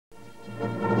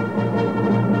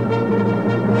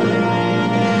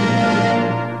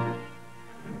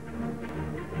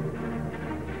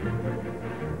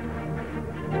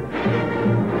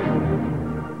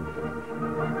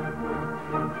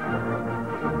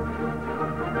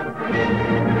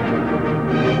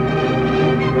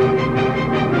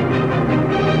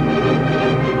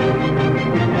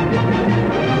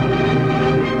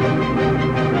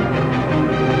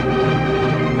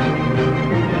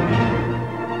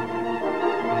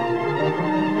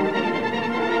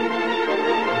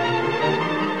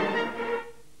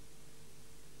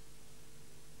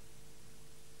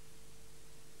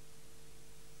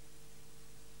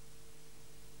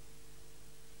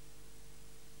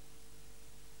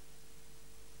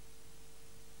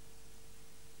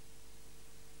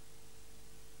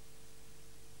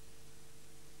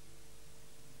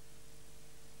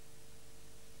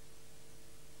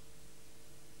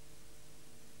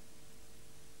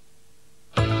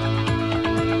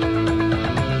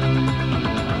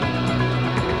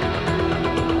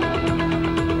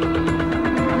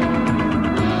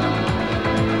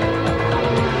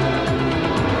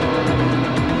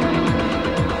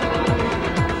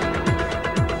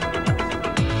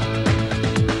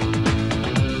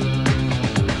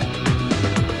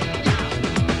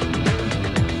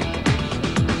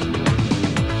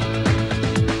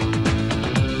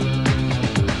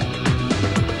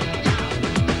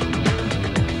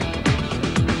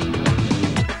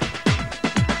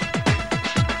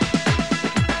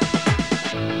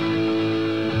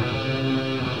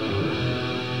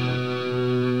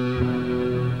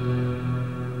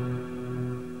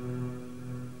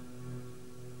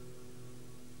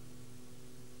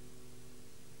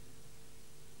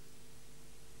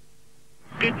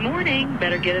Good morning.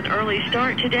 Better get an early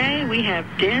start today. We have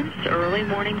dense early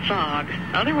morning fog.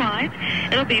 Otherwise,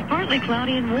 it'll be partly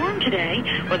cloudy and warm today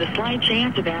with a slight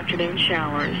chance of afternoon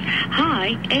showers.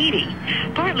 High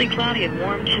 80. Partly cloudy and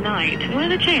warm tonight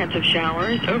with a chance of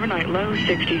showers. Overnight low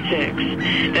 66.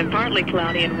 Then partly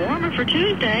cloudy and warmer for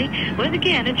Tuesday with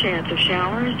again a chance of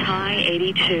showers. High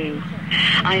 82.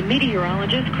 I'm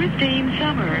meteorologist Christine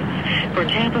Summers for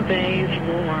Tampa Bay's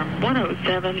warm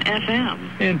 107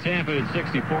 FM. In Tampa, it's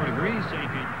 64 degrees.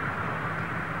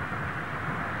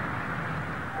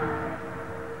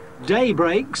 Day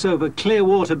breaks over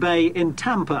Clearwater Bay in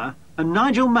Tampa, and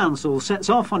Nigel Mansell sets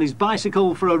off on his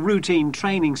bicycle for a routine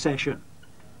training session.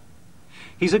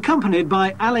 He's accompanied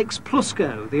by Alex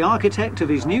Plusko, the architect of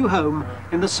his new home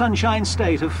in the Sunshine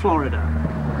State of Florida.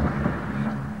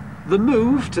 The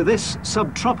move to this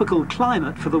subtropical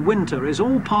climate for the winter is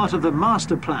all part of the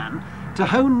master plan to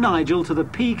hone Nigel to the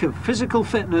peak of physical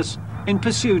fitness in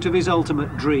pursuit of his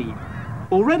ultimate dream.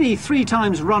 Already 3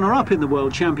 times runner-up in the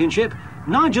World Championship,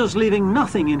 Nigel's leaving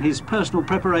nothing in his personal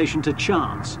preparation to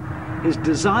chance. His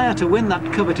desire to win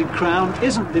that coveted crown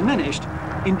isn't diminished.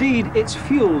 Indeed, it's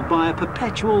fueled by a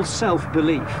perpetual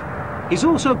self-belief. He's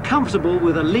also comfortable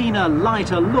with a leaner,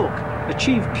 lighter look,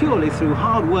 achieved purely through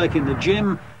hard work in the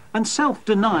gym and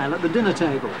self-denial at the dinner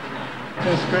table.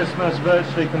 This Christmas,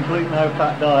 virtually complete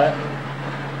no-fat diet.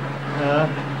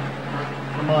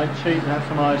 I might cheat and have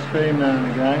some ice cream now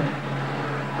and again,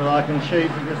 but I can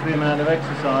cheat for just the amount of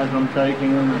exercise I'm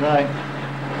taking in the day.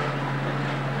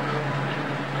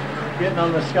 Getting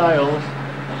on the scales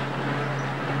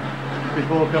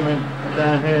before coming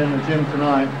down here in the gym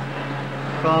tonight,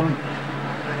 from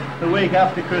the week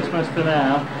after Christmas to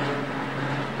now,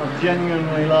 I've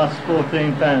genuinely lost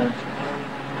 14 pounds.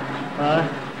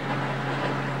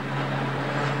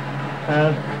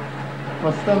 And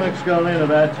my stomach's gone in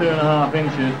about 2.5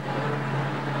 inches.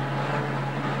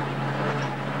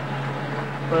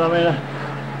 But I mean,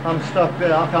 I'm stuck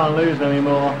there, I can't lose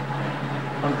anymore.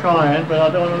 I'm trying, but I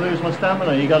don't want to lose my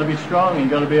stamina. You've got to be strong,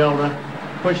 you've got to be able to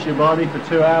push your body for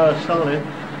 2 hours solid.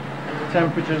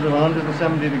 Temperatures of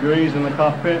 170 degrees in the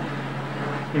cockpit.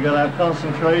 You've got to have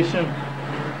concentration,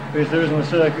 because there isn't a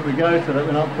circuit we go to that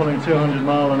we're not pulling 200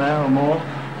 miles an hour or more.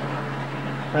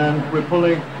 And we're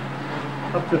pulling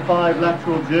up to 5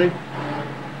 lateral G.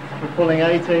 We're pulling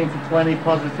 18 to 20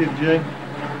 positive G.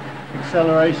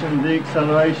 Acceleration and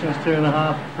deceleration is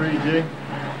 2.5 to 3 G.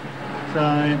 So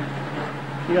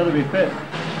you got to be fit.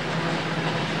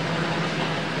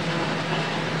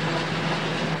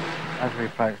 As we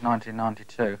approach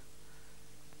 1992,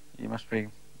 you must be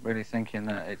really thinking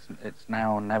that it's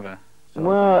now or never.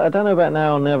 Well, I don't know about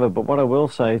now or never, but what I will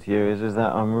say to you is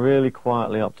that I'm really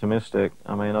quietly optimistic.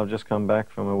 I mean, I've just come back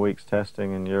from a week's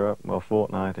testing in Europe, well, a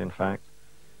fortnight in fact.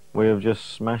 We have just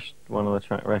smashed one of the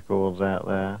track records out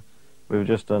there. We've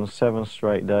just done 7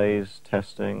 straight days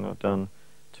testing. I've done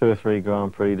 2 or 3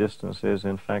 Grand Prix distances.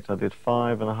 In fact, I did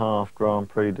 5.5 Grand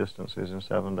Prix distances in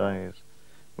 7 days,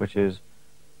 which is,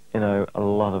 you know, a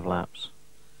lot of laps.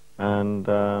 And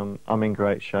I'm in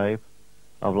great shape.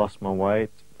 I've lost my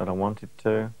weight that I wanted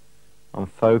to. I'm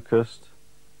focused.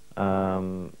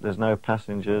 There's no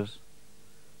passengers.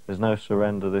 There's no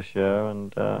surrender this year,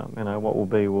 and you know, what will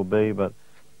be, but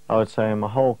I would say in my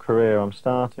whole career I'm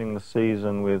starting the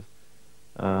season with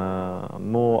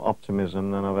more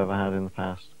optimism than I've ever had in the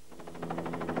past.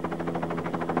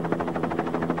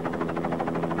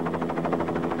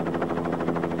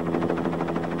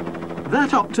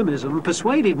 That optimism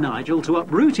persuaded Nigel to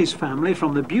uproot his family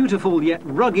from the beautiful yet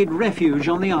rugged refuge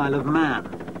on the Isle of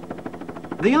Man.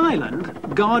 The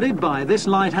island, guarded by this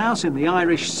lighthouse in the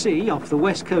Irish Sea off the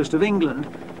west coast of England,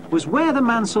 was where the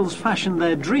Mansells fashioned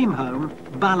their dream home,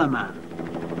 Ballyman.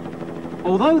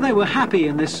 Although they were happy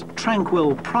in this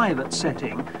tranquil, private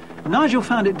setting, Nigel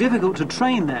found it difficult to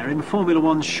train there in Formula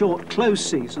One's short close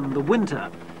season, the winter,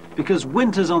 because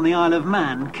winters on the Isle of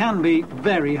Man can be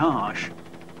very harsh.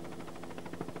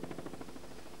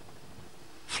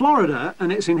 Florida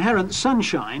and its inherent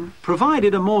sunshine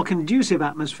provided a more conducive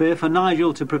atmosphere for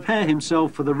Nigel to prepare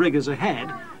himself for the rigours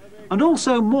ahead, and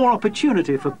also more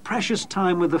opportunity for precious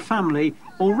time with the family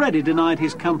already denied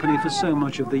his company for so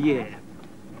much of the year.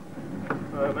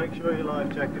 Right, make sure your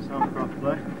life check is on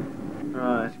properly.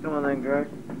 Right, come on then, Greg.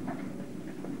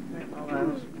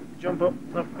 Jump up,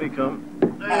 up we come.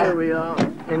 There we are,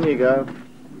 in you go.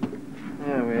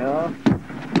 There we are.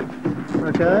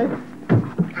 Okay.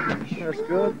 That's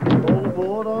good. All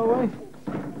aboard, are we?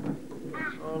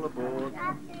 All aboard.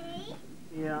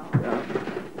 Yeah.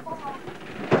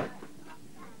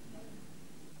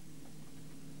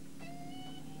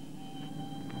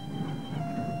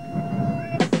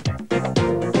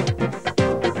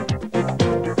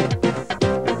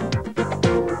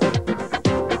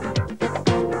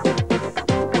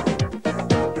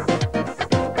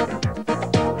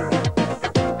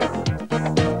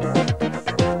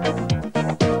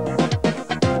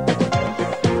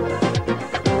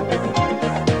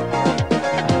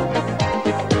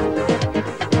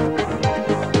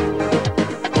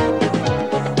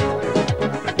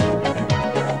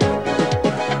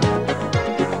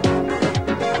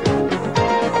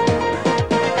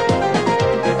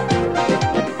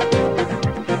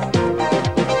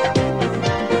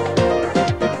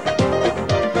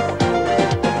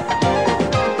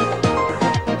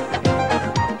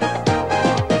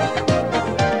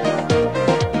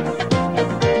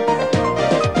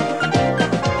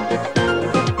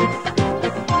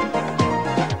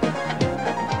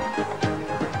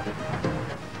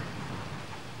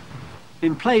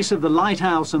 In place of the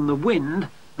lighthouse and the wind,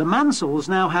 the Mansells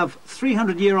now have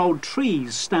 300-year-old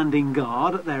trees standing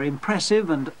guard at their impressive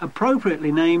and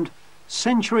appropriately named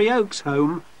Century Oaks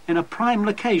home in a prime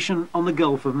location on the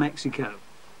Gulf of Mexico.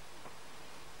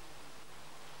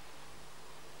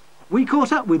 We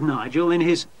caught up with Nigel in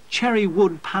his cherry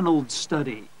wood panelled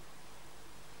study.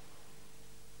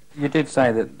 You did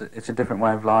say that it's a different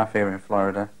way of life here in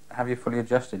Florida. Have you fully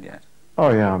adjusted yet? Oh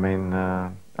yeah, I mean,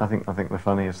 I think the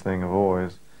funniest thing of all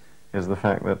is the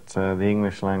fact that the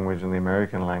English language and the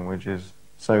American language is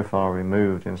so far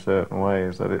removed in certain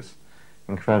ways that it's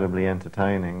incredibly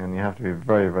entertaining, and you have to be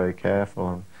very, very careful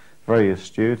and very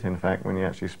astute, in fact, when you're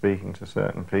actually speaking to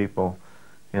certain people.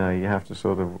 You know, you have to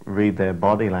sort of read their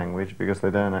body language because they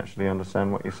don't actually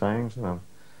understand what you're saying to them.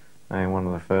 And one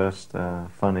of the first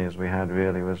funnies we had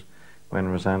really was when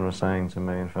Roseanne was saying to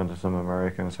me in front of some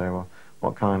Americans, say, well,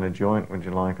 what kind of joint would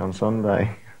you like on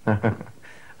Sunday?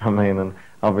 I mean, and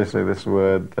obviously this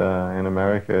word in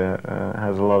America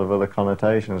has a lot of other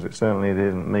connotations. It certainly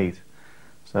isn't meat.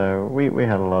 So we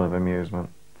had a lot of amusement.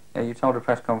 Yeah, you told a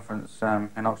press conference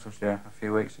in Oxfordshire a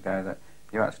few weeks ago that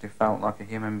you actually felt like a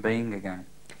human being again.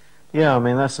 Yeah, I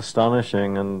mean, that's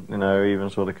astonishing, and, you know,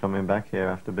 even sort of coming back here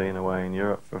after being away in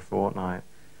Europe for a fortnight.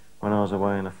 When I was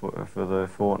away for the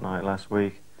fortnight last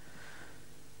week,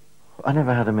 I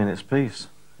never had a minute's peace.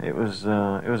 It was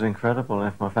incredible,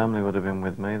 and if my family would have been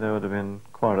with me, they would have been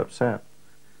quite upset.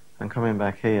 And coming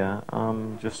back here,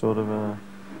 I'm just sort of an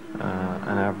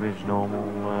average, normal,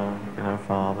 you know,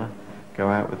 father. Go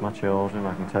out with my children,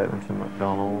 I can take them to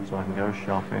McDonald's, I can go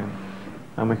shopping,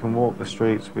 and we can walk the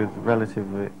streets with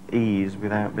relative ease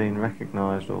without being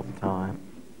recognised all the time.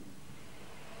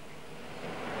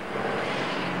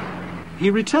 He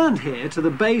returned here to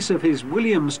the base of his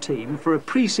Williams team for a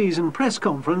pre-season press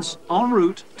conference en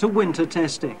route to winter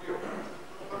testing.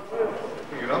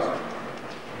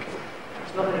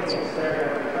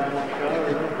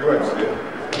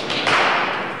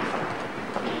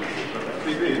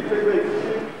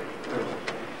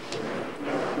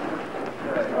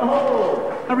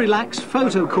 A relaxed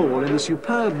photo call in the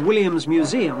superb Williams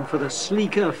Museum for the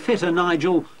sleeker, fitter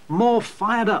Nigel, more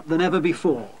fired up than ever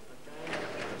before.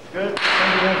 Good.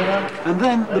 Thank you, gentlemen. And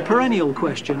then the perennial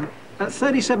question, at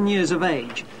 37 years of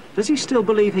age, does he still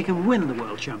believe he can win the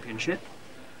World Championship?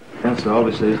 The answer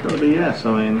obviously has got to be yes.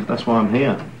 I mean, that's why I'm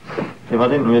here. If I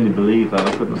didn't really believe that,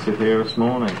 I couldn't sit here this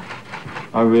morning.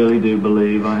 I really do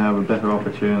believe I have a better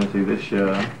opportunity this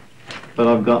year. But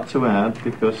I've got to add,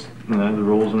 because, you know, the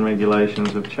rules and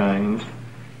regulations have changed.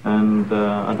 And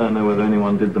I don't know whether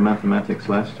anyone did the mathematics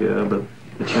last year, but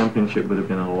the championship would have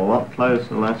been a lot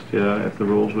closer last year if the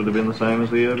rules would have been the same as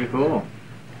the year before.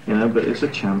 You know, but it's a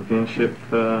championship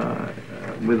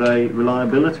with a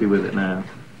reliability with it now.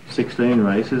 16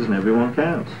 races and everyone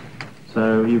counts.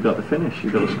 So you've got to finish,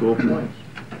 you've got to score points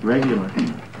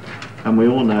regularly. And we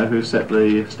all know who set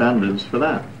the standards for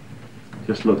that.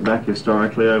 Just look back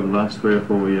historically over the last 3 or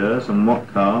 4 years and what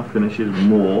car finishes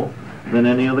more than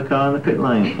any other car in the pit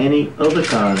lane, any other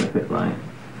car in the pit lane.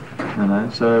 You know,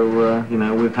 so you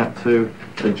know, we've had to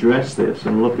address this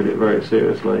and look at it very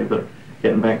seriously. But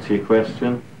getting back to your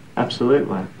question,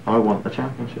 absolutely, I want the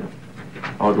championship.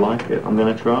 I'd like it. I'm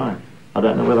going to try. I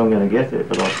don't know whether I'm going to get it,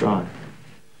 but I'll try.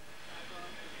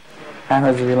 How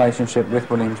has the relationship with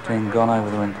Williams' team gone over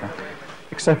the winter?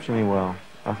 Exceptionally well.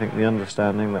 I think the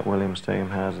understanding that Williams'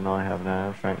 team has and I have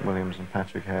now, Frank Williams and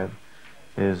Patrick Head,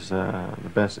 is the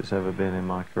best it's ever been in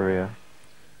my career.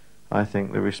 I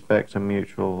think the respect and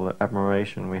mutual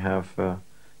admiration we have for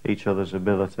each other's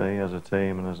ability as a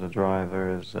team and as a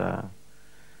driver is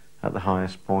at the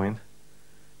highest point.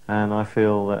 And I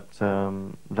feel that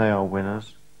they are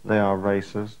winners, they are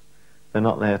racers. They're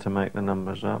not there to make the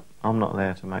numbers up. I'm not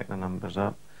there to make the numbers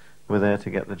up. We're there to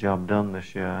get the job done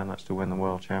this year, and that's to win the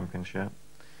World Championship.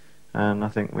 And I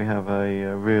think we have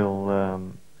a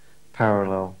real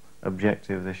parallel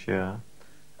objective this year,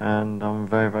 and I'm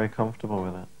very, very comfortable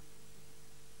with it.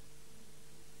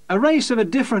 A race of a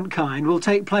different kind will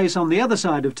take place on the other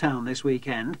side of town this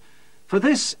weekend, for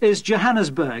this is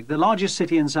Johannesburg, the largest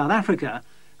city in South Africa,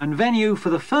 and venue for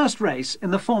the first race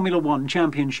in the Formula One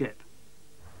Championship.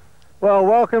 Well,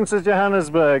 welcome to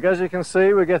Johannesburg. As you can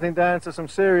see, we're getting down to some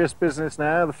serious business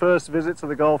now, the first visit to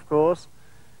the golf course.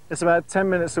 It's about 10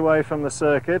 minutes away from the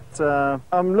circuit.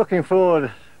 I'm looking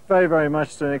forward very, very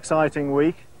much to an exciting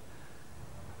week.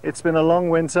 It's been a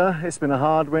long winter, it's been a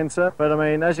hard winter, but I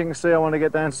mean, as you can see, I want to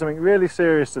get down to something really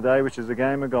serious today, which is a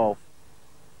game of golf.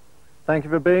 Thank you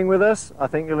for being with us. I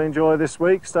think you'll enjoy this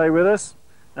week. Stay with us,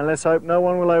 and let's hope no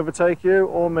one will overtake you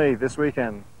or me this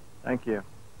weekend. Thank you.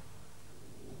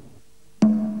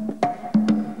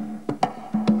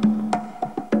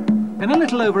 In a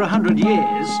little over 100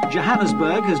 years,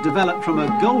 Johannesburg has developed from a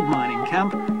gold mining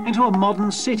camp into a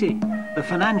modern city, the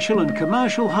financial and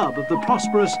commercial hub of the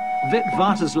prosperous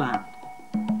Witwatersrand.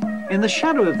 In the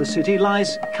shadow of the city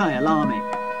lies Kyalami.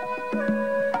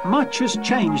 Much has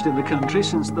changed in the country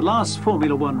since the last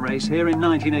Formula One race here in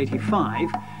 1985,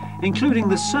 including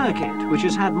the circuit, which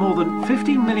has had more than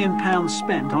 £15 million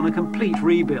spent on a complete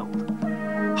rebuild.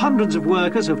 Hundreds of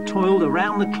workers have toiled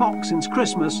around the clock since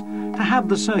Christmas to have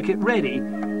the circuit ready,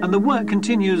 and the work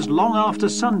continues long after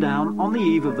sundown on the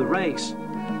eve of the race.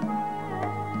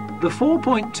 The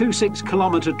 4.26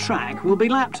 kilometre track will be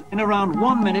lapped in around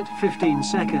 1 minute 15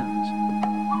 seconds.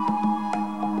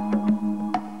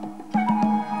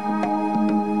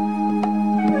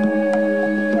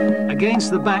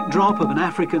 Against the backdrop of an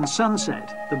African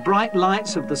sunset, the bright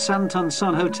lights of the Sandton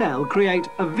Sun Hotel create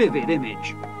a vivid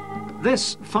image.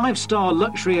 This 5-star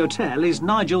luxury hotel is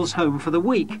Nigel's home for the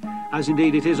week, as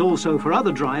indeed it is also for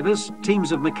other drivers,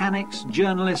 teams of mechanics,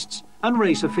 journalists and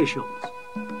race officials.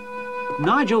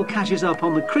 Nigel catches up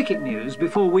on the cricket news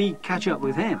before we catch up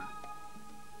with him.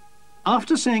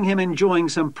 After seeing him enjoying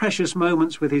some precious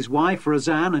moments with his wife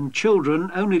Roseanne and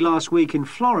children only last week in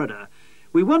Florida,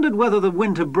 we wondered whether the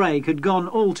winter break had gone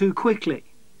all too quickly.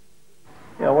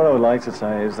 Yeah, what I would like to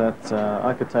say is that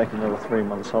I could take another 3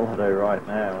 months holiday right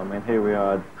now. I mean, here we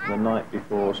are the night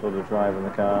before sort of driving the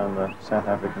car in the South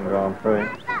African Grand Prix,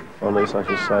 or at least I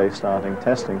should say starting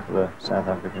testing for the South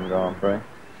African Grand Prix.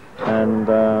 And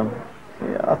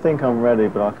yeah, I think I'm ready,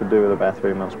 but I could do with about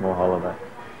 3 months more holiday.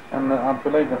 And I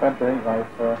believe they've had the heat wave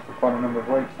for quite a number of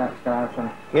weeks. That's going to have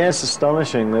some... Yeah, it's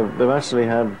astonishing. They've actually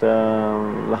had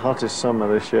the hottest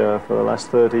summer this year for the last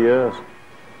 30 years.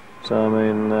 So, I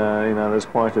mean, you know, there's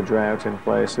quite a drought in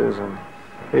places, and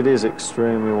it is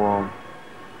extremely warm.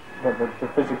 But the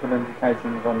physical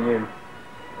indications on you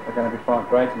are going to be quite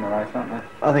great in the race, aren't they?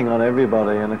 I think on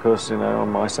everybody, and of course, you know, on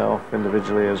myself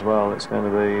individually as well. It's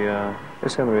going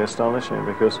to be astonishing,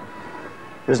 because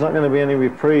there's not going to be any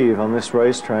reprieve on this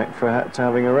racetrack for to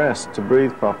having a rest, to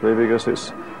breathe properly, because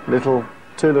it's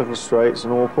two little straights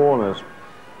and all corners,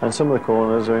 and some of the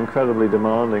corners are incredibly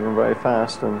demanding and very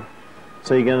fast, and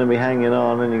so you're going to be hanging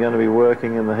on, and you're going to be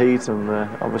working in the heat and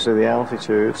obviously the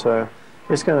altitude, so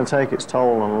it's going to take its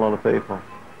toll on a lot of people.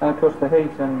 And of course the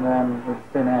heat and with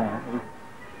thin air is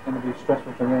going to be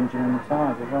stressful for the engine and the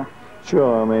tyres as well.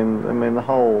 Sure, I mean the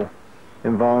whole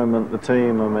environment, the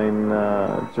team,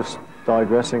 just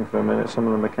digressing for a minute, some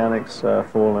of the mechanics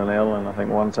fallen ill, and I think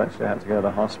one's actually had to go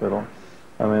to hospital.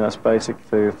 I mean, that's basically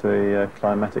to the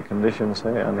climatic conditions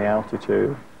here and the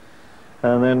altitude.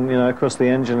 And then, you know, of course the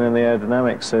engine and the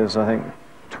aerodynamics is, I think,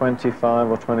 25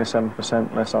 or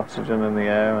 27% less oxygen in the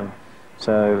air, and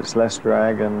so it's less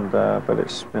drag, and but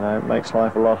it's, you know, it makes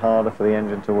life a lot harder for the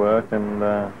engine to work, and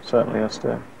certainly us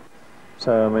too.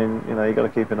 So, I mean, you know, you've got to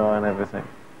keep an eye on everything.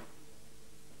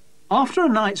 After a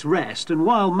night's rest, and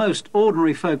while most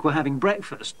ordinary folk were having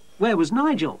breakfast, where was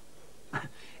Nigel?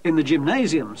 In the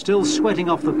gymnasium, still sweating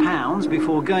off the pounds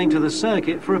before going to the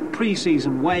circuit for a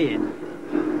pre-season weigh-in.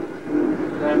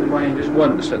 They only weigh in just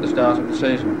once at the start of the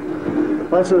season.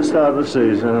 Once at the start of the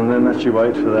season, and then that you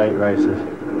wait for the 8 races.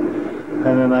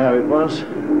 And then they have it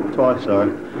twice,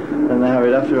 and they have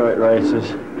it after 8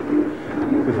 races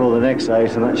before the next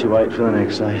 8, and that you wait for the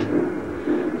next 8.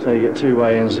 So you get 2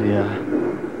 weigh-ins a year.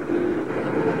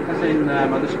 As in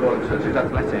other sports, such as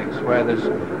athletics, where there's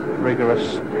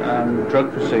rigorous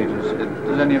drug procedures,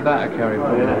 does any of that occur?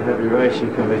 Oh, yeah, every race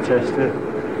you can be tested.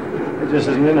 It just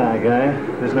isn't in our game.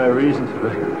 There's no reason to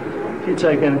be. If you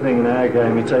take anything in our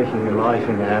game, you're taking your life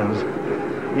in your hands.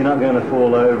 You're not going to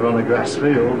fall over on a grass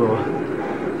field or,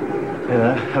 you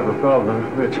know, have a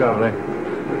problem. We're travelling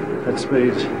at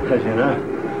speeds, as you know,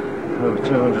 over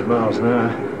 200 miles an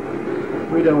hour.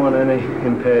 We don't want any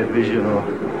impaired vision or,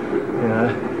 you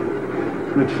know,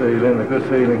 good feeling. The good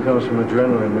feeling comes from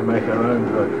adrenaline. We make our own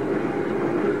drug.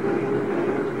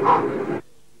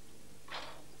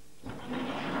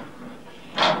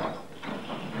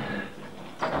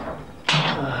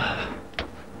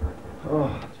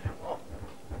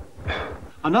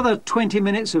 Another 20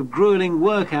 minutes of gruelling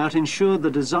workout ensured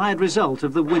the desired result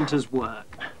of the winter's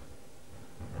work.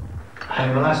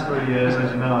 In the last 3 years,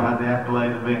 as you know, I've had the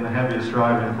accolade of being the heaviest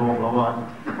driver in Formula 1.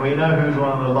 Well, you know who's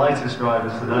one of the lightest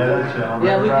drivers today, don't you?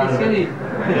 Yeah, we can see.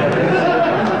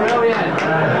 Brilliant.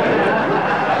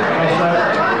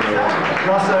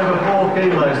 Plus over 4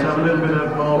 kilos, so a little bit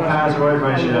of more power to weight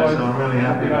ratio, so I'm really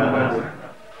happy about that.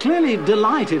 Clearly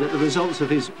delighted at the results of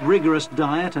his rigorous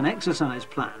diet and exercise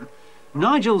plan,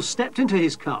 Nigel stepped into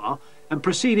his car and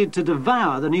proceeded to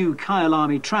devour the new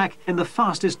Kyalami track in the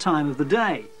fastest time of the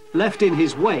day. Left in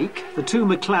his wake, the 2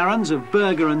 McLarens of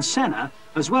Berger and Senna,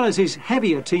 as well as his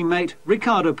heavier teammate,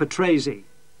 Riccardo Patrese.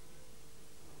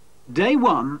 Day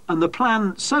 1, and the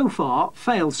plan so far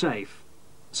fail-safe.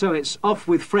 So it's off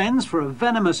with friends for a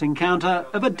venomous encounter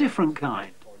of a different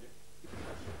kind.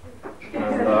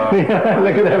 Yeah,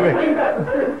 look at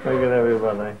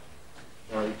everybody.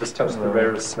 You just touched the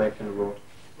rarest snake in the world.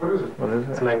 What is it?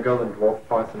 It's an Angolan dwarf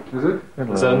python. Is it?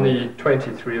 There's only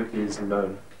 23 of these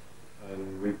known,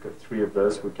 and we've got 3 of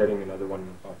those. We're getting another one in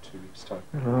about 2 weeks' time.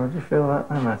 Oh, do you feel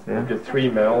that, Matthew? We've got 3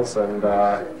 males, and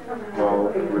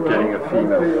well, we're getting a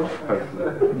female,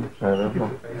 hopefully. Incredible.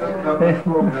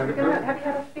 Have you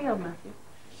had a feel, Matthew?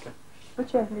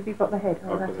 Which end have you got the head?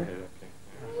 I've got the head, okay.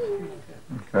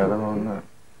 Incredible, isn't it?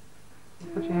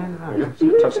 Put your hand around. Yeah,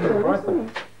 touched the python.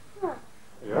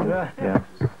 Yeah. Yeah.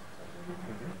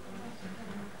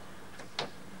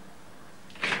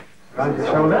 Round the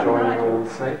shoulder. Joining all the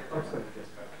snake.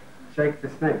 Shake the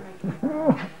snake.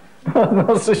 I'm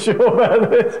not so sure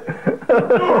about this.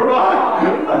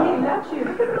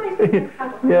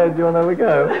 Yeah, do you want to have a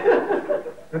go?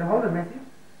 Gonna hold it, Matthew?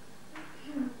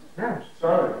 Yeah.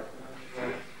 Sorry.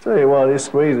 Tell you what, he's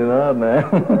squeezing hard now.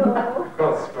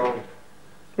 Got strong.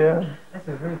 Yeah. That's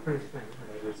a very pretty snake.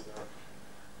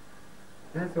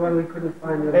 That's the one we couldn't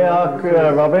find. Yeah,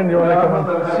 Robin, do you want to come on?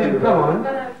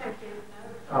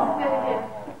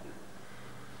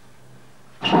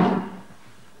 Come on.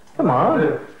 Come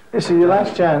on. This is your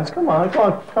last chance. Come on,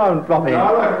 come on, Robin.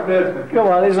 Come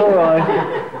on, it's all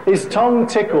right. His tongue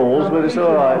tickles, but it's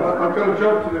all right. I've got a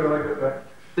job to do when I get back.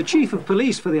 The Chief of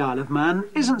Police for the Isle of Man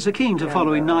isn't so keen to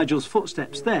follow in Nigel's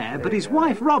footsteps there, but his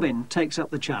wife Robin takes up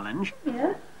the challenge.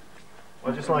 Yeah.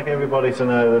 I'd just like everybody to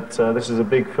know that this is a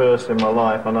big first in my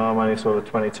life. I know I'm only sort of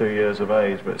 22 years of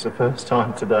age, but it's the first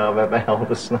time today I've ever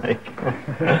held a snake.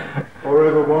 Or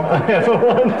ever want. Ever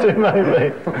want to,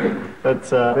 maybe.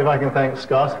 But if I can thank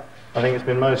Scott, I think it's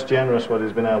been most generous what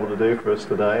he's been able to do for us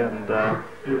today, and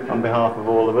on behalf of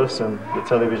all of us and the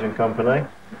television company,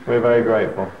 we're very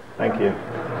grateful. Thank you.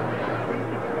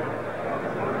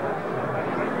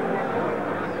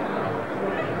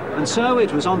 And so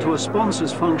it was on to a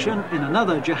sponsors function in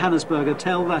another Johannesburg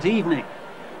hotel that evening.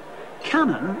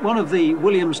 Canon, one of the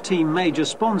Williams team major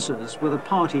sponsors, were the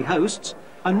party hosts,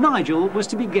 and Nigel was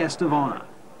to be guest of honour.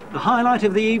 The highlight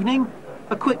of the evening,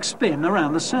 a quick spin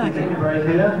around the circuit. Right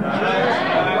here.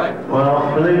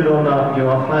 Well, believe it or not, you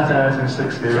are flat out in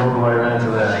 6th gear all the way around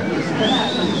to there.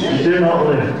 You do not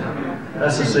lift.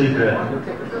 That's the secret.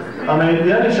 I mean,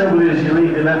 the only trouble is you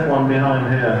leave your left one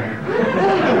behind here.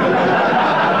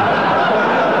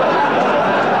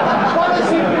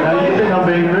 Now you think I'm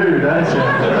being rude, don't you?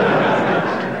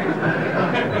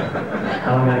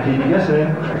 I'm going to keep you guessing.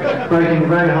 Braking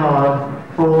very hard,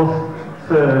 4th,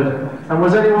 3rd. And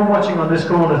was anyone watching on this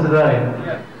corner today?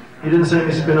 You didn't see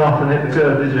me spin off and hit the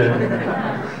curb, did you?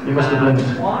 You must have blinked.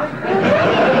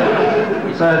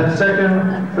 So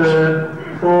 2nd,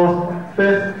 3rd, 4th,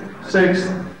 5th, 6th,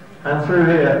 and through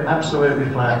here, absolutely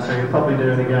flat. So you're probably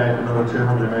doing again another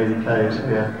 280 k's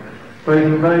here.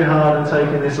 Braking very hard and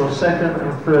taking this on 2nd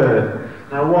and 3rd.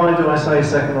 Now why do I say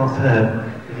 2nd or 3rd?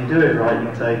 If you do it right, you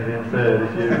can take it in 3rd.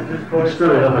 If you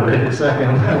screw it up a bit,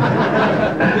 2nd.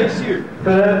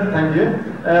 3rd, thank you.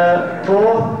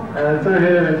 4th, and through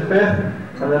here in 5th,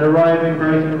 and then arriving,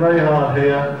 braking very hard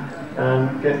here,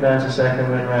 and getting down to 2nd,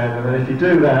 then round. And then if you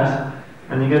do that,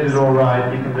 and you get it all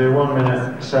right, you can do 1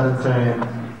 minute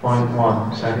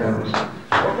 17.1 seconds.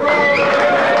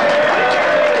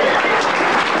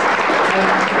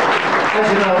 As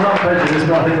you know, I'm not prejudiced,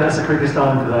 but I think that's the quickest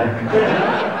time today.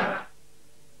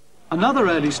 Another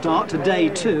early start to day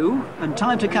 2, and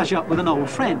time to catch up with an old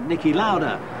friend, Niki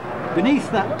Lauda. Beneath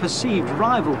that perceived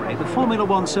rivalry, the Formula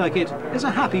One circuit is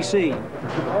a happy scene.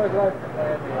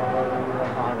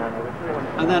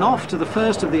 And then off to the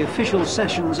first of the official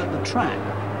sessions at the track.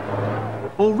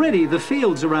 Already the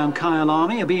fields around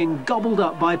Kyalami are being gobbled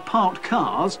up by parked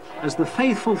cars as the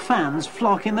faithful fans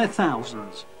flock in their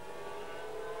thousands.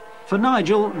 For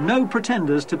Nigel, no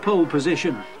pretenders to pole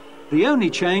position. The only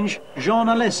change, Jean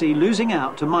Alesi losing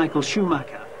out to Michael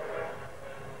Schumacher.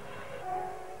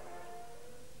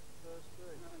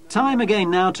 Time again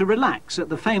now to relax at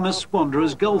the famous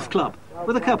Wanderers Golf Club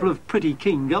with a couple of pretty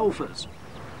keen golfers.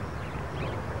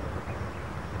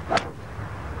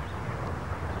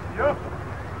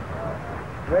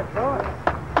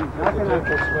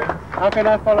 How can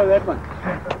I follow that one?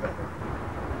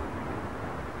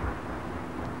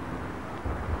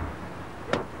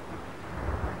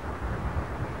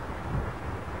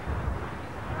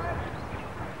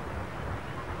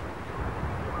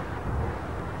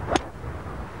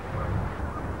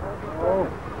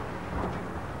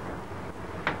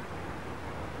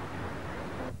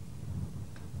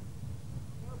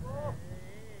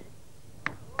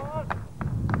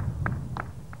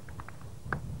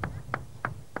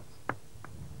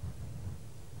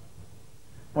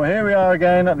 Well, here we are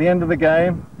again at the end of the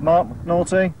game. Mark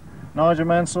McNulty, Nigel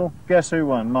Mansell. Guess who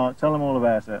won? Mark, tell them all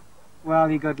about it. Well,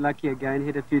 he got lucky again,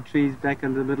 hit a few trees back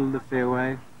in the middle of the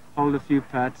fairway, hold a few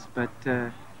putts, but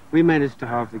we managed to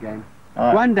halve the game.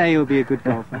 One day he'll be a good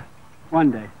golfer. One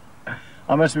day.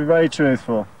 I must be very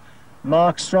truthful.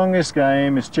 Mark's strongest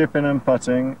game is chipping and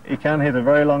putting. He can hit a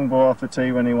very long ball off the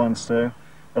tee when he wants to,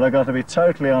 but I've got to be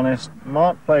totally honest,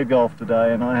 Mark played golf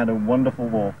today and I had a wonderful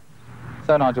walk.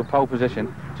 So Nigel, pole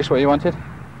position, just what you wanted?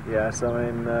 Yes,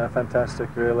 I mean, fantastic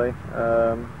really.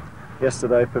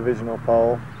 Yesterday provisional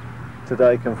pole,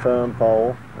 today confirmed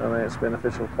pole. I mean, it's been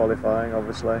official qualifying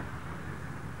obviously.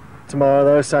 Tomorrow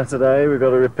though, Saturday, we've got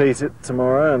to repeat it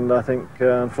tomorrow, and I think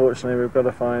unfortunately we've got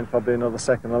to find probably another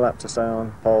second lap to stay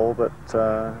on pole, but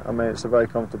I mean, it's a very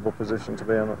comfortable position to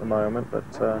be on at the moment, but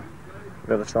we've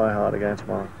got to try hard again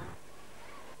tomorrow.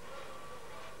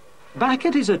 Back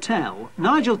at his hotel,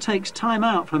 Nigel takes time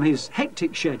out from his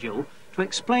hectic schedule to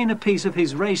explain a piece of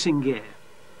his racing gear.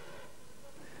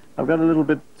 I've got a little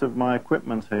bit of my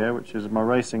equipment here, which is my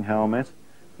racing helmet.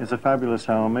 It's a fabulous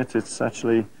helmet. It's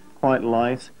actually quite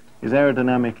light. It's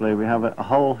aerodynamically, we have a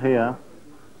hole here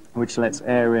which lets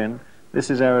air in. This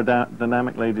is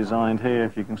aerodynamically designed here,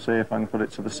 if you can see, if I can put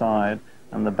it to the side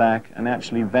and the back, and it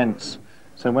actually vents.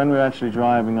 So when we're actually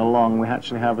driving along, we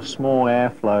actually have a small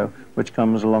airflow which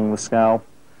comes along the scalp,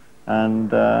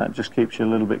 and just keeps you a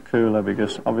little bit cooler,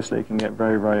 because obviously it can get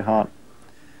very, very hot.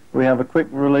 We have a quick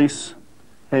release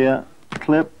here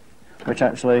clip which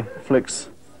actually flicks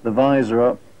the visor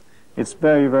up. It's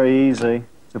very, very easy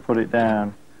to put it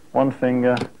down. One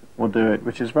finger will do it,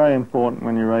 which is very important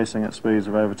when you're racing at speeds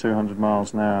of over 200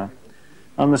 miles an hour.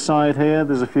 On the side here,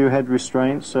 there's a few head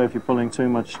restraints, so if you're pulling too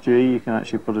much G, you can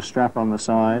actually put a strap on the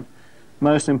side.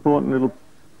 Most important little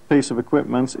piece of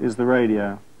equipment is the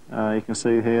radio. You can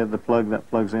see here the plug that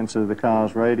plugs into the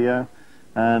car's radio,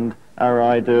 and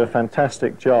RI do a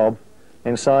fantastic job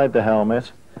inside the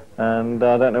helmet, and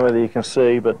I don't know whether you can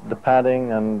see, but the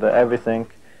padding and everything.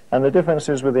 And the difference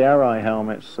is with the RI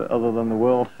helmets, other than the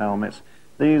World helmets,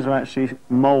 These are actually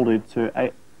moulded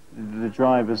to the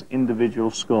driver's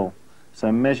individual skull.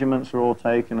 So measurements are all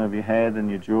taken of your head and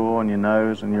your jaw and your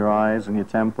nose and your eyes and your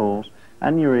temples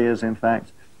and your ears, in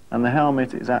fact, and the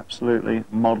helmet is absolutely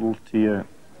modelled to you.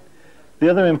 The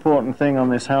other important thing on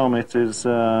this helmet is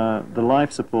the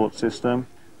life support system.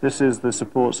 This is the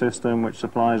support system which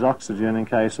supplies oxygen in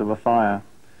case of a fire.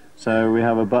 So we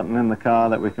have a button in the car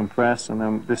that we can press, and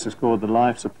then this is called the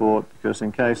life support, because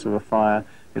in case of a fire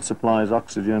it supplies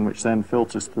oxygen which then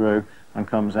filters through and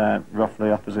comes out roughly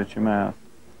opposite your mouth.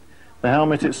 The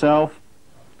helmet itself,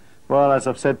 well, as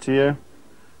I've said to you,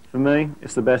 for me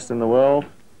it's the best in the world.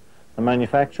 The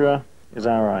manufacturer is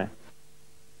RI.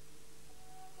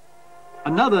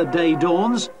 Another day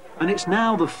dawns, and it's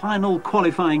now the final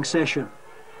qualifying session.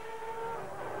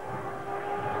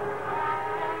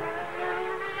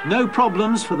 No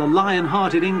problems for the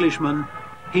lion-hearted Englishman.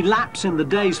 He laps in the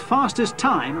day's fastest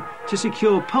time to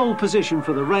secure pole position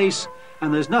for the race,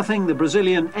 and there's nothing the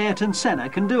Brazilian Ayrton Senna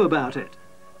can do about it.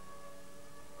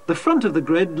 The front of the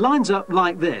grid lines up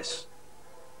like this.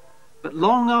 But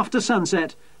long after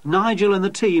sunset, Nigel and the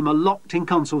team are locked in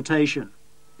consultation.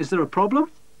 Is there a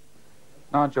problem?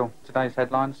 Nigel, today's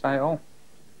headlines say it all.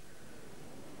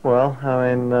 Well, I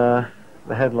mean,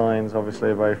 the headlines obviously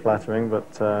are very flattering, but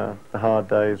the hard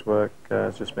day's work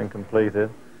has just been completed.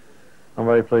 I'm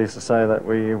very pleased to say that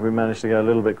we managed to go a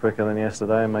little bit quicker than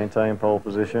yesterday and maintain pole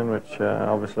position, which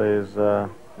obviously is the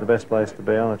best place to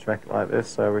be on a track like this.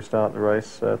 So we start the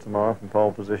race tomorrow from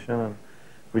pole position, and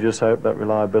we just hope that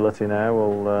reliability now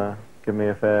will give me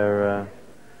a fair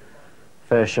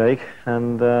shake,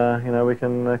 and you know, we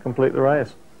can complete the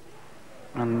race.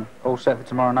 And all set for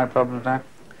tomorrow, no problems now?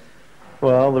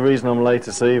 Well, the reason I'm late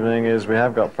this evening is we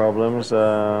have got problems.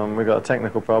 We've got a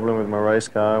technical problem with my race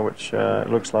car, which it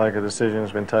looks like a decision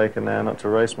has been taken now not to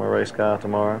race my race car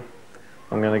tomorrow.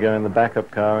 I'm going to go in the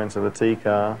backup car into the T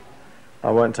car.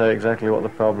 I won't tell you exactly what the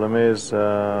problem is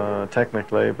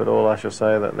technically, but all I shall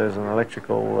say that there's an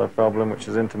electrical problem which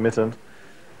is intermittent,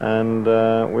 and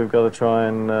we've got to try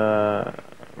and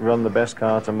run the best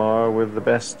car tomorrow with the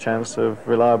best chance of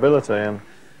reliability. And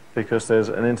because there's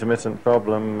an intermittent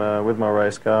problem with my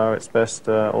race car, it's best,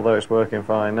 although it's working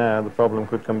fine now, the problem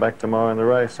could come back tomorrow in the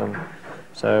race, and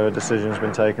so a decision's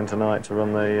been taken tonight to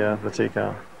run the T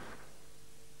car.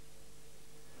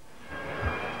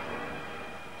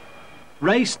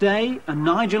 Race day, and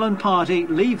Nigel and party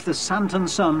leave the Santon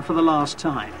Sun for the last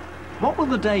time. What will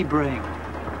the day bring?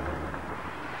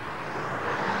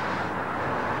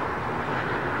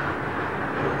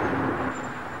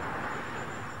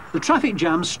 The traffic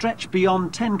jams stretch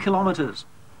beyond 10 kilometres.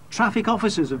 Traffic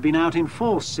officers have been out in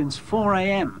force since 4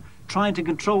 a.m, trying to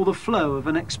control the flow of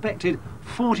an expected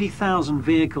 40,000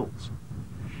 vehicles.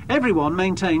 Everyone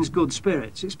maintains good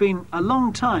spirits. It's been a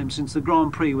long time since the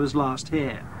Grand Prix was last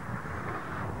here.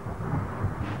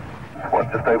 Well,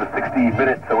 just over 60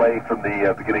 minutes away from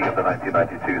the beginning of the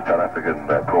 1992 South African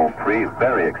Grand Prix.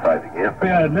 Very exciting here. We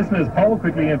had listeners poll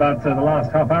quickly about the last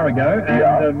half hour ago,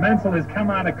 and Mansell has come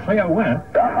out a clear winner.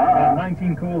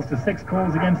 19 calls to 6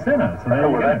 calls against Senna. So there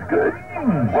you go. That's good.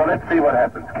 Well, let's see what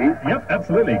happens, Keith. Yep,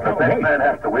 absolutely. The best man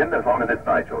has to win as long as it's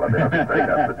Nigel. I mean, I can say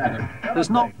that. There's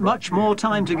not much more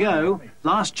time to go.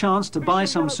 Last chance to buy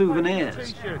some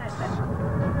souvenirs.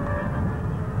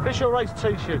 Official race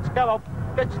T-shirts. Come on.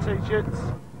 Get your T-shirts.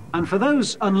 And for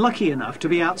those unlucky enough to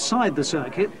be outside the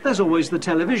circuit, there's always the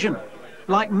television.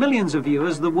 Like millions of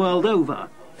viewers the world over,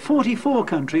 44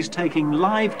 countries taking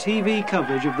live TV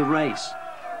coverage of the race.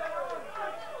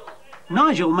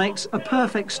 Nigel makes a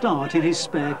perfect start in his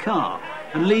spare car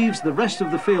and leaves the rest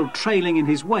of the field trailing in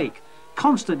his wake,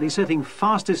 constantly setting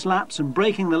fastest laps and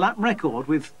breaking the lap record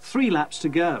with 3 laps to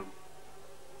go.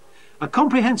 A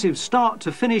comprehensive start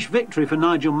to finish victory for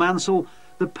Nigel Mansell,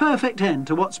 the perfect end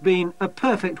to what's been a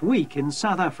perfect week in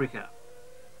South Africa.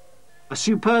 A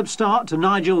superb start to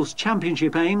Nigel's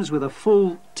championship aims with a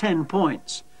full 10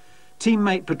 points.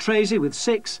 Teammate Prix with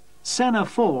 6, Senna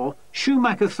 4,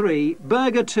 Schumacher 3,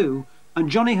 Berger 2 and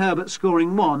Johnny Herbert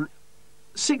scoring 1.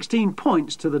 16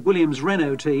 points to the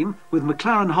Williams-Renault team with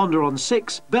McLaren Honda on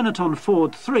 6, Benetton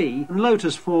Ford 3 and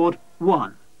Lotus Ford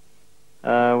 1.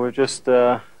 We've just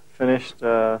finished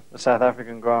the South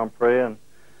African Grand Prix, and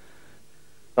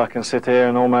I can sit here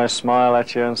and almost smile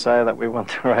at you and say that we won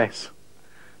the race.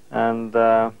 And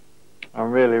I'm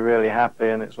really, really happy,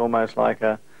 and it's almost like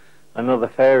another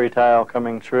fairy tale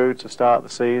coming true to start the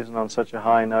season on such a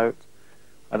high note.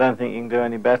 I don't think you can do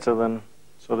any better than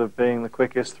sort of being the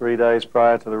quickest 3 days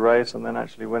prior to the race and then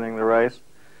actually winning the race.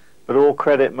 But all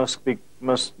credit must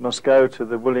go to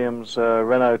the Williams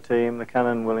Renault team, the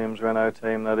Canon Williams Renault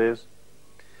team, that is.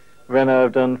 Renault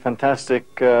have done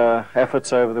fantastic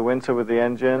efforts over the winter with the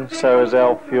engine, so has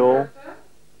Elf Fuel.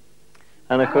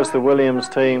 And of course the Williams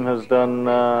team has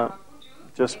done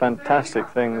just fantastic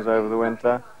things over the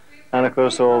winter. And of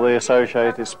course all the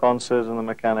associated sponsors and the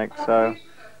mechanics. So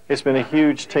it's been a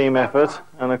huge team effort,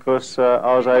 and of course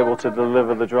I was able to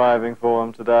deliver the driving for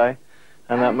them today,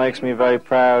 and that makes me very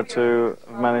proud to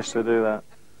have managed to do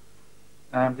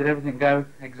that. Did everything go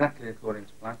exactly according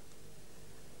to plan?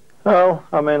 Well,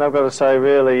 I mean, I've got to say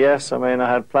really yes. I mean,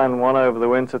 I had plan 1 over the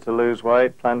winter to lose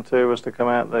weight, plan 2 was to come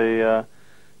out the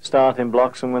starting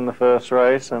blocks and win the first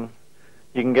race, and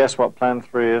you can guess what plan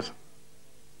 3 is.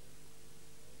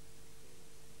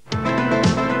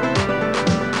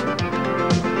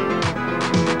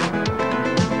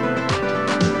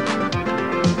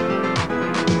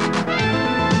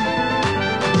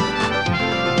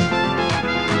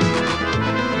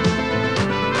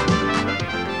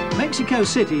 Mexico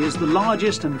City is the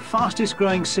largest and fastest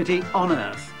growing city on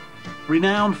Earth.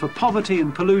 Renowned for poverty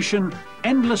and pollution,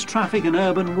 endless traffic and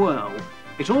urban whirl,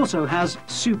 it also has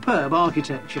superb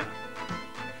architecture.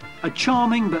 A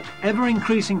charming but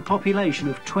ever-increasing population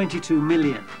of 22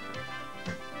 million.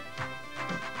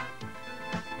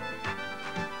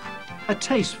 A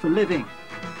taste for living.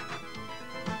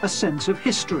 A sense of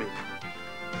history.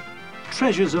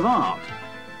 Treasures of art.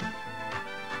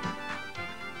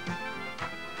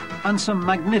 And some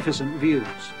magnificent views.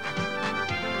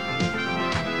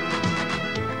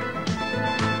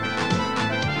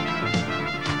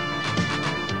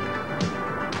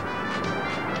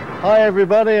 Hi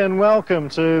everybody, and welcome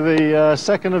to the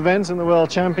second event in the World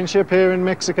Championship here in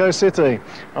Mexico City.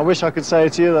 I wish I could say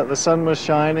to you that the sun was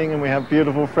shining and we have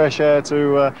beautiful fresh air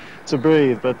to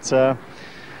breathe, but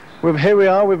here we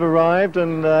are, we've arrived,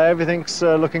 and everything's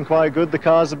looking quite good. The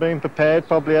cars are being prepared,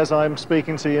 probably as I'm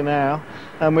speaking to you now,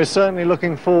 and we're certainly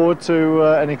looking forward to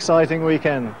an exciting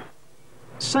weekend.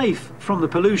 Safe from the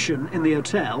pollution in the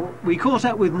hotel, we caught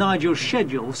up with Nigel's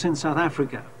schedules in South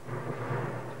Africa.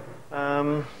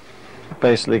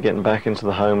 Basically getting back into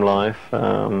the home life,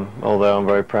 although I'm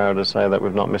very proud to say that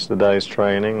we've not missed a day's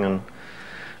training, and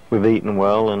we've eaten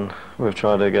well, and we've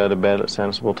tried to go to bed at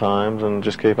sensible times and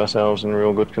just keep ourselves in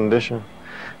real good condition.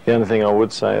 The only thing I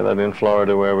would say that in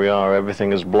Florida where we are,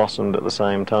 everything has blossomed at the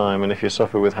same time, and if you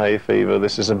suffer with hay fever,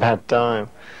 this is a bad time.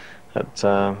 But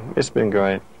it's been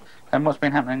great. And what's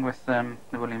been happening with the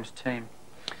Williams team?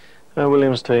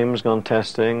 Williams team has gone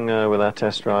testing with our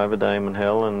test driver Damon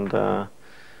Hill, and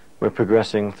we're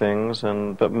progressing things,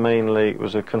 but mainly it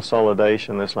was a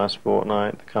consolidation this last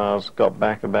fortnight. The cars got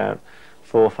back about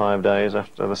 4 or 5 days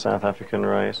after the South African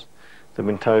race. They've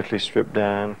been totally stripped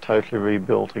down, totally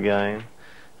rebuilt again,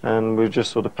 and we've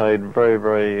just sort of paid very,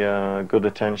 very good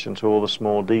attention to all the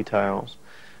small details.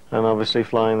 And obviously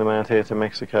flying them out here to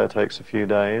Mexico takes a few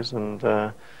days, and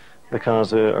the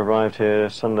cars arrived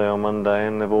here Sunday or Monday,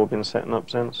 and they've all been setting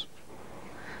up since.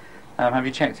 Have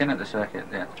you checked in at the circuit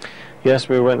yet? Yes,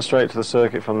 we went straight to the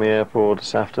circuit from the airport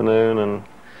this afternoon, and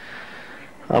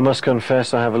I must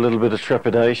confess I have a little bit of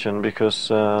trepidation because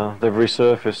they've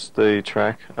resurfaced the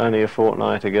track only a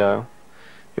fortnight ago.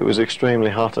 It was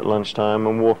extremely hot at lunchtime,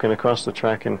 and walking across the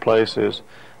track in places,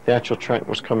 the actual track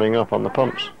was coming up on the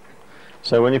pumps.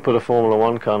 So when you put a Formula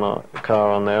 1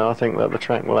 car on there, I think that the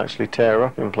track will actually tear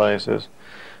up in places.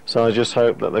 So I just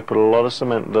hope that they put a lot of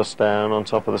cement dust down on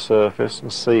top of the surface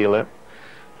and seal it.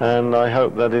 And I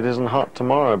hope that it isn't hot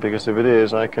tomorrow, because if it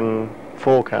is, I can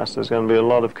forecast there's going to be a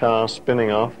lot of cars spinning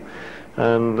off.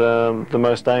 And the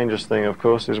most dangerous thing, of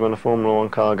course, is when a Formula 1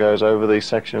 car goes over these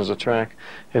sections of track.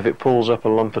 If it pulls up a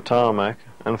lump of tarmac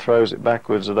and throws it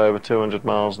backwards at over 200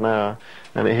 miles an hour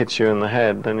and it hits you in the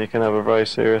head, then you can have a very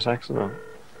serious accident.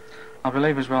 I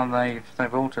believe as well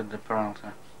they've altered the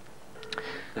Peralta.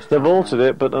 They've altered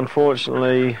it, but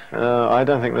unfortunately I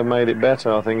don't think they've made it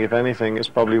better. I think if anything it's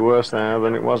probably worse now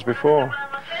than it was before.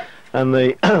 And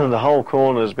the the whole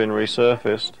corner has been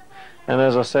resurfaced, and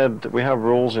as I said, we have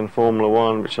rules in Formula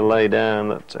 1 which are laid down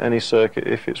that any circuit,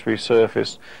 if it's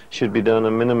resurfaced, should be done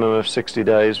a minimum of 60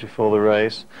 days before the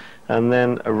race, and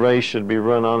then a race should be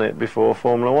run on it before a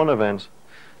Formula 1 event.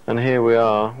 And here we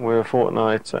are, we're a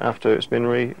fortnight after it's been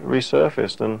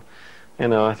resurfaced, and you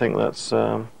know, I think that's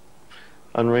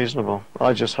unreasonable.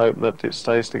 I just hope that it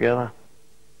stays together.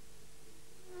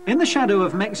 In the shadow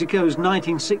of Mexico's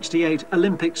 1968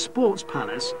 Olympic Sports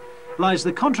Palace lies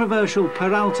the controversial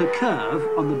Peralta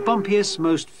curve on the bumpiest,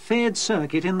 most feared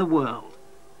circuit in the world.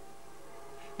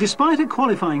 Despite a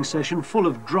qualifying session full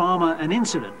of drama and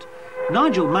incident,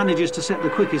 Nigel manages to set the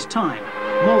quickest time,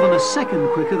 more than a second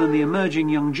quicker than the emerging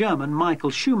young German Michael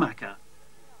Schumacher.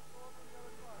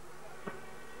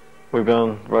 we've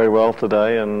gone very well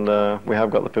today, and we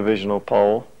have got the provisional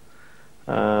pole.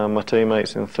 My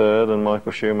teammate's in third, and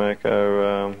Michael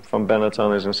Schumacher from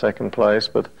Benetton is in second place.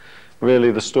 But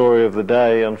really the story of the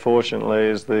day, unfortunately,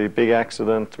 is the big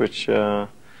accident which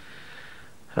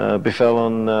befell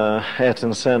on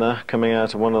Ayrton Senna coming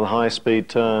out of one of the high-speed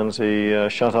turns. He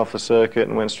shut off the circuit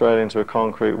and went straight into a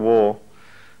concrete wall.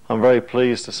 I'm very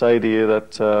pleased to say to you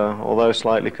that although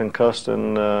slightly concussed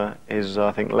and his,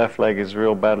 I think, left leg is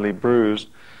real badly bruised,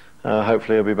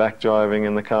 hopefully he'll be back driving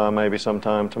in the car maybe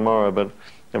sometime tomorrow. But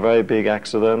a very big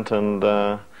accident, and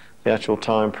the actual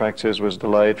time practice was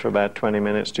delayed for about 20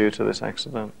 minutes due to this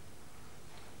accident.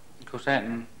 Of course,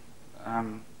 Ayrton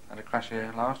had a crash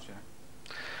here last year.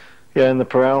 Yeah, in the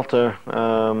Peralta,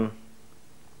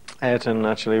 Ayrton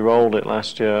actually rolled it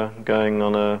last year, going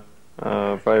on a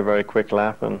very, very quick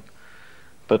lap.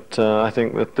 But I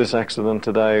think that this accident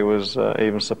today was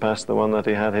even surpassed the one that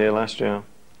he had here last year.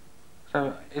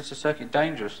 So, is the circuit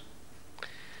dangerous?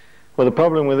 Well, the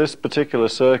problem with this particular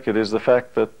circuit is the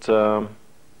fact that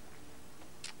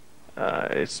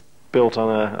it's built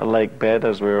on a lake bed,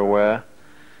 as we're aware.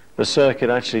 The circuit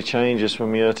actually changes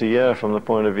from year to year, from the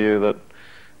point of view that,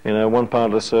 you know, one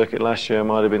part of the circuit last year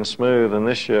might have been smooth, and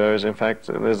this year is, in fact,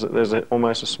 there's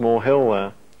almost a small hill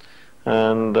there.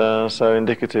 And so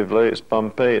indicatively it's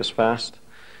bumpy, it's fast.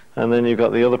 And then you've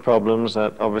got the other problems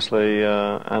that obviously,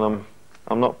 and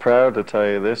I'm not proud to tell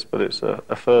you this, but it's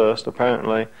a first.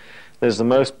 Apparently there's the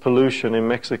most pollution in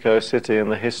Mexico City in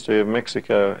the history of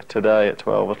Mexico today at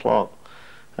 12 o'clock.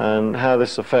 And how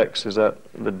this affects is that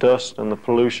the dust and the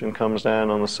pollution comes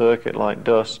down on the circuit like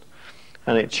dust,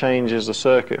 and it changes the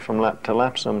circuit from lap to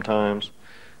lap sometimes.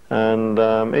 And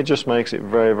it just makes it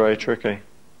very, very tricky.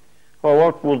 Well,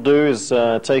 what we'll do is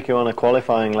take you on a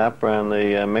qualifying lap around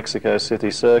the Mexico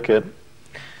City circuit.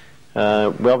 We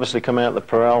obviously come out the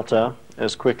Peralta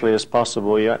as quickly as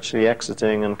possible. You're actually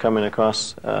exiting and coming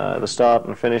across the start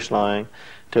and finish line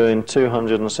doing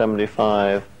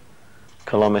 275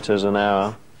 kilometers an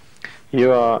hour.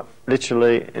 You are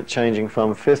literally changing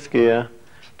from 5th gear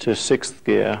to 6th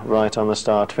gear right on the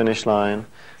start-finish line,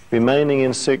 remaining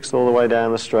in 6th all the way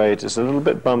down the straight. It's a little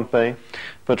bit bumpy,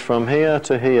 but from here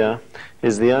to here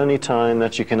is the only time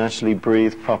that you can actually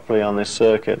breathe properly on this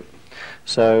circuit.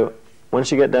 So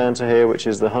once you get down to here, which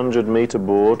is the 100-meter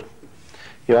board,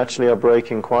 you actually are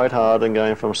braking quite hard and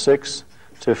going from 6th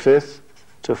to 5th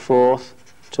to 4th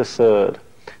to 3rd.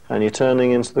 And you're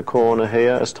turning into the corner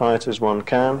here as tight as one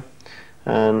can,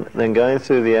 and then going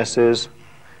through the S's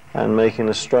and making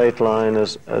a straight line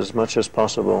as much as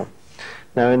possible.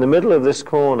 Now in the middle of this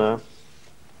corner,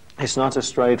 it's not as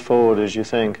straightforward as you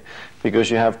think, because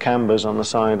you have cambers on the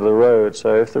side of the road.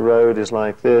 So if the road is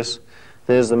like this,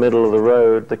 there's the middle of the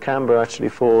road, the camber actually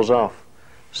falls off.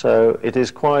 So it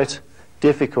is quite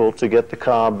difficult to get the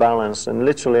car balanced, and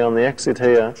literally on the exit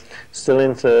here, still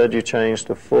in 3rd, you change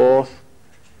to 4th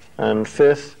and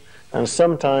 5th, and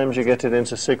sometimes you get it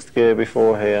into 6th gear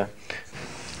before here.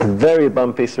 Very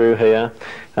bumpy through here,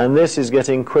 and this is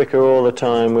getting quicker all the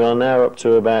time. We are now up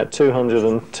to about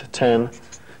 210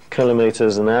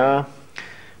 kilometers an hour,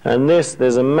 and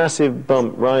there's a massive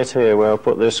bump right here where I'll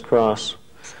put this cross.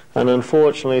 And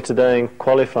unfortunately today in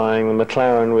qualifying, the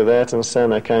McLaren with Ayrton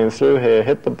Senna came through here,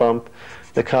 hit the bump,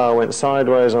 the car went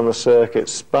sideways on the circuit,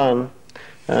 spun,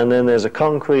 and then there's a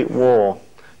concrete wall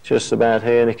just about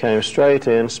here, and he came straight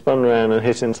in, spun round and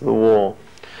hit into the wall.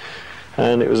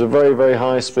 And it was a very, very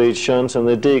high-speed shunt, and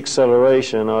the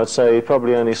deceleration, I'd say he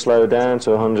probably only slowed down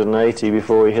to 180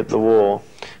 before he hit the wall,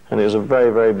 and it was a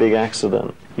very, very big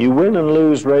accident. You win and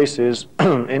lose races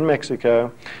in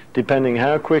Mexico depending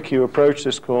how quick you approach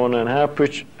this corner and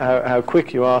how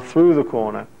quick you are through the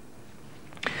corner.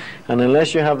 And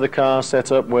unless you have the car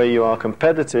set up where you are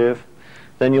competitive,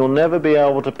 then you'll never be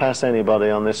able to pass anybody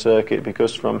on this circuit,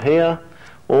 because from here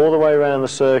all the way around the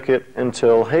circuit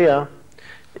until here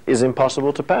is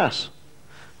impossible to pass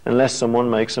unless someone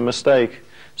makes a mistake.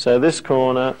 So this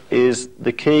corner is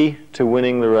the key to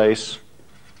winning the race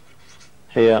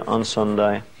here on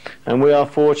Sunday, and we are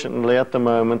fortunately at the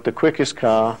moment the quickest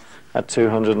car at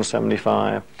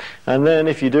 275. And then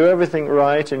if you do everything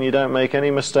right and you don't make any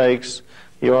mistakes,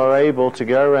 you are able to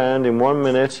go around in 1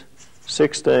 minute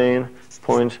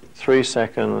 16.3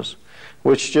 seconds,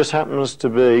 which just happens to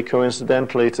be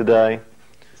coincidentally today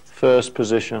first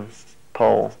position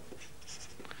pole.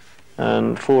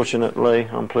 And fortunately,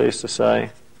 I'm pleased to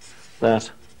say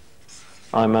that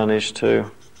I managed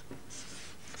to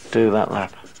do that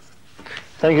lap.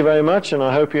 Thank you very much, and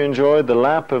I hope you enjoyed the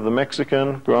lap of the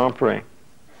Mexican Grand Prix.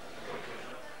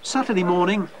 Saturday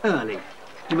morning, early.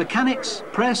 the mechanics,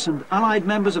 press and allied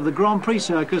members of the Grand Prix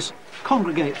circus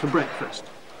congregate for breakfast.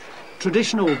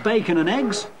 Traditional bacon and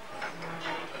eggs,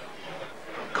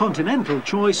 continental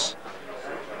choice,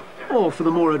 or for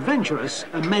the more adventurous,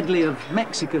 a medley of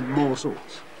Mexican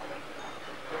morsels.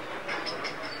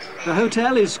 The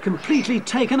hotel is completely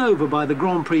taken over by the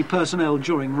Grand Prix personnel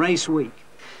during race week.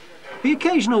 The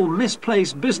occasional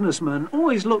misplaced businessman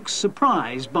always looks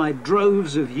surprised by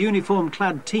droves of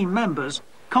uniform-clad team members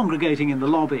congregating in the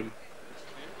lobby.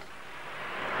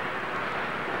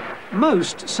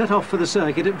 Most set off for the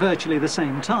circuit at virtually the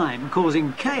same time,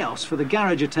 causing chaos for the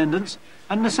garage attendants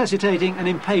and necessitating an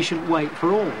impatient wait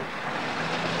for all.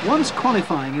 Once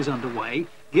qualifying is underway,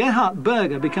 Gerhard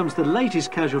Berger becomes the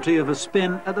latest casualty of a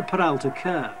spin at the Peralta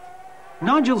curve.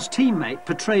 Nigel's teammate,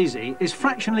 Prix, is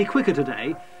fractionally quicker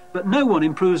today, but no one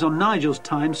improves on Nigel's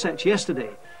time set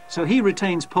yesterday, so he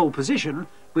retains pole position,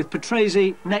 with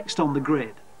Prix next on the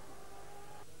grid.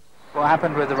 What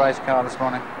happened with the race car this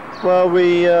morning? Well,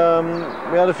 we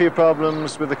had a few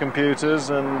problems with the computers,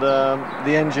 and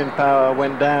the engine power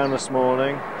went down this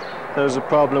morning. There was a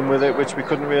problem with it which we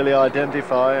couldn't really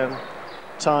identify, and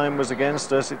time was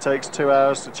against us. It takes 2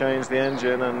 hours to change the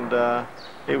engine, and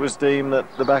it was deemed that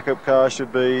the backup car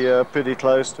should be pretty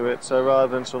close to it. So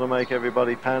rather than sort of make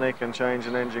everybody panic and change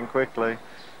an engine quickly,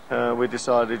 we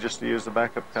decided just to use the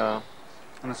backup car.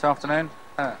 And this afternoon?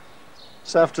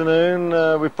 This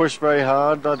afternoon we pushed very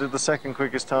hard. I did the second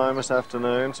quickest time this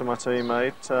afternoon to my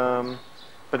teammate,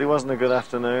 but it wasn't a good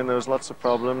afternoon. There was lots of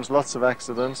problems, lots of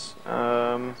accidents.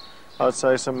 I'd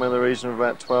say somewhere in the region of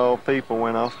about 12 people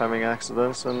went off having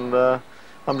accidents, and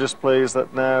I'm just pleased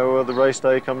that now the race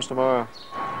day comes tomorrow.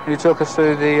 Can you talk us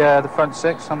through the front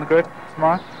six on the grid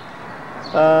tomorrow?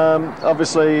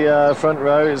 Obviously front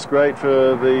row is great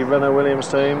for the Renault Williams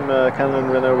team,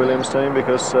 Canon Renault Williams team,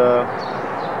 because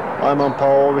I'm on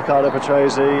pole, Riccardo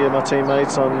Patrese and my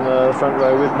teammates on the front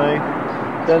row with me.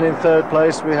 Then in third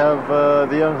place we have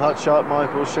the young hotshot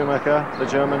Michael Schumacher, the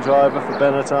German driver for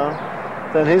Benetton.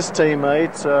 Then his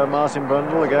teammate Martin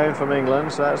Brundle, again from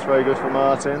England, so that's very good for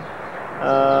Martin,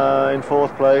 in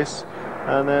fourth place.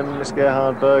 And then Miss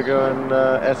Gerhard Berger and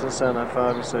Ayrton Senna,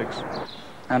 5 and 6.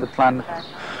 And the plan?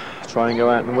 Try and go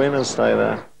out and win and stay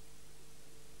there.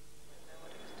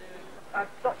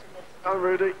 Oh,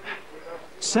 Rudy.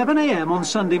 7 a.m. on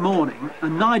Sunday morning,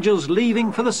 and Nigel's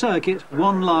leaving for the circuit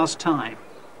one last time.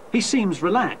 He seems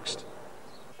relaxed.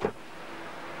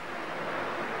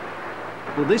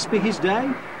 Will this be his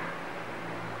day?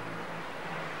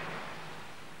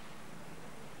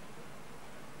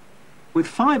 With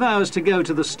 5 hours to go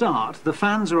to the start, the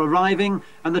fans are arriving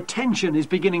and the tension is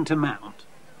beginning to mount.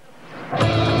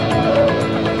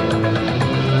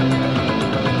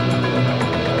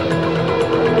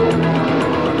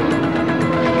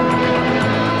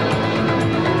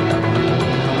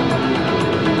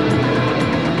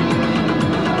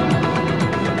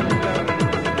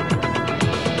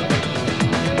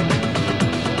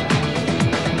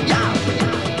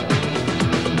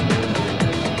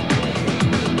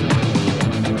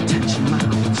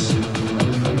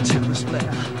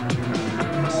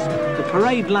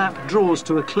 Parade lap draws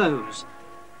to a close.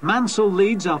 Mansell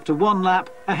leads after 1 lap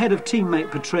ahead of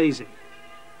teammate Patrese.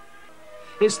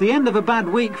 It's the end of a bad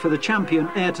week for the champion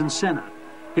Ayrton Senna.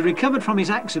 He recovered from his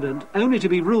accident only to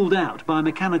be ruled out by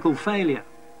mechanical failure.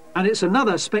 And it's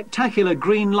another spectacular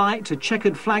green light to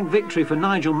checkered flag victory for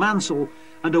Nigel Mansell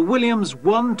and a Williams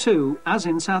 1-2 as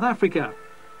in South Africa.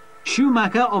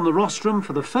 Schumacher on the rostrum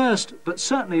for the first but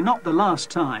certainly not the last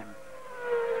time.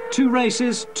 2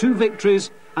 races, 2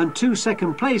 victories and 2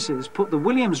 second places put the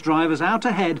Williams drivers out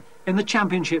ahead in the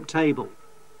championship table.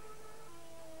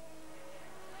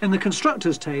 In the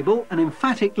constructors' table, an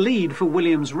emphatic lead for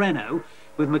Williams Renault,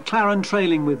 with McLaren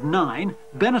trailing with 9,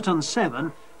 Benetton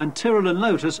 7 and Tyrrell and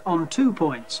Lotus on 2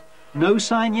 points. No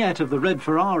sign yet of the red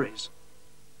Ferraris.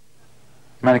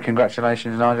 Many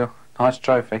congratulations, Nigel. Nice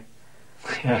trophy.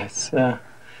 Yeah,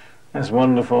 it's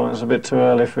wonderful. It's a bit too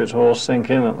early for it to all sink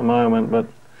in at the moment, but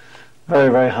very,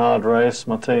 very hard race.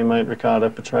 My teammate Riccardo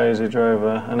Patrese drove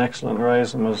an excellent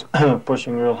race and was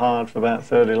pushing real hard for about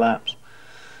 30 laps.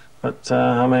 But,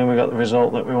 I mean, we got the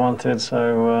result that we wanted,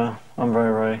 so I'm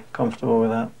very, very comfortable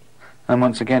with that. And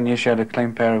once again, you showed a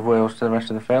clean pair of wheels to the rest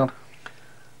of the field?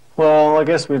 Well, I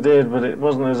guess we did, but it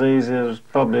wasn't as easy as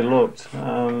it probably looked.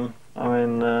 But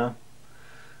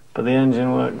the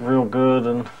engine worked real good,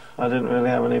 and I didn't really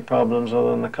have any problems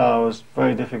other than the car was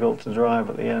very difficult to drive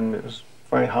at the end. It was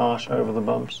very harsh over the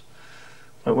bumps.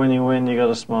 But when you win, you got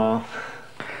to smile.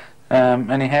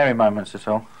 Any hairy moments at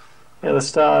all? Yeah, the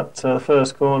start, the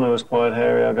first corner was quite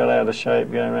hairy. I got out of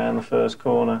shape going around the first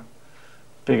corner.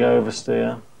 big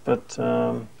oversteer, but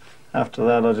after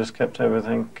that I just kept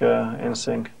everything in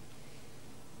sync.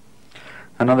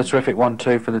 Another terrific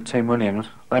 1-2 for the Team Williams.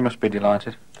 They must be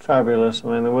delighted. Fabulous. I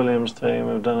mean, the Williams team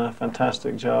have done a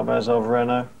fantastic job, as of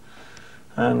Renault,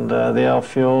 and the Alf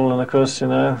Fuel, and of course, you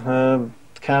know,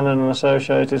 Canon and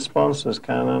associated sponsors,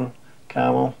 Canon,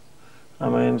 Camel. I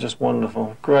mean, just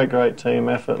wonderful. Great team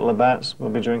effort. Labatt's,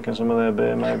 we'll be drinking some of their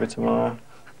beer maybe tomorrow.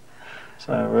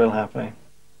 So, real happy.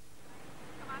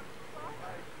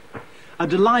 A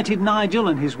delighted Nigel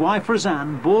and his wife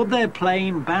Roseanne board their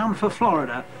plane bound for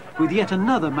Florida with yet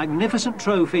another magnificent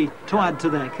trophy to add to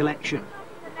their collection.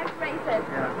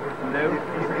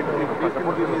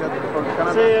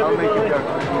 See you.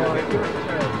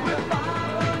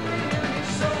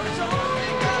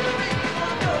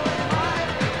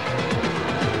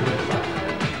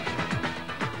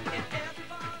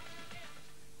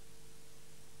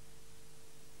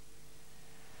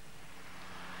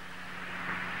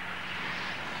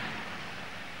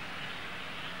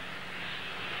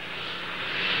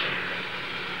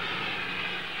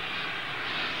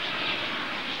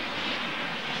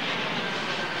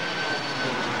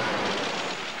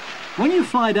 When you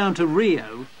fly down to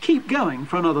Rio, keep going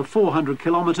for another 400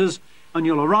 kilometres and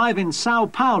you'll arrive in Sao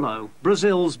Paulo,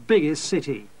 Brazil's biggest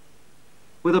city.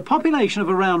 With a population of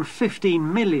around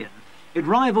 15 million, it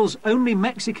rivals only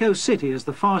Mexico City as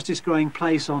the fastest growing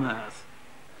place on Earth.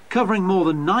 Covering more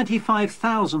than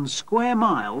 95,000 square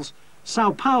miles,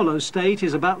 Sao Paulo state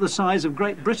is about the size of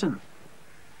Great Britain.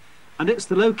 And it's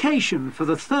the location for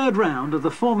the third round of the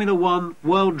Formula One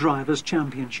World Drivers'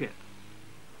 Championship.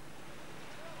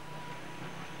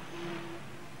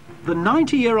 The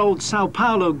 90-year-old Sao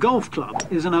Paulo Golf Club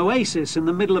is an oasis in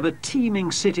the middle of a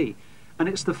teeming city, and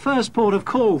it's the first port of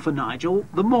call for Nigel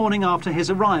the morning after his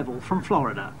arrival from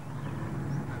Florida.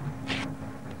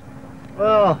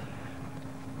 Well,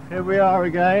 here we are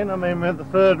again. I mean, we're at the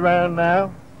third round now.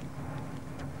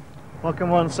 What can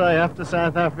one say? After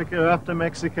South Africa, after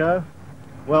Mexico,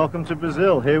 welcome to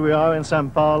Brazil. Here we are in Sao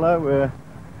Paulo. We're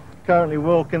currently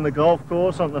walking the golf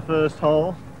course on the first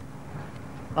hole.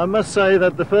 I must say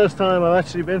that the first time I've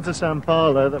actually been to Sao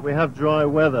Paulo that we have dry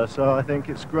weather, so I think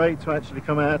it's great to actually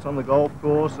come out on the golf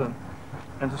course and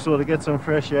to sort of get some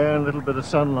fresh air and a little bit of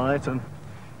sunlight, and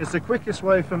it's the quickest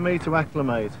way for me to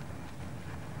acclimate.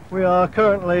 We are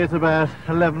currently at about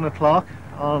 11 o'clock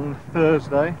on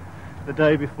Thursday, the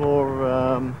day before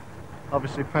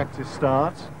obviously practice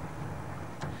starts.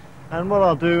 And what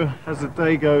I'll do as the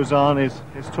day goes on is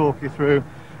talk you through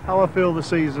how I feel the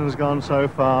season's gone so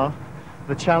far,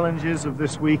 the challenges of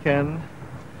this weekend,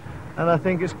 and I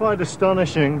think it's quite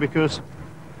astonishing because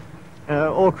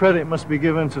all credit must be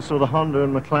given to sort of Honda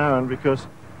and McLaren, because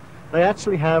they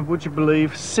actually have, would you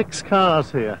believe, 6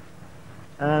 cars here,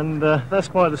 and that's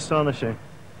quite astonishing.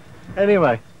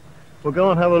 Anyway, we'll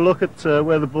go and have a look at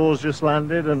where the ball's just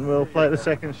landed, and we'll play the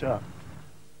second shot.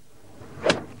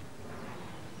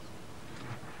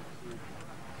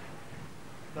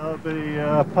 That'll be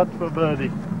putt for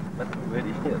birdie.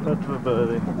 Putt for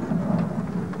birdie.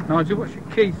 Nigel, what's your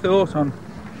key thought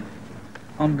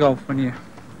on golf when you're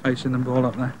facing the ball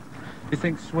up there? Do you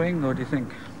think swing, or do you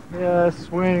think? Yeah,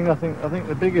 swing. I think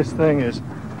the biggest thing is,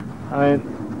 I mean,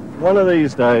 one of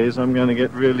these days I'm going to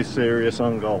get really serious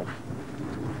on golf.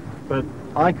 But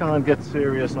I can't get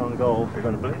serious on golf. You're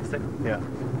going to blitz it? Yeah.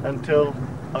 Until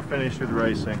I finish with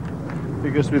racing,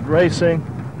 because with racing,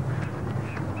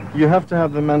 you have to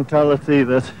have the mentality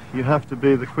that you have to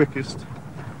be the quickest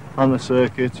on the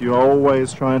circuit. You're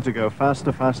always trying to go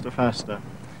faster, faster, faster.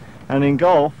 And in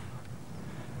golf,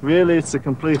 really it's the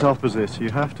complete opposite. You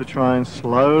have to try and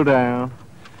slow down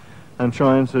and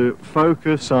trying to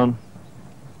focus on,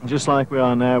 just like we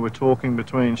are now, we're talking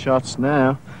between shots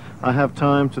now. I have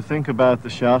time to think about the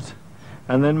shot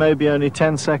and then maybe only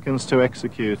 10 seconds to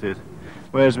execute it.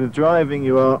 Whereas with driving,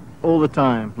 you are all the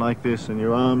time like this, and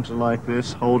your arms are like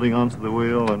this, holding onto the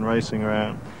wheel and racing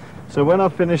around. So when I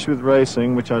finish with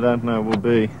racing, which I don't know will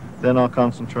be, then I'll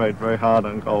concentrate very hard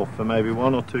on golf for maybe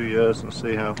 1 or 2 years and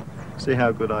see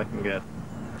how good I can get.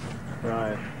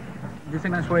 Right. Do you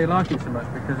think that's why you like it so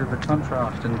much, because of the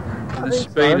contrast and the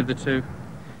speed of the two?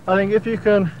 I think if you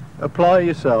can apply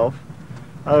yourself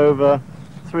over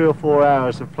 3 or 4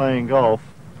 hours of playing golf,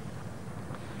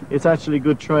 it's actually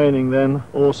good training then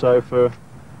also for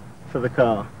the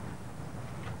car.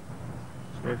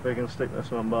 See if we can stick this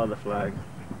one by the flag.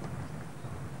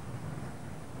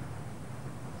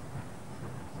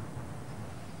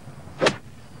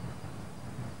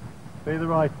 Be the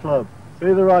right club.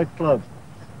 Be the right club.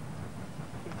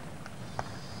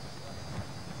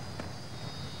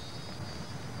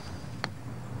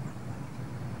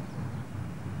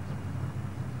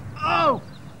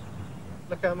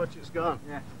 back how much it's gone?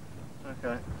 Yeah.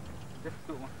 Okay.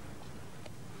 Difficult one.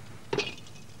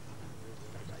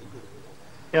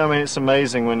 Yeah, I mean, it's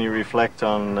amazing when you reflect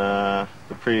on the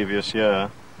previous year.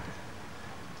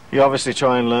 You obviously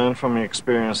try and learn from your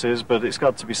experiences, but it's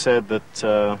got to be said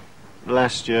that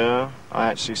last year, I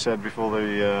actually said before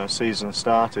the season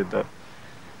started that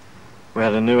we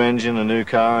had a new engine, a new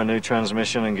car, a new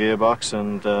transmission and gearbox,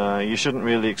 and you shouldn't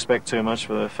really expect too much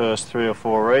for the first 3 or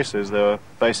 4 races. They were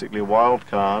basically wild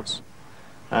cards,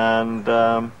 and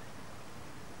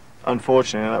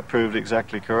unfortunately that proved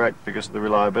exactly correct because of the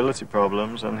reliability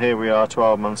problems, and here we are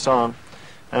 12 months on,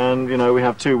 and you know, we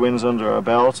have 2 wins under our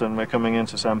belt, and we're coming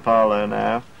into Sao Paulo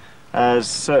now as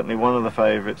certainly one of the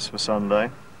favourites for Sunday.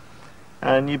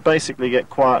 And you basically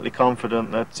get quietly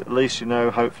confident that at least you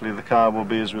know hopefully the car will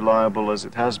be as reliable as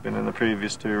it has been in the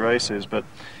previous 2 races, but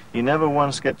you never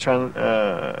once get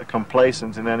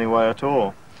complacent in any way at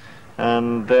all.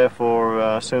 And therefore,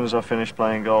 as soon as I finish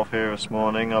playing golf here this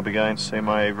morning, I'll be going to see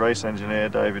my race engineer,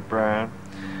 David Brown.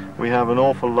 We have an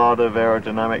awful lot of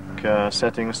aerodynamic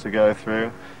settings to go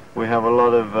through. We have a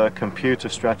lot of computer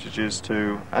strategies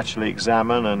to actually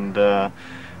examine and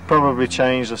probably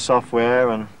change the software,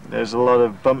 and there's a lot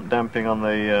of bump damping on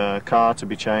the car to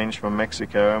be changed from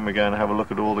Mexico, and we're going to have a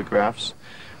look at all the graphs.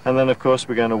 And then of course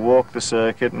we're going to walk the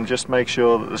circuit and just make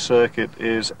sure that the circuit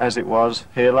is as it was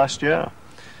here last year.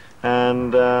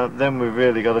 And then we've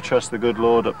really got to trust the good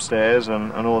Lord upstairs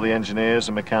and all the engineers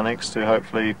and mechanics to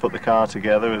hopefully put the car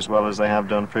together as well as they have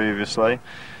done previously.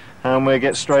 And we'll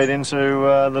get straight into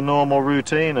the normal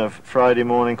routine of Friday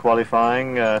morning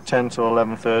qualifying, 10 till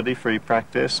 11:30 free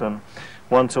practice, and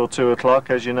 1 till 2 o'clock,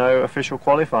 as you know, official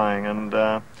qualifying. And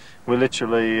we're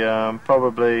literally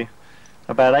probably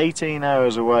about 18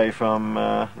 hours away from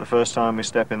the first time we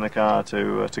step in the car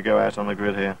to go out on the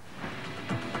grid here.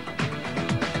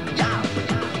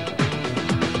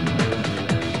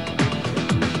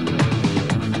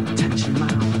 10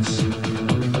 miles,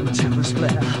 tempest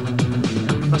flare.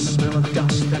 The smell of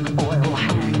dust and oil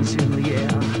hangs in the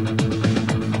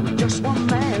air. Just one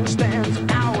man stands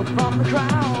out from the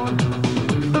crowd.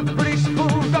 The British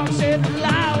bulldog said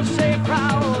loud, say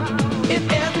proud. If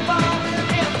everybody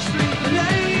in the street,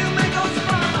 yeah, you make us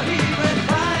fun. He red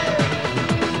fire,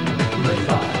 red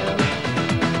fire,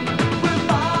 red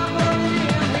fire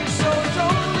burning in his soul. It's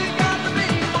only got to be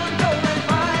one go red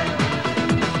fire,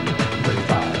 red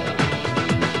fire.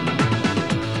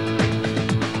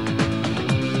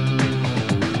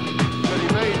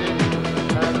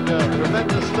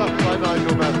 Tremendous stuff by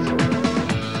Nigel Mansell.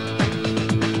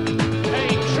 A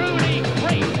truly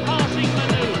great passing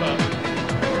manoeuvre.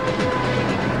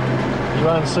 You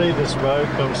won't see this road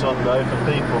come Sunday for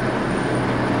people.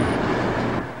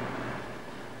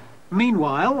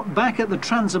 Meanwhile, back at the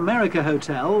Transamerica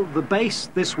Hotel, the base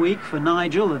this week for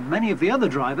Nigel and many of the other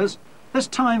drivers, there's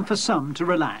time for some to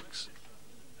relax.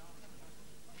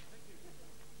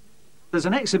 There's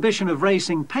an exhibition of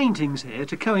racing paintings here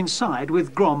to coincide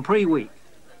with Grand Prix week.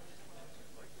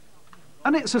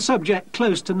 And it's a subject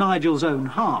close to Nigel's own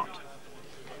heart.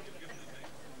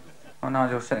 Well,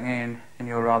 Nigel, sitting in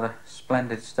your rather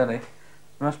splendid study,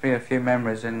 there must be a few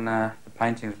memories in the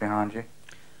paintings behind you.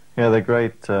 Yeah, they're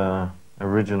great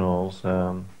originals.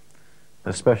 There's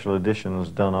special editions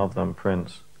done of them,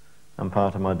 prints. And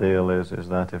part of my deal is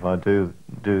that if I do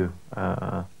the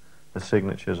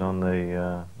signatures on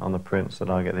the prints, that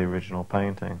I get the original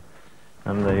painting.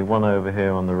 And the one over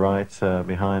here on the right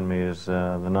behind me is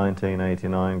the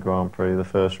 1989 Grand Prix, the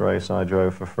first race I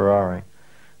drove for Ferrari,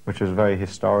 which was very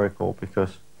historical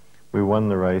because we won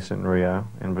the race in Rio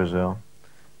in Brazil,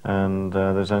 and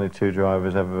there's only 2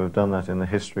 drivers ever who have done that in the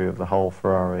history of the whole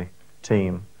Ferrari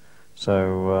team.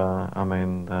 So I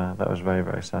mean, that was very,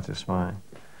 very satisfying.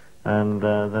 And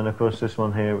then of course this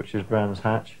one here, which is Brands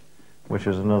Hatch, which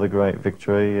was another great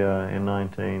victory in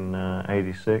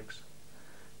 1986.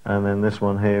 And then this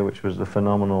one here, which was the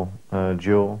phenomenal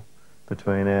duel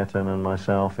between Ayrton and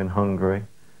myself in Hungary,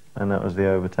 and that was the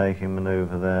overtaking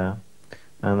manoeuvre there.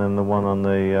 And then the one on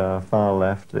the far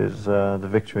left is the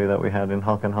victory that we had in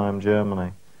Hockenheim,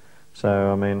 Germany.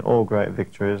 So, I mean, all great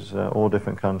victories, all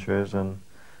different countries, and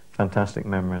fantastic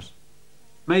memories.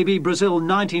 Maybe Brazil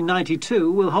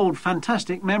 1992 will hold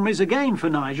fantastic memories again for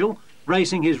Nigel,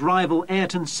 racing his rival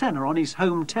Ayrton Senna on his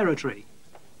home territory.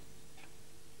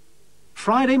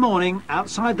 Friday morning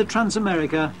outside the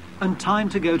Transamerica, and time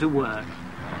to go to work.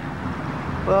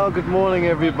 Well, good morning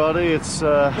everybody. It's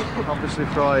obviously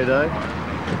Friday.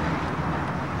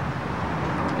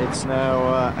 It's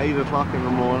now 8 o'clock in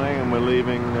the morning and we're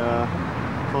leaving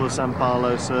for the Sao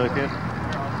Paulo circuit.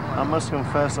 I must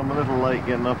confess I'm a little late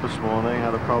getting up this morning.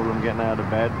 Had a problem getting out of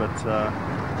bed, but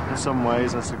in some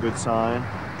ways that's a good sign.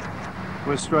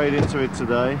 We're straight into it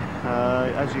today.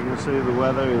 As you can see, the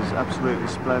weather is absolutely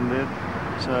splendid,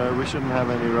 so we shouldn't have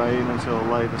any rain until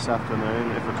late this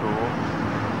afternoon, if at all.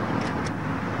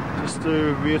 Just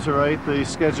to reiterate the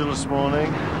schedule this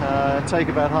morning, take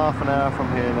about half an hour from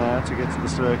here now to get to the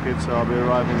circuit, so I'll be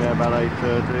arriving there about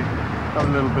 8:30. Have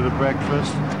a little bit of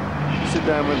breakfast, sit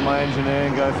down with my engineer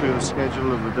and go through the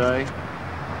schedule of the day.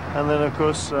 And then of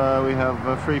course we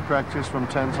have free practice from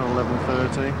 10 till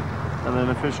 11:30. And then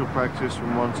official practice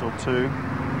from 1 till 2,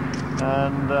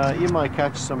 and you might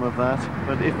catch some of that,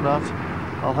 but if not,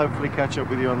 I'll hopefully catch up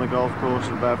with you on the golf course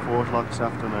at about 4 o'clock this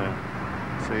afternoon.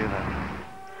 See you then.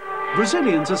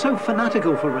 Brazilians are so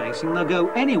fanatical for racing they'll go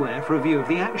anywhere for a view of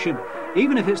the action,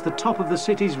 even if it's the top of the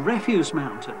city's refuse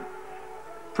mountain.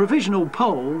 Provisional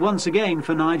pole once again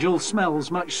for Nigel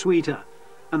smells much sweeter,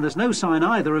 and there's no sign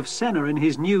either of Senna in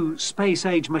his new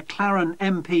space-age McLaren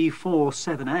MP4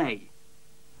 7A.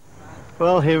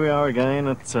 Well, here we are again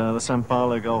at the São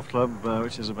Paulo Golf Club,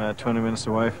 which is about 20 minutes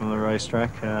away from the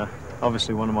racetrack.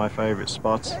 Obviously one of my favourite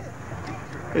spots.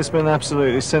 It's been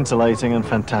absolutely scintillating and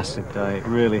fantastic day. It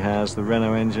really has. The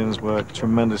Renault engines work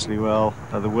tremendously well.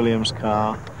 The Williams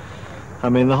car. I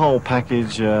mean, the whole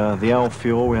package, the L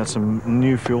fuel, we had some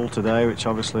new fuel today, which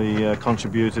obviously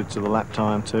contributed to the lap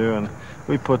time too, and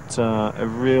we put a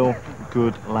real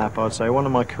good lap, I'd say. One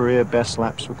of my career best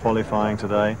laps for qualifying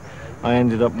today. I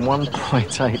ended up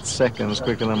 1.8 seconds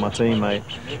quicker than my teammate,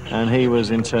 and he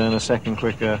was in turn a second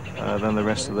quicker than the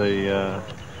rest of the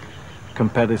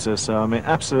competitors. So I mean,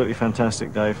 absolutely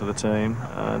fantastic day for the team.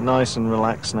 Nice and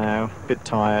relaxed now, a bit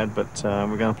tired, but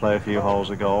we're going to play a few holes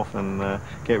of golf and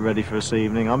get ready for this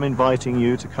evening. I'm inviting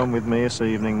you to come with me this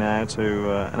evening now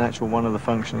to an actual one of the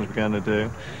functions we're going to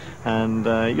do,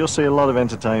 and you'll see a lot of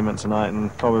entertainment tonight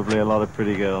and probably a lot of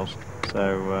pretty girls.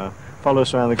 So follow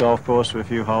us around the golf course for a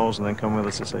few holes and then come with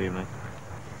us this evening.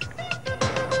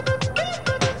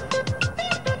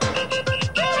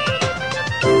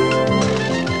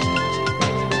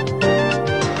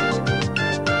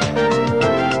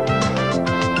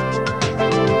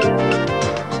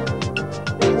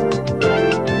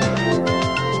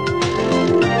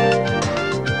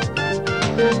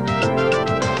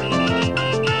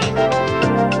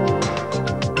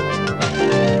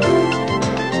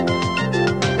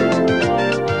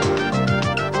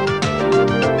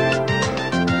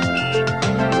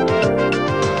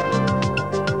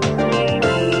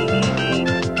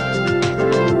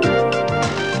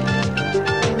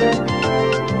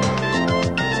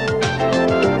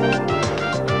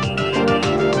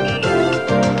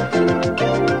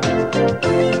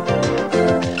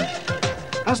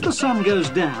 As the sun goes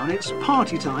down, it's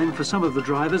party time for some of the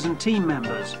drivers and team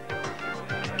members.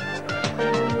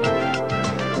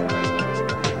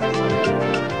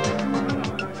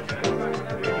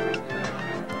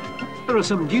 There are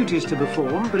some duties to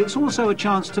perform, but it's also a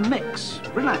chance to mix,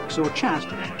 relax or chat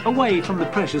away from the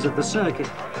pressures of the circuit.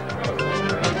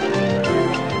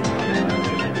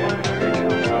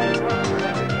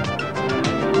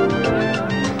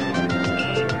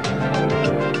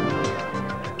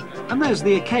 And there's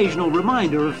the occasional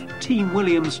reminder of Team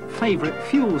Williams' favourite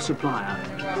fuel supplier.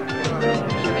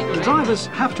 The drivers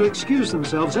have to excuse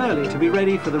themselves early to be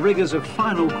ready for the rigours of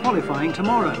final qualifying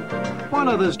tomorrow, while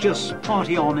others just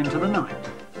party on into the night.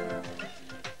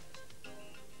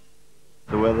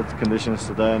 The weather conditions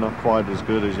today are not quite as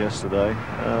good as yesterday.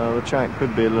 The track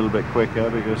could be a little bit quicker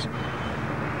because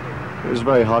it was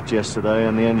very hot yesterday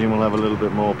and the engine will have a little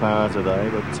bit more power today,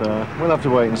 but we'll have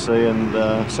to wait and see, and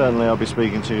certainly I'll be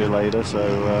speaking to you later, so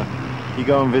you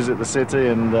go and visit the city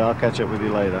and I'll catch up with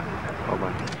you later.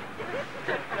 Bye-bye.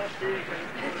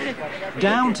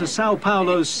 Down to Sao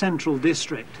Paulo's central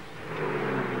district.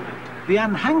 The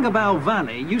Anhangabao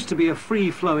Valley used to be a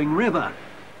free-flowing river.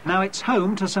 Now it's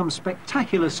home to some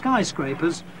spectacular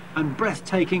skyscrapers and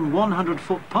breathtaking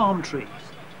 100-foot palm trees.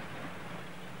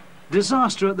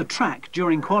 Disaster at the track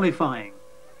during qualifying.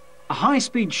 A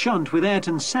high-speed shunt with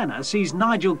Ayrton Senna sees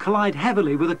Nigel collide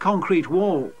heavily with a concrete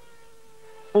wall.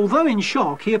 Although in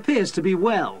shock, he appears to be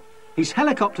well. He's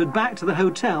helicoptered back to the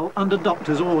hotel under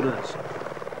doctor's orders.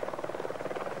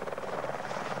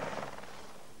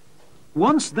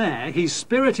 Once there, he's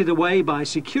spirited away by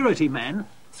security men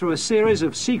through a series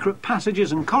of secret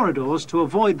passages and corridors to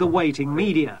avoid the waiting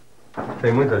media.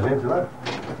 Tem muita gente lá?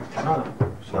 Não.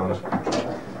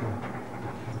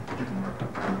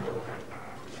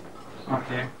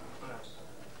 Okay.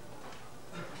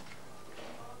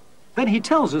 Then he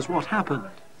tells us what happened.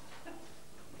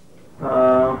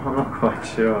 I'm not quite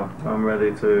sure. I'm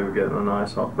ready to get a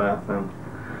nice hot bath and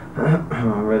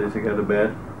I'm ready to go to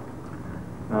bed.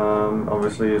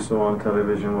 Obviously you saw on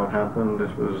television what happened.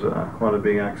 It was quite a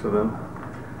big accident.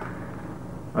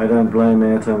 I don't blame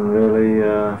Ayrton really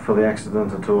for the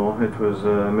accident at all. It was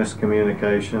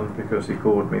miscommunication because he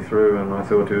called me through and I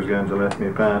thought he was going to let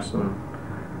me pass, and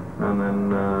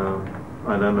then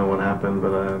I don't know what happened,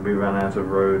 but we ran out of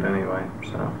road anyway,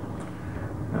 so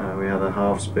we had a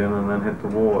half spin and then hit the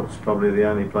wall. It's probably the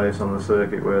only place on the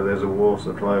circuit where there's a wall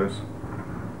so close,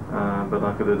 but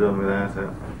I could have done without it.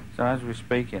 So as we're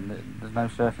speaking, there's no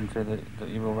certainty that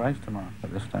you will race tomorrow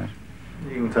at this stage?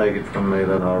 You can take it from me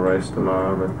that I'll race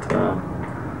tomorrow, but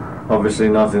obviously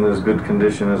not in as good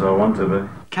condition as I want to be.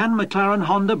 Can McLaren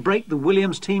Honda break the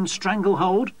Williams team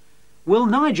stranglehold? Will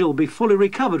Nigel be fully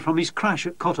recovered from his crash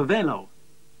at Cotovelo?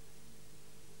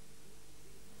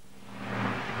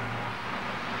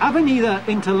 Avenida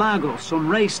Interlagos on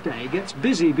race day gets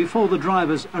busy before the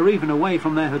drivers are even away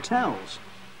from their hotels.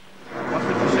 What's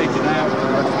the procedure now for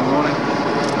the rest of the morning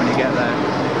when you get there?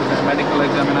 Is it a medical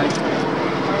examination?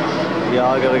 Yeah,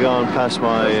 I've got to go and pass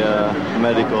my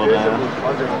medical now,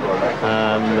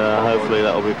 and hopefully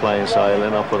that'll be plain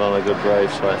sailing. I'll put on a good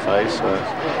brave face, so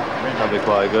that'll be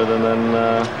quite good, and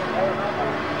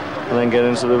then get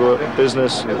into the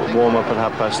business. Warm up at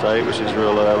 8:30, which is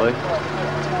real early.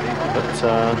 But as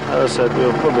I said,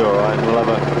 we'll be all right. We'll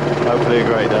have hopefully a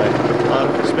great day.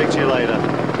 I'll speak to you later.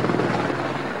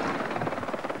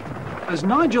 As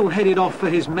Nigel headed off for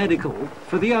his medical,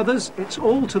 for the others, it's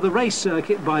all to the race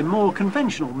circuit by more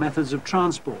conventional methods of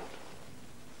transport.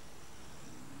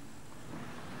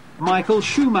 Michael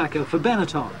Schumacher for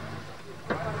Benetton.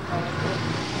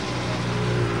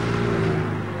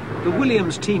 The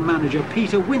Williams team manager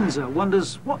Peter Windsor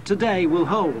wonders what today will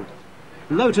hold.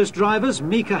 Lotus drivers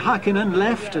Mika Hakkinen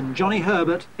left and Johnny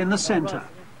Herbert in the centre.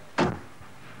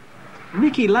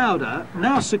 Niki Lauda,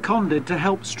 now seconded to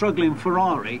help struggling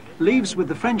Ferrari, leaves with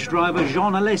the French driver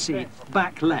Jean Alesi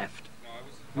back left.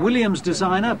 Williams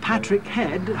designer Patrick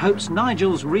Head hopes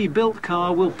Nigel's rebuilt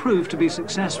car will prove to be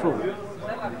successful.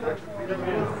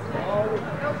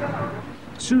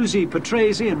 Susi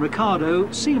Patrese and Ricciardo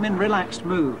seem in relaxed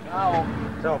mood.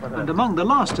 And among the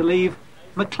last to leave,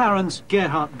 McLaren's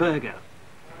Gerhard Berger.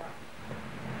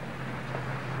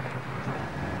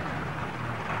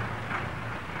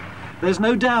 There's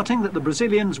no doubting that the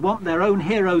Brazilians want their own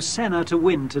hero Senna to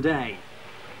win today.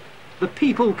 The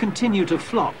people continue to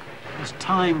flock as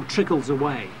time trickles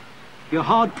away. You're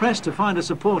hard-pressed to find a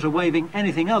supporter waving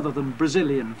anything other than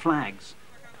Brazilian flags.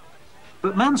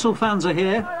 But Mansell fans are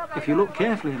here, if you look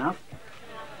carefully enough.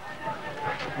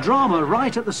 Drama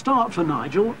right at the start for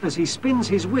Nigel as he spins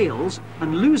his wheels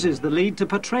and loses the lead to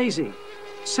Patrese.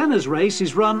 Senna's race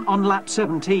is run on lap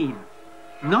 17.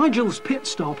 Nigel's pit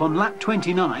stop on lap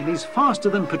 29 is faster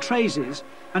than Patrese's,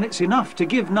 and it's enough to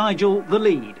give Nigel the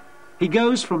lead. He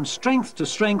goes from strength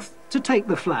to take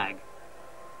the flag.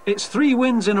 It's 3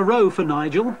 wins in a row for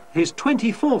Nigel, his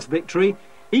 24th victory,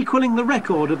 equalling the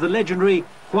record of the legendary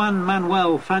Juan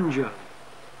Manuel Fangio.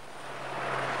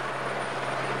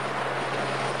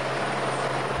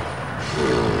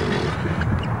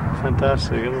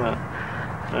 Fantastic, isn't it?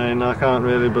 I mean, I can't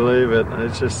really believe it.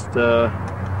 It's just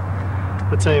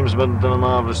the team's done a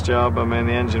marvellous job. I mean,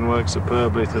 the engine worked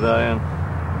superbly today, and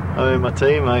I mean, my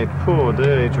teammate, poor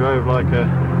dear, he drove like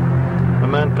a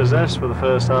man possessed for the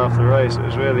first half of the race. It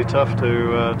was really tough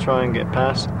to try and get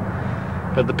past,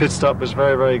 but the pit stop was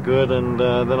very, very good, and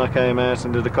then I came out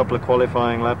and did a couple of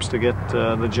qualifying laps to get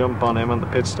the jump on him at the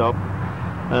pit stop,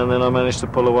 and then I managed to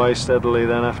pull away steadily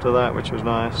then after that, which was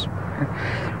nice.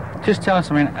 Just tell us,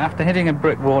 I mean, after hitting a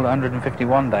brick wall at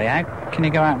 151 day, how can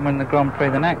you go out and win the Grand Prix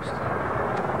the next?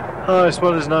 Oh, it's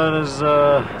what is known as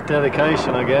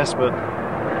dedication, I guess, but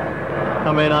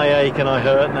I mean, I ache and I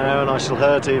hurt now, and I shall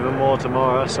hurt even more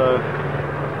tomorrow, so,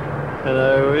 you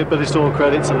know, but it's all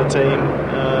credit to the team.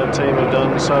 The team have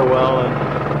done so well,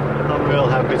 and I'm real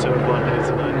happy to have won here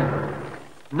today.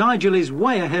 Nigel is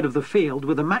way ahead of the field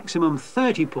with a maximum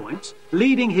 30 points,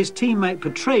 leading his teammate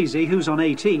Patrese, who's on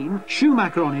 18,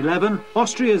 Schumacher on 11,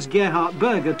 Austria's Gerhard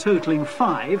Berger totalling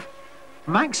 5.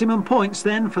 Maximum points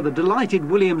then for the delighted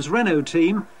Williams Renault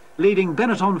team, leading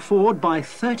Benetton Ford by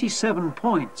 37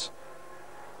 points.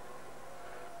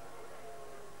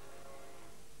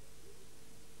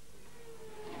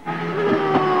 Well,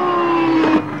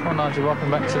 Nigel,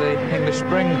 welcome back to the English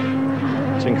Spring.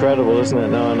 It's incredible, isn't it?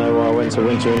 Now I know why I went to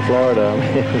winter in Florida. I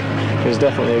mean, it was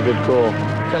definitely a good call.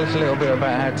 Tell us a little bit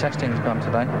about how testing's gone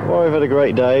today. Well, we've had a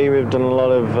great day. We've done a lot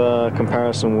of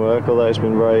comparison work, although it's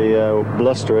been very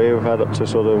blustery. We've had up to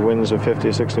sort of winds of 50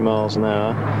 or 60 miles an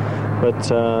hour. But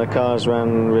the cars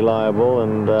ran reliable,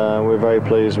 and we're very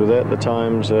pleased with it. The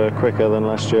times are quicker than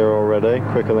last year already,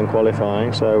 quicker than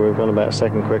qualifying, so we've gone about a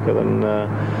second quicker than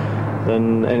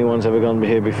anyone's ever gone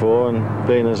here before, and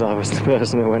being as I was the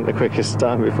person who went the quickest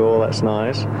time before, that's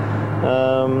nice.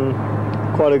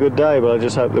 Quite a good day, but I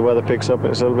just hope the weather picks up and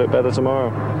it's a little bit better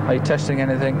tomorrow. Are you testing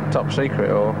anything top secret,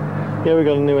 or? Yeah, we've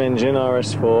got a new engine,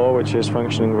 RS4, which is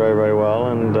functioning very, very well,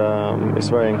 and it's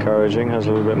very encouraging, has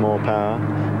a little bit more power.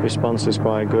 Response is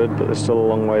quite good, but there's still a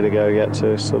long way to go yet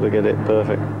to sort of get it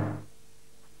perfect.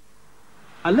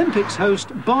 Olympics host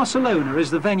Barcelona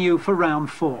is the venue for round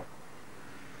 4.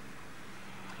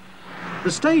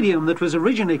 The stadium that was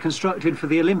originally constructed for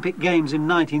the Olympic Games in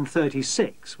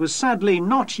 1936 was sadly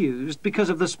not used because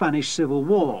of the Spanish Civil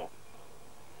War.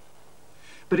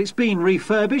 But it's been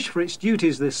refurbished for its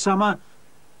duties this summer,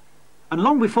 and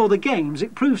long before the Games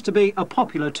it proves to be a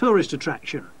popular tourist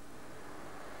attraction.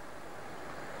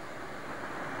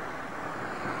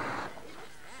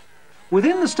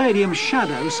 Within the stadium's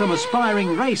shadow, some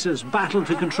aspiring racers battle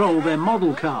to control their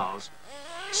model cars.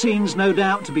 Scenes no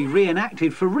doubt to be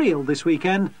reenacted for real this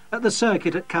weekend at the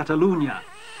circuit at Catalunya.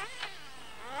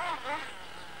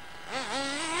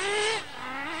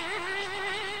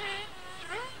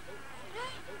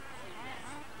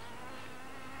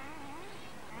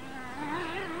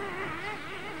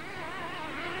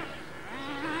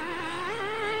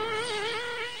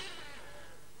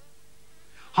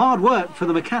 Hard work for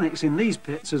the mechanics in these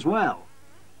pits as well.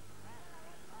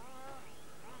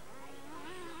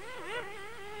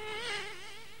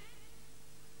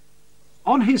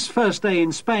 On his first day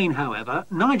in Spain, however,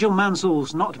 Nigel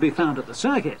Mansell's not to be found at the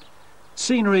circuit.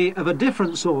 Scenery of a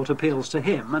different sort appeals to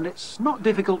him, and it's not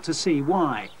difficult to see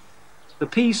why. The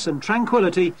peace and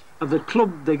tranquility of the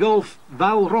Club de Golf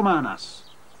Valromanas.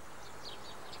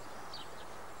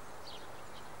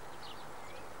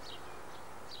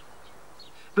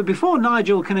 But before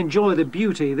Nigel can enjoy the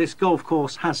beauty this golf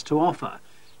course has to offer,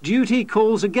 duty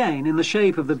calls again in the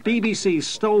shape of the BBC's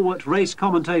stalwart race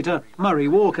commentator Murray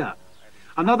Walker.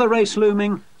 Another race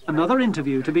looming, another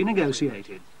interview to be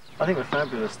negotiated. I think the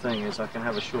fabulous thing is I can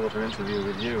have a shorter interview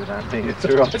with you without being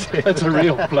interrupted. That's a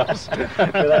real plus.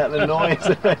 Without the noise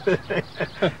and everything.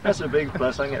 That's a big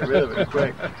plus, I can get rid of it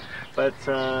quick. But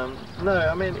no,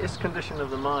 I mean, it's condition of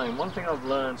the mind. One thing I've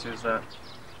learned is that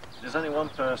there's only one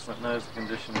person that knows the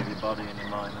condition of your body and your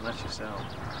mind, and that's yourself.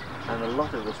 And a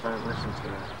lot of us don't listen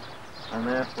to it. And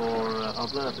therefore,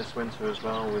 I've learnt this winter as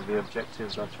well with the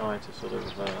objectives I try to sort of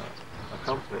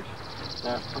accomplish,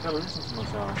 that I've got to listen to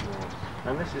myself more.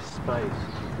 And this is space.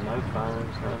 No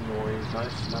phones, no noise, no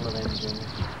smell of engines,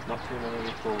 not too many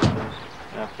reporters.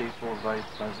 People are very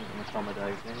pleasant and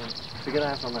accommodating. And to get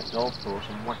out on that golf course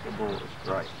and whack a ball is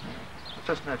great. I've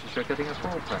just noticed you're getting a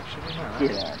ball crash, should you know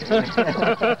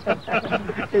that?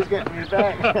 Yeah. He's getting me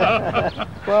back.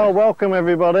 Well, welcome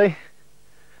everybody.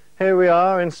 Here we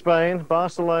are in Spain,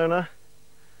 Barcelona.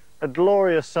 A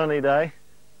glorious sunny day.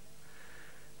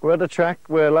 We're at a track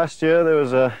where last year there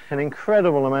was an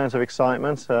incredible amount of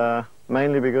excitement,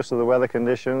 mainly because of the weather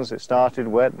conditions. It started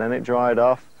wet, then it dried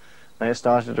off, then it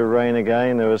started to rain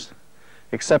again. There was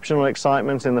exceptional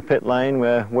excitement in the pit lane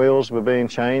where wheels were being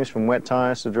changed from wet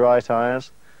tyres to dry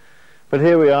tyres. But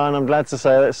here we are, and I'm glad to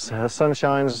say that the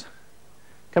sunshine's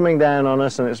coming down on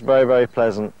us and it's very, very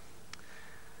pleasant.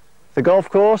 The golf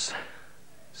course,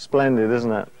 splendid,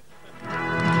 isn't it?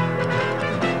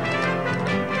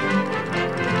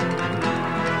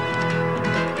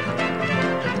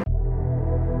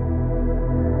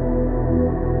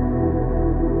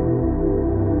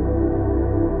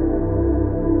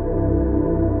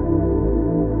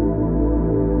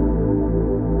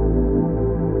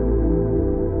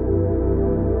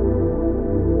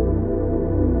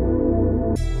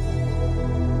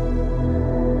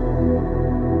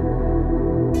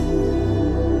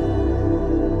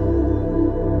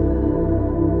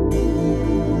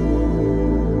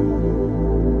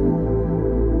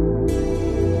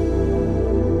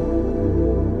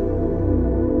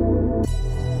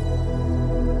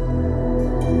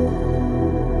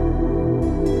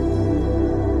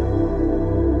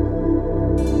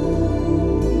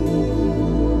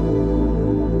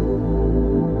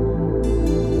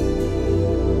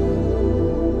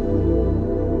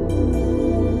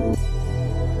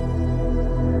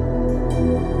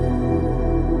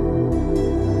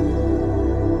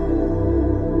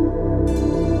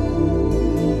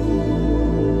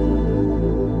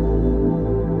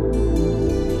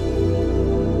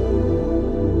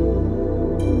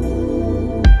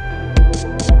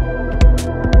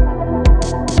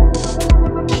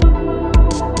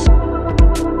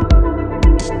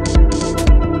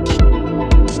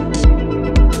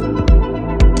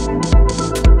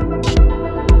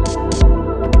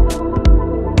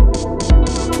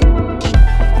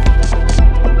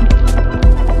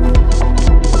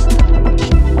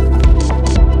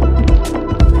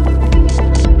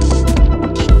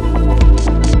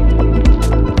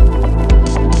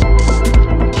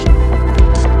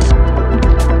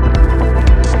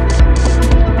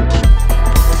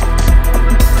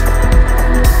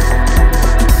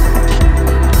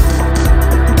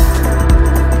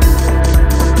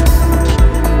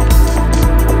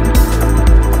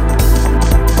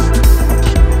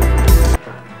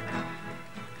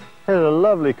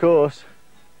 lovely course.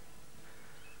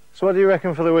 So what do you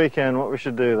reckon for the weekend, what we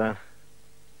should do then?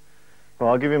 Well,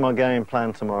 I'll give you my game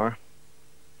plan tomorrow.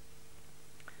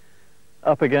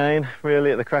 Up again,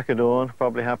 really at the crack of dawn,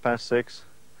 probably 6:30.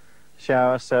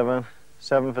 Shower, 7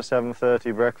 for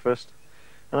 7:30 breakfast.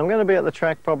 And I'm going to be at the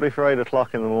track probably for 8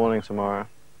 o'clock in the morning tomorrow.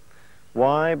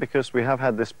 Why? Because we have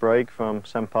had this break from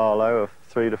Sao Paulo of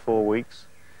 3 to 4 weeks.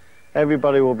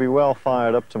 Everybody will be well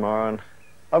fired up tomorrow, and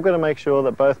I've got to make sure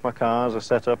that both my cars are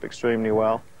set up extremely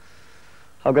well.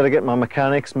 I've got to get my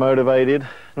mechanics motivated,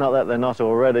 not that they're not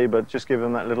already, but just give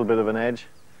them that little bit of an edge.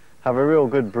 Have a real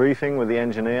good briefing with the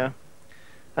engineer.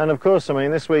 And of course, I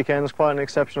mean, this weekend's quite an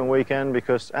exceptional weekend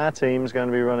because our team's going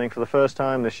to be running for the first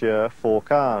time this year 4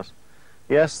 cars.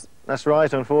 Yes, that's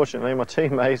right, unfortunately, my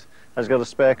teammate has got a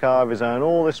spare car of his own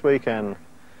all this weekend.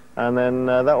 And then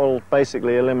that will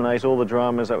basically eliminate all the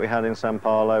dramas that we had in Sao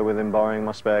Paulo with him borrowing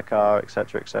my spare car,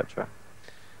 etc., etc.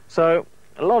 So,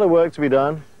 a lot of work to be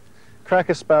done. Crack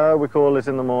a sparrow, we call it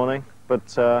in the morning,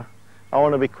 but I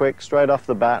want to be quick, straight off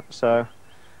the bat, so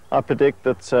I predict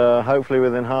that hopefully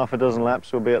within half a dozen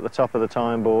laps we'll be at the top of the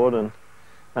time board, and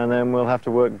then we'll have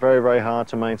to work very, very hard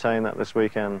to maintain that this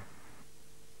weekend.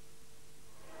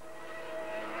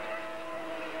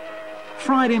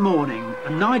 Friday morning,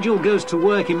 and Nigel goes to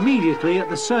work immediately at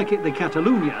the Circuit de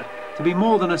Catalunya to be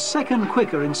more than a second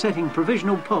quicker in setting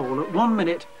provisional pole at 1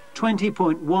 minute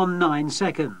 20.19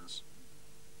 seconds.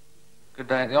 Good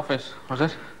day at the office, was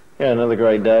it? Yeah, another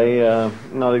great day.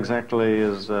 Not exactly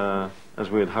as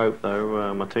we had hoped,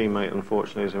 though. My teammate,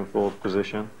 unfortunately, is in 4th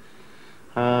position.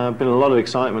 Been a lot of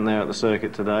excitement there at the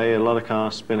circuit today. A lot of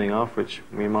cars spinning off, which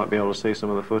we might be able to see some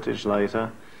of the footage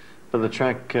later. But the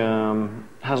track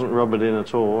hasn't rubbered in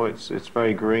at all. It's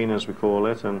very green, as we call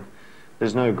it, and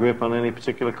there's no grip on any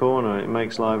particular corner. It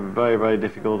makes life very, very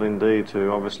difficult indeed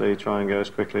to obviously try and go as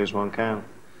quickly as one can.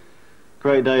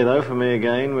 Great day though for me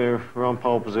again. We're on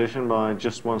pole position by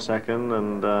just 1 second,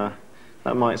 and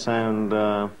that might sound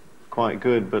quite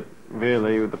good, but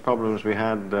really with the problems we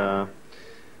had,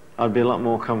 I'd be a lot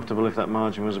more comfortable if that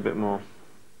margin was a bit more.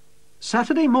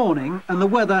 Saturday morning, and the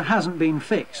weather hasn't been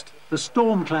fixed. The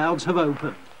storm clouds have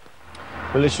opened.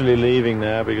 We're literally leaving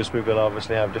now because we've got to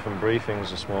obviously have different briefings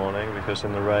this morning, because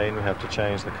in the rain we have to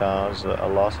change the cars a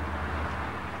lot.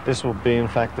 This will be in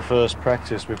fact the first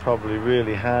practice we probably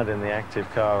really had in the active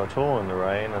car at all in the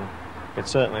rain, and it's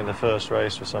certainly the first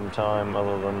race for some time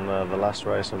other than the last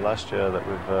race of last year that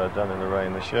we've done in the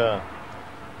rain this year,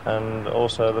 and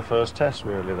also the first test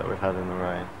really that we've had in the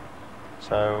rain.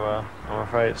 So I'm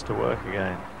afraid it's to work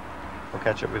again. We'll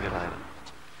catch up with you later.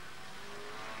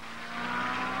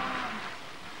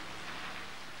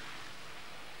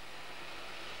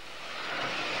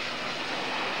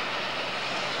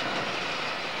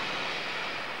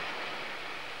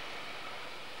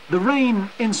 The rain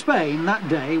in Spain that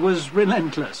day was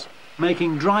relentless,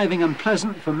 making driving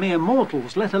unpleasant for mere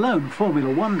mortals, let alone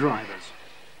Formula One drivers.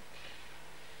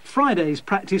 Friday's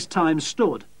practice time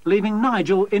stood, leaving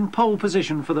Nigel in pole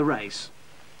position for the race.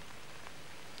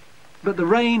 But the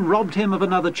rain robbed him of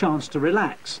another chance to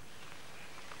relax.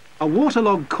 A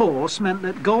waterlogged course meant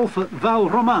that golf at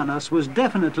Valromanas was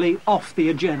definitely off the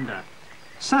agenda.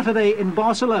 Saturday in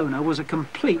Barcelona was a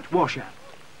complete washout.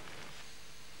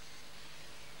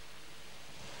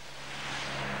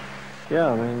 Yeah,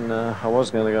 I mean, I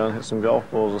was going to go and hit some golf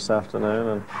balls this afternoon,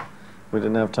 and we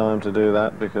didn't have time to do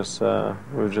that because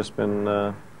we've just been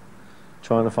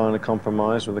trying to find a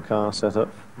compromise with the car setup,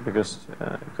 because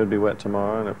it could be wet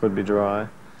tomorrow and it could be dry.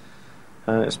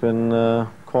 And it's been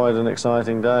quite an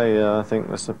exciting day. I think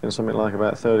there's been something like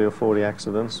about 30 or 40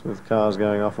 accidents with cars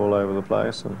going off all over the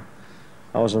place, and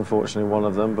I was unfortunately one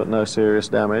of them, but no serious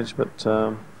damage. But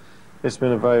it's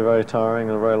been a very, very tiring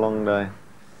and a very long day.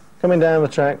 Coming down the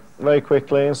track very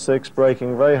quickly in 6th,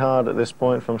 braking very hard at this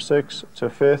point from 6th to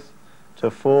 5th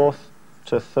to 4th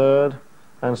to 3rd,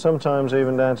 and sometimes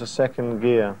even down to 2nd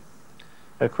gear.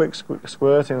 A quick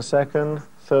squirt in 2nd,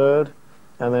 3rd,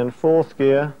 and then 4th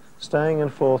gear, staying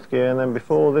in 4th gear, and then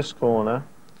before this corner,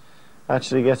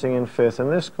 actually getting in 5th.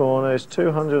 And this corner is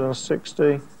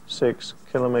 266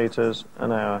 kilometers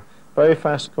an hour. Very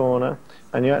fast corner,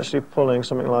 and you're actually pulling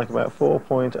something like about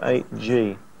 4.8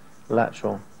 G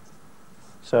lateral.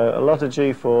 So a lot of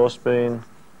G-force being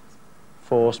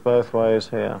forced both ways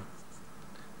here.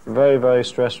 Very, very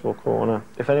stressful corner.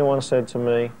 If anyone said to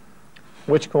me,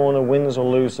 which corner wins or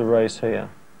loses the race here?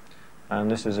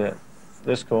 And this is it.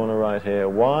 This corner right here.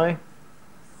 Why?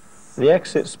 The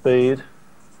exit speed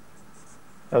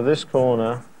of this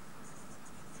corner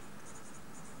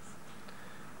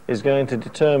is going to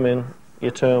determine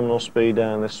your terminal speed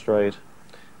down this straight.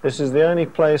 This is the only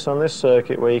place on this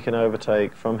circuit where you can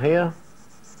overtake. From here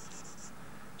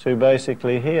to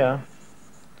basically here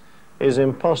is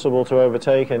impossible to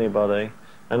overtake anybody,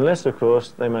 unless of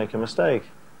course they make a mistake,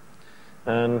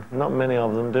 and not many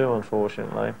of them do,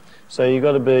 unfortunately. So you've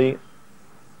got to be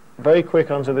very quick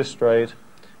onto this straight,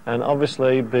 and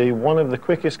obviously be one of the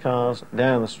quickest cars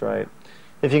down the straight.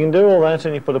 If you can do all that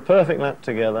and you put a perfect lap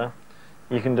together,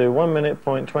 you can do 1 minute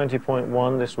point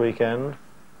 20.1 this weekend,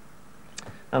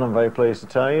 and I'm very pleased to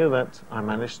tell you that I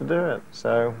managed to do it.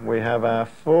 So we have our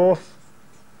 4th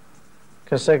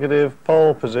consecutive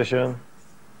pole position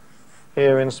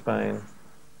here in Spain.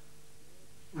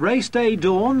 Race day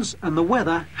dawns and the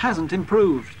weather hasn't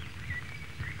improved.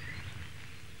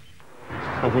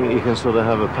 I think you can sort of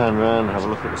have a pan round, have a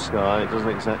look at the sky. It doesn't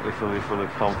exactly fill you full of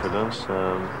confidence.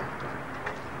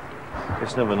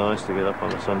 It's never nice to get up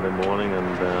on a Sunday morning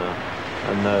and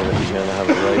know that you're going to have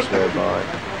a race whereby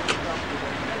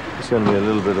it's going to be a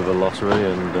little bit of a lottery,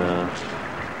 and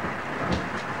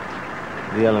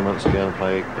the elements are going to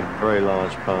play a very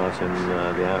large part in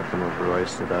the outcome of the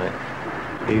race today.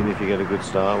 Even if you get a good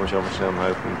start, which obviously I'm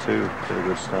hoping to get a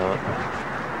good start,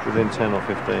 within 10 or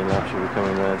 15 laps you'll be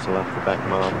coming there to lap the back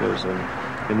markers,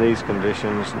 and in these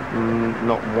conditions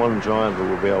not one driver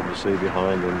will be able to see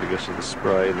behind them because of the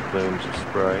spray, the plumes of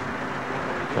spray,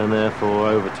 and therefore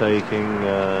overtaking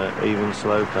even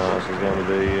slow cars is going to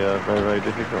be very, very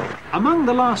difficult. Among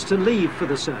the last to leave for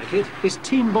the circuit is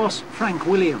team boss Frank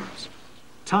Williams.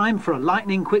 Time for a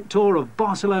lightning quick tour of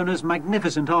Barcelona's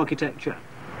magnificent architecture.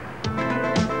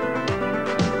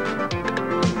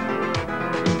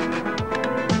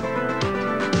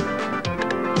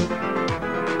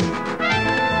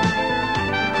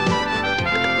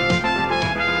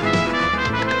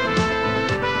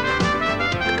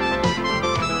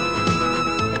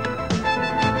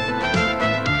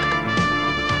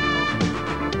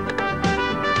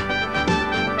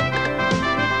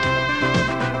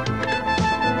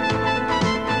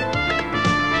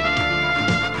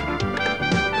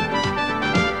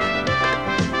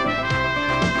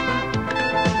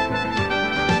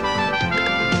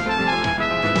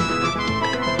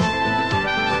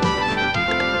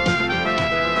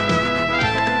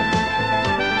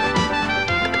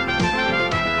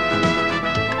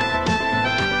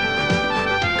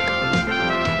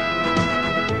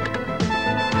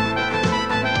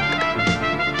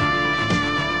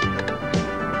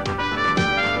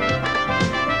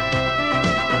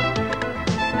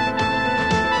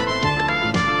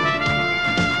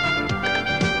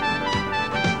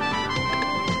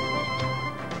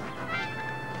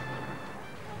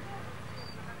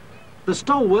 The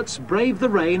stalwarts brave the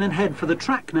rain and head for the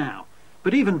track now,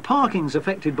 but even parking's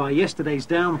affected by yesterday's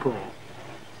downpour.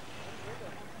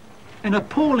 In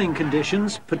appalling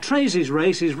conditions, Prix's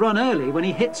race is run early when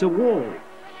he hits a wall.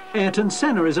 Ayrton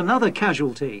Senna is another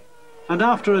casualty, and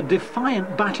after a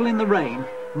defiant battle in the rain,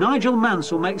 Nigel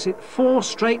Mansell makes it 4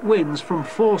 straight wins from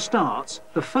 4 starts,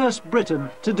 the first Briton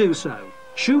to do so.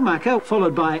 Schumacher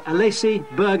followed by Alesi,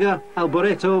 Berger,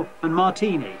 Alboreto and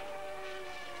Martini.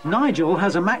 Nigel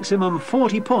has a maximum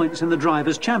 40 points in the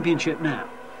Drivers' Championship now.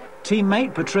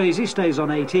 Teammate Prix stays on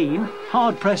 18,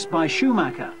 hard pressed by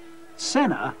Schumacher.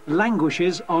 Senna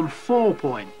languishes on 4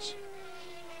 points.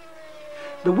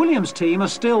 The Williams team are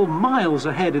still miles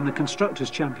ahead in the Constructors'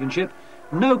 Championship.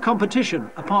 No competition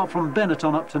apart from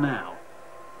Benetton up to now.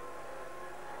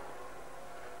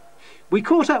 We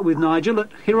caught up with Nigel at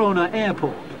Girona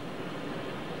Airport.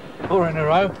 4 in a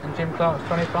row and Jim Clark's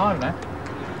 25 now.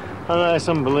 I know, it's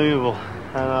unbelievable,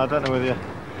 and I don't know whether you,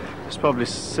 it's probably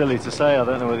silly to say I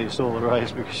don't know whether you saw the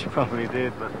race, because you probably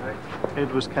did, but it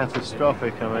was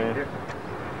catastrophic. I mean,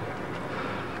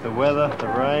 the weather, the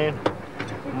rain,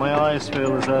 my eyes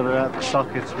feel as though they're out the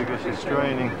sockets because you're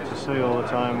straining to see all the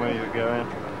time where you're going.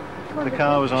 The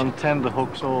car was on tender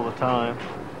hooks all the time,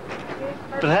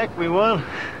 but heck, we won.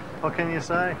 What can you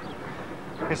say?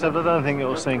 Except I don't think it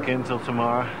will sink in till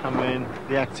tomorrow. I mean,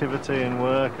 the activity and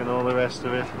work and all the rest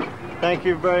of it. Thank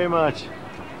you very much.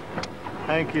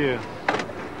 Thank you.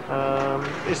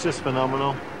 It's just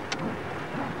phenomenal.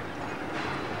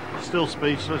 Still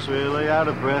speechless, really, out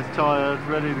of breath, tired,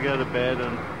 ready to go to bed,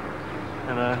 and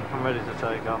I'm ready to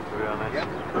take off, to be honest.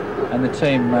 And the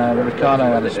team, Ricciardo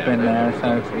had a spin there,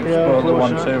 so he spoiled the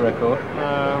 1-2 record.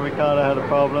 Ricciardo had a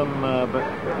problem, but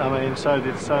I mean, so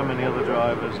did so many other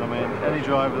drivers. I mean, any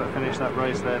driver that finished that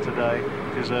race there today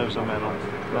deserves a medal,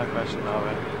 no question of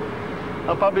it.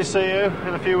 I'll probably see you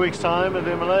in a few weeks' time at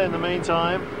Imola. In the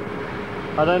meantime,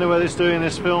 I don't know whether it's doing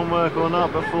this film work or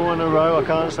not, but 4 in a row, I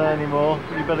can't say any more.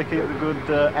 You better keep the good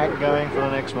act going for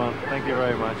the next one. Thank you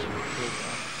very much.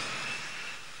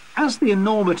 As the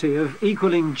enormity of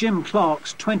equalling Jim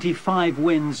Clark's 25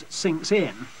 wins sinks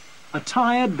in, a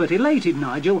tired but elated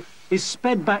Nigel is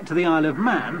sped back to the Isle of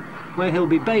Man, where he'll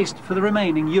be based for the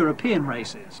remaining European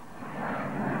races.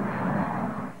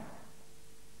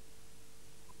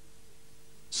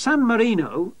 San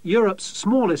Marino, Europe's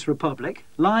smallest republic,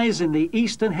 lies in the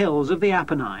eastern hills of the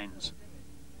Apennines.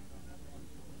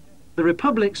 The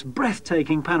republic's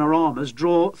breathtaking panoramas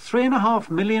draw 3.5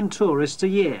 million tourists a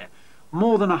year,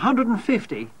 more than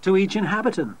 150 to each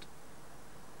inhabitant.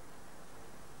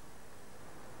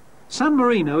 San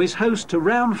Marino is host to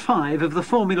round 5 of the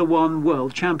Formula One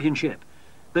World Championship,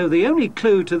 though the only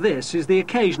clue to this is the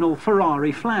occasional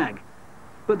Ferrari flag.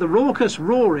 But the raucous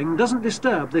roaring doesn't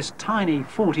disturb this tiny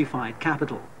fortified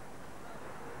capital.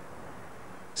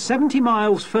 70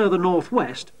 miles further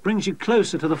northwest brings you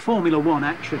closer to the Formula One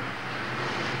action.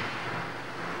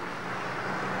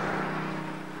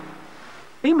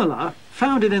 Imola,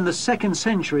 founded in the 2nd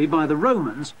century by the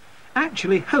Romans,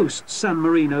 actually hosts San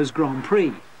Marino's Grand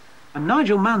Prix, and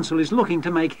Nigel Mansell is looking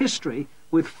to make history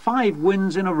with 5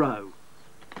 wins in a row.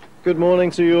 Good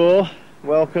morning to you all.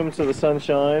 Welcome to the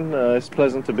sunshine. It's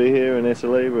pleasant to be here in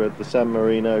Italy. We're at the San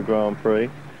Marino Grand Prix.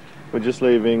 We're just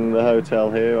leaving the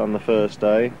hotel here on the first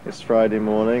day. It's Friday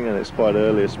morning and it's quite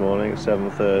early this morning, it's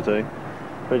 7:30.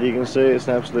 But you can see it's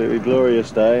an absolutely glorious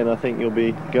day, and I think you'll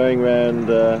be going around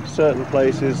certain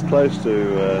places close to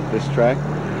this track.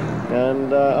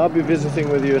 And I'll be visiting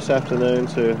with you this afternoon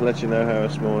to let you know how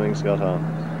this morning's got on.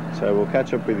 So we'll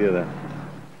catch up with you then.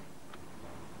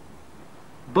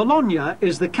 Bologna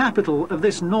is the capital of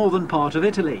this northern part of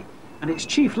Italy, and its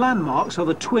chief landmarks are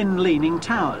the twin leaning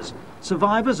towers,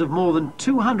 survivors of more than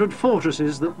 200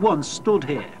 fortresses that once stood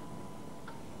here.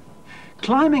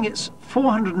 Climbing its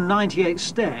 498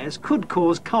 stairs could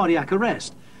cause cardiac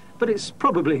arrest, but it's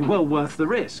probably well worth the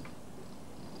risk.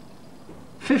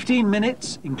 15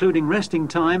 minutes, including resting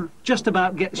time, just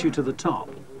about gets you to the top.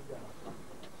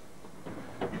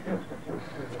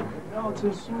 No,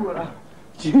 censura.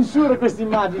 Censura queste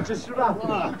immagini,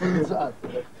 censurate.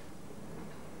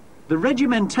 The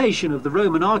regimentation of the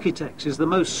Roman architects is the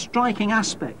most striking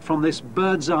aspect from this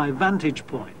bird's-eye vantage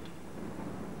point.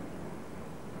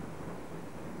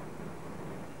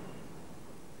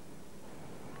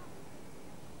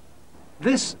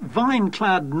 This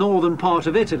vine-clad northern part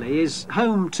of Italy is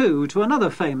home too to another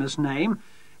famous name,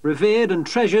 revered and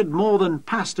treasured more than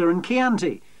pasta and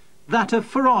Chianti, that of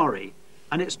Ferrari,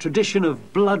 and its tradition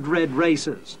of blood-red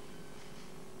racers.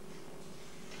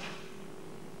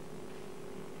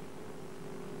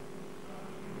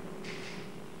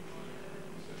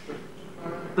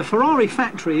 The Ferrari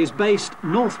factory is based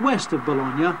northwest of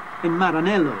Bologna in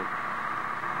Maranello.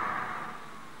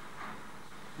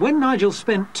 When Nigel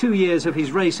spent 2 years of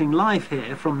his racing life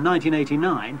here from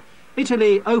 1989,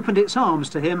 Italy opened its arms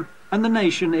to him and the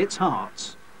nation its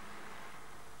hearts.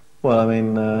 Well, I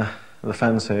mean, the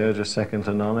fans here are just second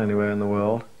to none anywhere in the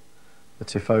world. The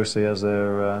tifosi, as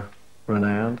they're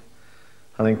renowned.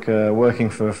 I think working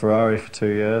for Ferrari for 2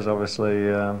 years obviously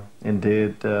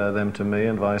endeared them to me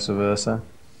and vice versa.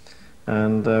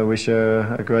 And we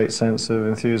share a great sense of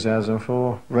enthusiasm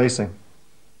for racing.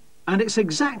 And it's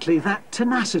exactly that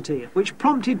tenacity which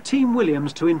prompted Team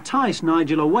Williams to entice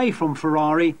Nigel away from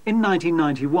Ferrari in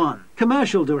 1991.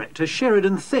 Commercial director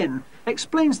Sheridan Thinn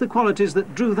explains the qualities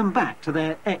that drew them back to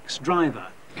their ex-driver.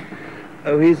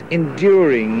 Oh, his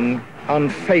enduring,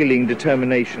 unfailing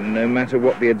determination, no matter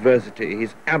what the adversity,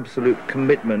 his absolute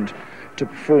commitment to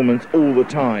performance all the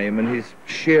time, and his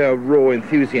sheer raw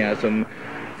enthusiasm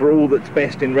for all that's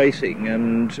best in racing.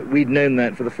 And we'd known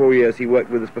that for the 4 years he worked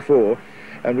with us before,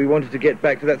 and we wanted to get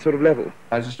back to that sort of level.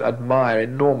 I just admire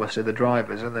enormously the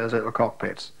drivers in those little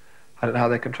cockpits. I don't know how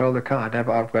they control the car.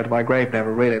 I've go to my grave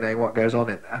never really knowing what goes on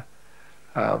in there.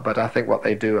 But I think what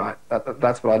they do,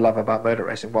 that's what I love about motor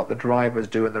racing, what the drivers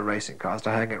do in the racing cars to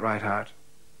hang it right out.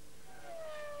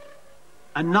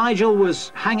 And Nigel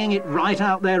was hanging it right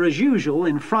out there as usual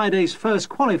in Friday's first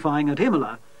qualifying at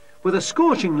Imola, with a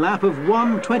scorching lap of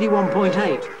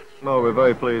 1:21.8. Well, we're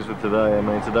very pleased with today. I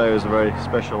mean, today was a very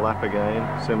special lap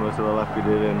again, similar to the lap we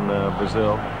did in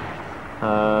Brazil.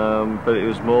 But it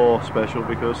was more special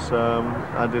because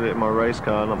I did it in my race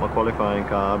car, not my qualifying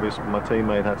car, because my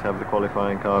teammate had to have the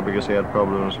qualifying car because he had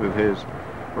problems with his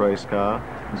race car.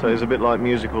 So it's a bit like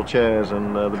musical chairs,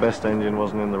 and the best engine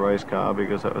wasn't in the race car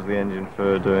because that was the engine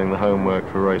for doing the homework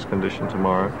for race condition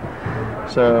tomorrow.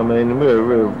 So, I mean,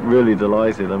 we're really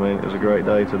delighted. I mean, it was a great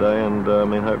day today, and I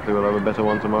mean, hopefully we'll have a better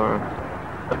one tomorrow.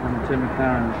 And Tim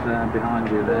McLaren's behind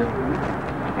you there.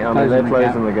 Yeah, I mean, they're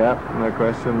closing the gap, no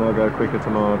question. They'll go quicker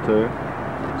tomorrow too.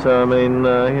 So I mean,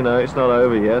 you know, it's not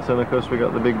over yet, and of course we've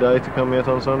got the big day to come yet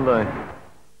on Sunday.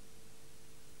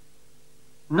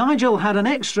 Nigel had an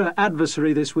extra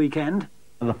adversary this weekend.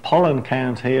 The pollen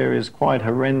count here is quite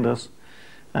horrendous,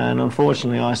 and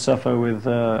unfortunately I suffer with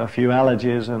a few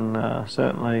allergies, and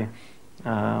certainly,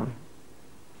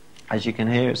 as you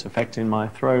can hear, it's affecting my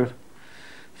throat.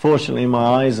 Fortunately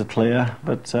my eyes are clear,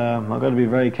 but I've got to be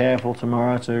very careful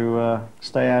tomorrow to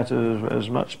stay out of as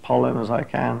much pollen as I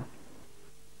can.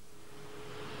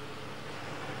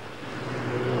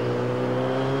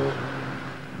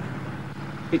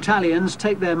 Italians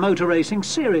take their motor racing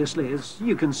seriously, as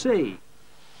you can see.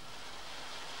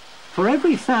 For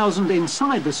every 1,000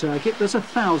 inside the circuit, there's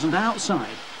 1,000 outside,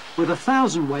 with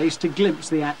 1,000 ways to glimpse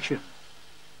the action.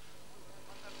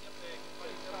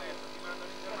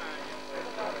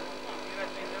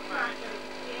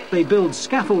 They build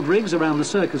scaffold rigs around the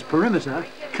circus perimeter,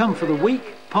 come for the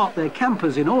week, park their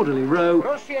campers in orderly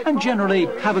row, and generally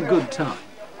have a good time.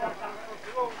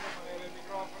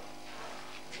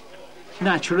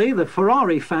 Naturally, the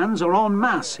Ferrari fans are en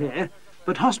masse here,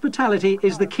 but hospitality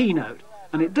is the keynote,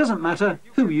 and it doesn't matter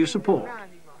who you support.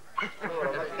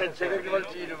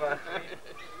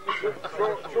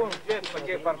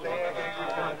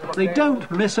 They don't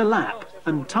miss a lap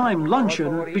and time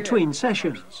luncheon between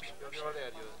sessions.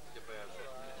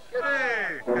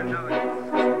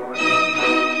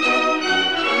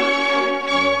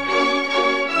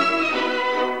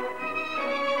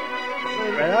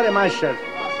 Ferrari mai scelto.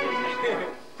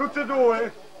 Tutti e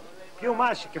due? Più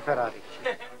Massi che Ferrari.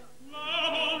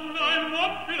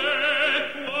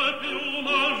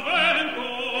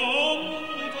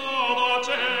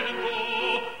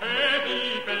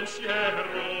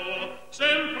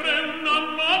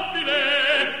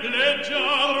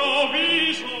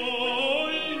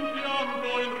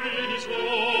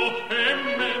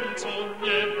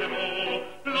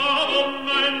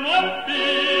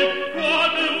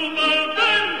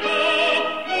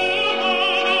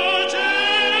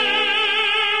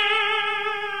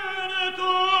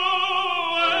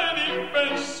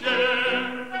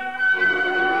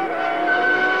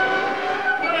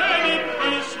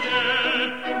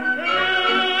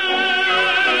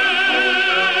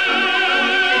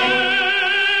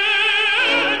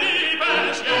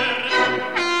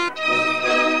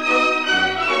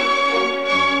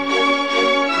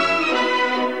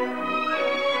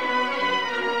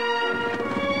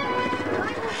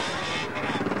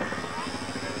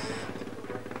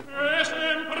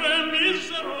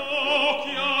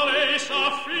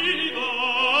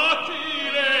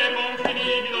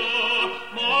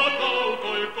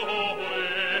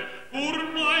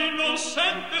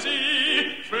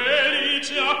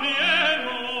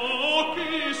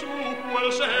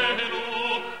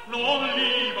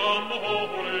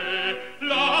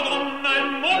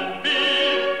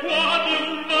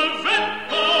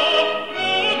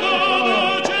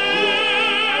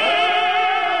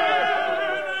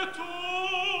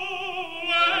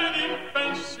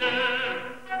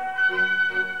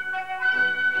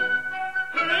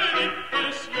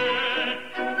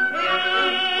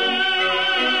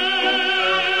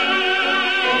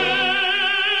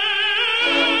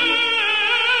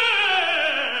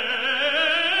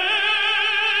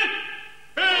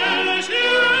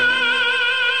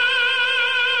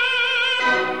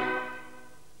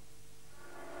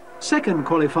 Second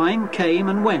qualifying came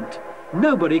and went.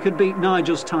 Nobody could beat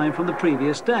Nigel's time from the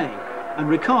previous day, and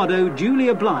Riccardo duly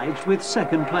obliged with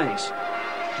second place.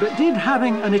 But did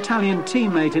having an Italian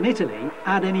teammate in Italy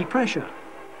add any pressure?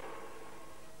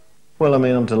 Well, I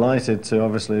mean, I'm delighted to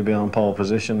obviously be on pole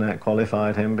position. That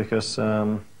qualified him because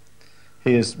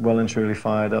he is well and truly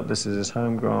fired up. This is his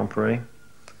home Grand Prix.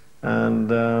 And,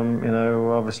 you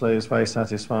know, obviously it's very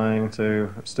satisfying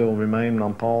to still remain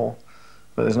on pole.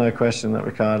 But there's no question that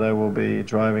Riccardo will be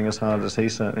driving as hard as he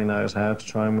certainly knows how to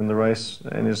try and win the race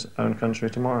in his own country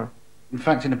tomorrow. In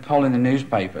fact, in a poll in the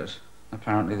newspapers,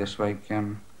 apparently this week,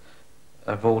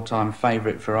 of all-time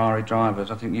favourite Ferrari drivers,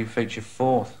 I think you feature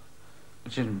fourth,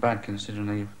 which isn't bad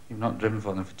considering you've not driven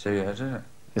for them for 2 years, is it?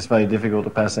 It's very difficult to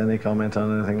pass any comment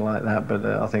on anything like that, but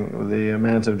I think with the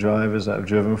amount of drivers that have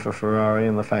driven for Ferrari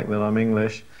and the fact that I'm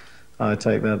English, I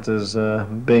take that as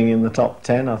being in the top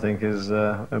 10, I think, is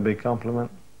a big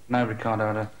compliment. No, Riccardo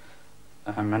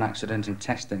had an accident in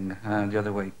testing the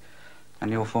other week, and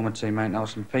your former teammate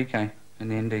Nelson Piquet in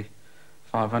the Indy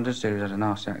 500 series had a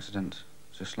nasty accident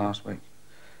just last week.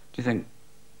 Do you think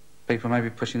people may be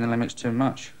pushing the limits too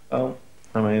much? Well,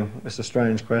 I mean, it's a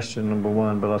strange question, number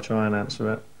one, but I'll try and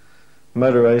answer it.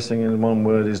 Motor racing, in one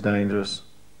word, is dangerous.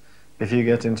 If you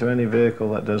get into any vehicle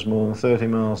that does more than 30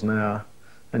 miles an hour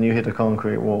and you hit a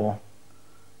concrete wall,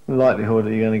 likelihood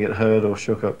that you're going to get hurt or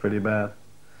shook up pretty bad.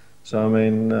 So I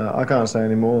mean, I can't say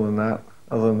any more than that,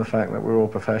 other than the fact that we're all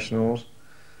professionals.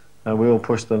 We all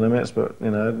push the limits, but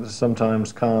you know,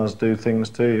 sometimes cars do things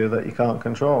to you that you can't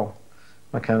control.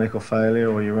 Mechanical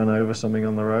failure, or you run over something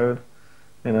on the road.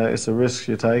 You know, it's a risk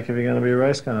you take if you're going to be a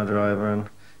race car driver, and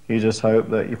you just hope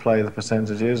that you play the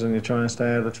percentages and you try and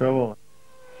stay out of trouble.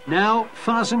 Now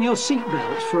fasten your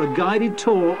seatbelts for a guided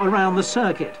tour around the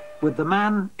circuit with the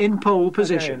man in pole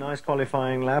position. Okay, a nice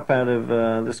qualifying lap out of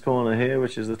this corner here,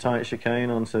 which is the tight chicane,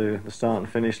 onto the start and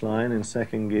finish line in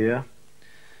second gear.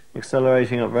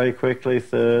 Accelerating up very quickly,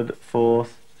 third,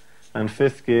 fourth and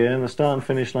fifth gear, and the start and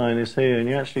finish line is here, and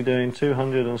you're actually doing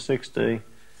 260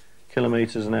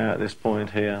 kilometers an hour at this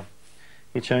point here.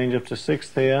 You change up to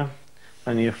sixth here,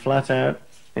 and you're flat out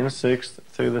in sixth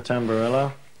through the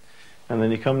Tamburello, and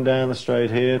then you come down the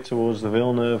straight here towards the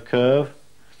Villeneuve curve,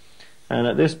 and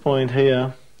at this point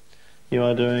here you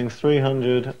are doing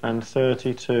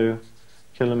 332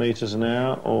 kilometers an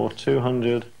hour, or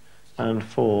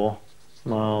 204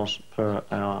 miles per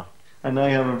hour. And now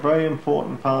you have a very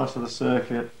important part of the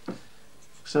circuit,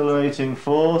 accelerating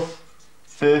fourth,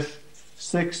 fifth,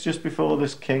 sixth just before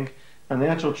this kink, and the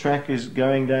actual track is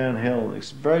going downhill.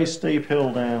 It's a very steep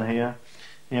hill down here.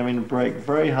 You're having to brake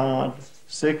very hard.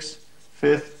 Sixth,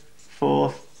 fifth,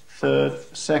 fourth, third,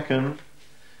 second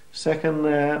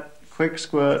there, quick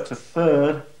squirt to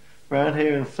third, round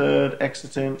here in third,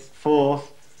 exiting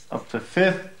fourth, up to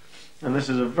fifth, and this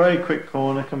is a very quick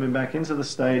corner coming back into the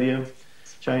stadium.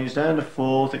 Change down to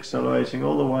fourth, accelerating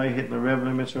all the way, hitting the rev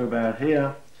limiter about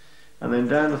here, and then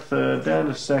down to third, down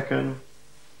to second,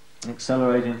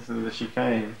 accelerating through the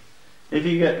chicane. If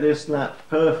you get this lap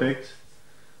perfect,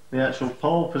 the actual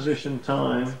pole position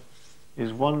time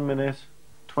is 1 minute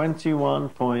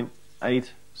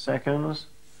 21.8 seconds,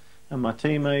 and my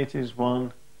teammate is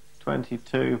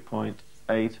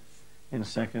 1:22.8 in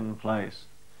second place.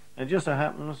 It just so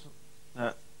happens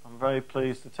that I'm very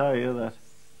pleased to tell you that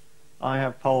I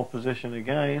have pole position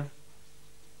again,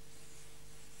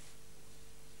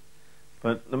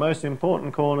 but the most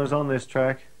important corners on this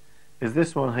track is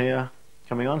this one here,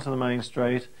 coming onto the main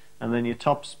straight, and then your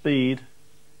top speed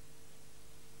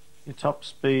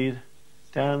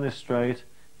down this straight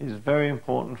is very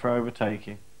important for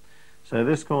overtaking. So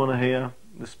this corner here,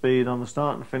 the speed on the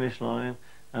start and finish line,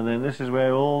 and then this is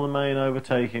where all the main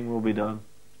overtaking will be done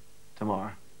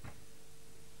tomorrow.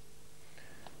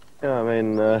 Yeah, I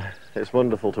mean, it's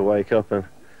wonderful to wake up and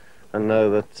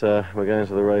know that we're going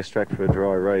to the racetrack for a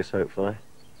dry race, hopefully.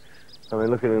 I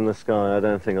mean, looking in the sky, I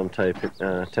don't think I'm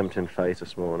tempting fate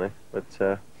this morning,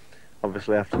 but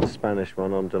obviously after the Spanish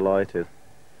one, I'm delighted.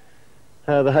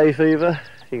 The hay fever,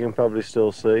 you can probably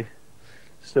still see,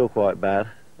 still quite bad.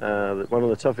 One of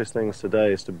the toughest things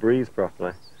today is to breathe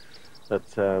properly.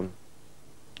 But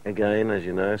again, as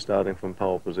you know, starting from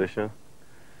pole position,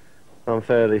 I'm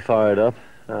fairly fired up.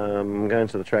 I'm going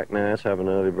to the track now to have an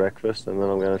early breakfast, and then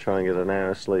I'm going to try and get an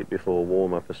hour's sleep before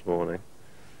warm-up this morning.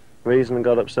 The reason I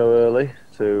got up so early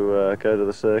to go to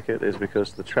the circuit is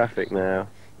because the traffic now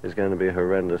is going to be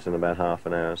horrendous in about half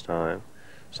an hour's time.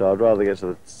 So I'd rather get to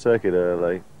the circuit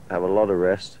early, have a lot of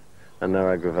rest and no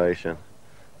aggravation.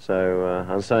 So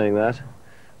I'm saying that.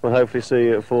 We'll hopefully see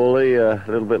you at Fawley a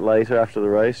little bit later after the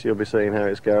race. You'll be seeing how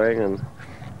it's going, and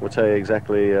we'll tell you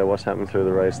exactly what's happened through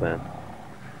the race then.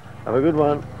 Have a good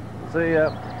one. See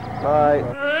ya. Bye.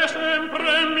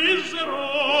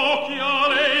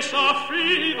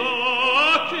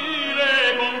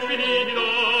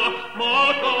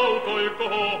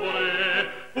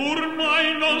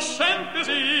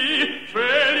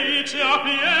 Felice a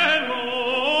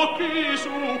pieno, chi su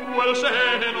quel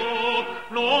seno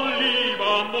non li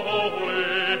va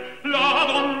amore. La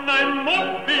donna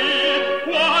immobile,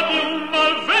 qua di un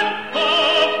malvento,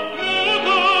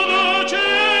 muto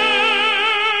d'ocento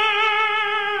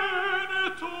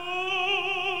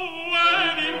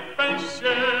ed in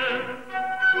pensier.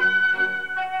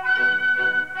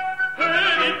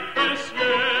 Ed in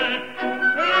pensier.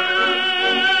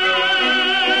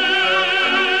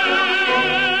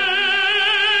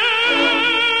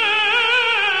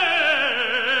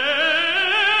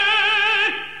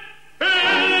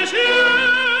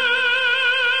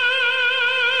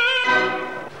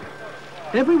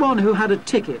 Everyone who had a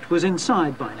ticket was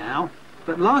inside by now,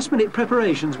 but last-minute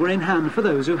preparations were in hand for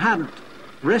those who hadn't.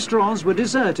 Restaurants were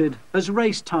deserted as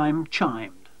race time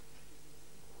chimed.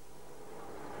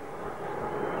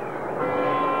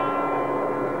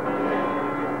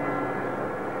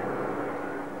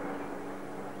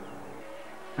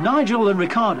 Nigel and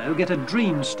Ricciardo get a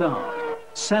dream start.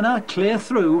 Senna clear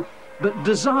through, But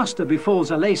disaster befalls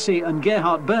Alesi and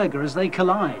Gerhard Berger as they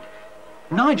collide.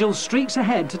 Nigel streaks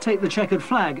ahead to take the checkered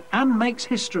flag and makes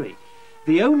history.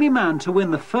 The only man to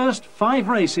win the first 5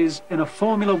 races in a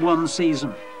Formula One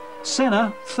season.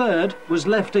 Senna, third, was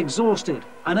left exhausted,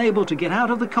 unable to get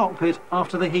out of the cockpit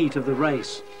after the heat of the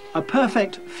race. A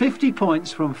perfect 50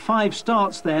 points from 5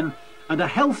 starts then, and a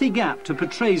healthy gap to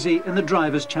Prix in the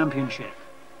Drivers' Championship.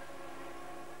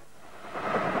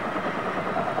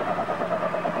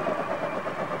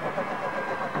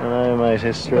 I know, mate,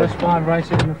 history. First 5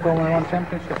 races in the Formula One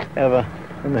Championship? Ever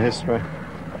in the history.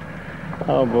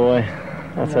 Oh boy,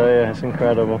 I tell you, it's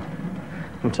incredible.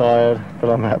 I'm tired, but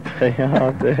I'm happy.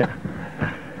 Oh dear.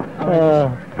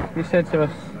 You said to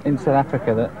us in South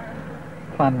Africa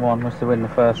that plan 1 was to win the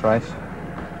first race.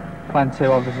 Plan 2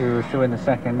 obviously was to win the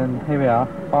second, and here we are,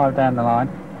 5 down the line.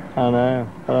 I know,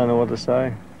 I don't know what to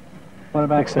say. What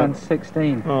about plan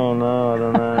 16? Oh no, I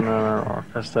don't know, no.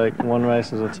 Let's take one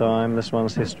race at a time. This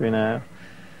one's history now.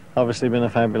 Obviously been a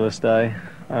fabulous day.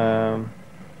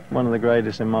 One of the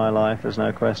greatest in my life, there's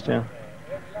no question.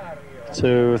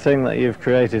 To think that you've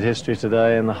created history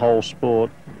today in the whole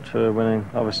sport for winning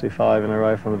obviously 5 in a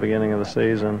row from the beginning of the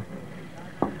season,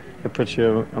 it puts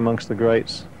you amongst the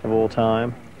greats of all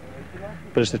time.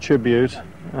 But it's a tribute,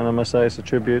 and I must say it's a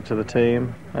tribute to the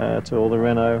team, to all the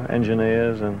Renault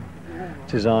engineers and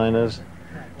designers,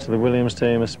 to the Williams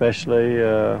team especially,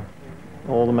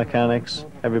 all the mechanics,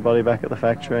 everybody back at the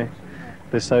factory,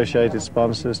 the associated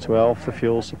sponsors, to Elf, the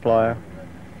fuel supplier.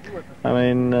 I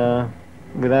mean,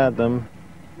 without them,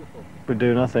 we'd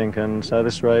do nothing, and so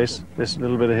this race, this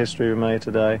little bit of history we made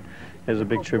today, is a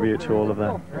big tribute to all of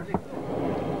them.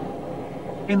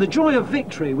 In the joy of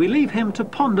victory, we leave him to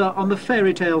ponder on the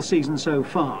fairy tale season so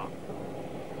far.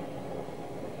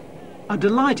 A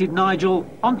delighted Nigel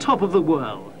on top of the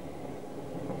world.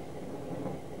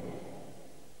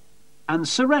 And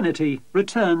serenity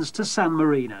returns to San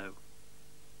Marino.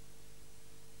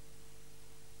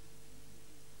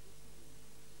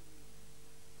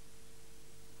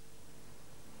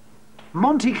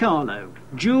 Monte Carlo,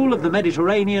 jewel of the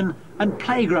Mediterranean and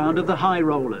playground of the high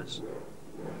rollers.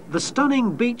 The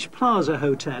stunning Beach Plaza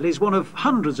Hotel is one of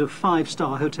hundreds of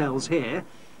 5-star hotels here,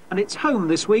 and it's home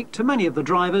this week to many of the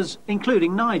drivers,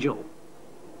 including Nigel.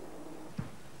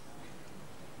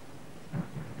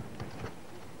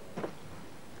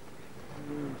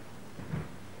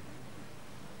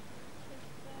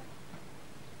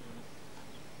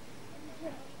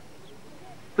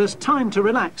 There's time to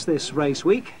relax this race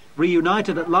week.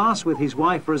 Reunited at last with his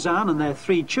wife Roseanne and their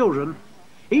 3 children,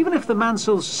 even if the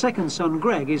Mansell's second son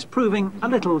Greg is proving a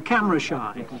little camera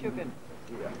shy.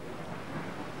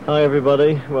 Hi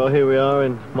everybody, well here we are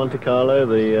in Monte Carlo,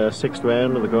 the 6th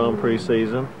round of the Grand Prix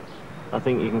season. I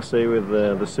think you can see with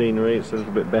the scenery it's a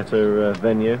little bit better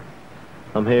venue.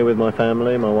 I'm here with my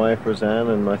family, my wife Roseanne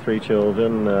and my 3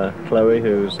 children, Chloe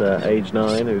who's age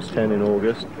 9, who's 10 in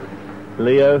August,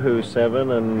 Leo who's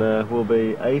 7 and will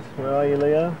be 8. Where are you,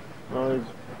 Leo? Oh,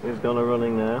 he's gone a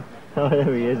running now. Oh,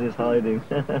 there he is, he's hiding.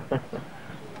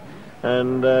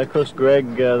 And of course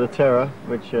Greg the Terror,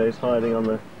 which is hiding on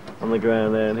the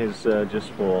ground there, and he's just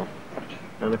 4.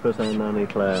 And of course our nanny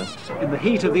Claire. In the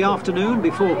heat of the afternoon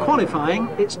before qualifying,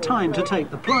 it's time to take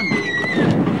the plunge.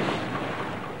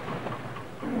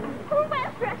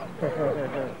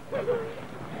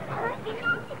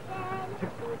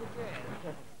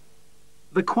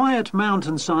 The quiet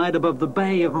mountainside above the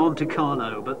Bay of Monte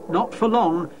Carlo, but not for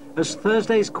long as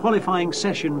Thursday's qualifying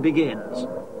session begins.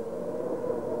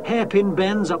 Hairpin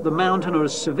bends up the mountain are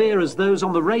as severe as those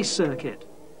on the race circuit.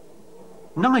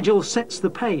 Nigel sets the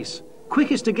pace,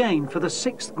 quickest again for the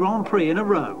 6th Grand Prix in a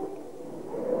row.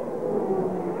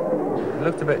 It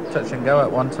looked a bit touch and go at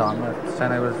one time.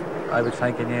 Senna was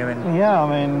overtaking you in... Yeah,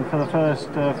 I mean, for the first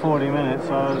 40 minutes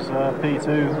I was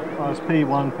P2, I was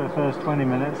P1 for the first 20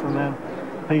 minutes and then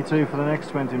P2 for the next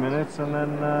 20 minutes, and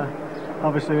then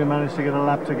obviously we managed to get a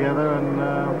lap together and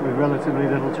with relatively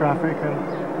little traffic,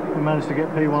 and we managed to get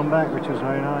P1 back, which was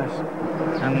very nice.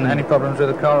 And any problems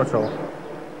with the car at all?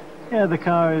 Yeah, the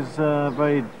car is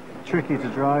very tricky to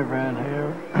drive around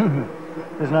here.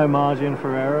 There's no margin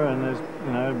for error, and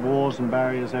there's walls and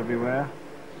barriers everywhere.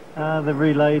 They've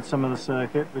relayed some of the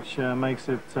circuit, which makes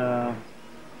it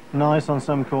nice on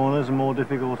some corners and more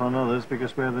difficult on others,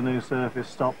 because where the new surface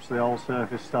stops, the old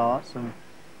surface starts, and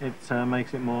it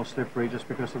makes it more slippery just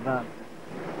because of that.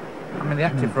 I mean, the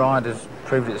active ride has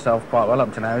proved itself quite well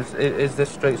up to now. Is this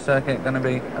street circuit going to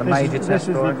be a major test? This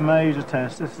is the major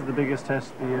test. This is the biggest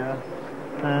test of the year.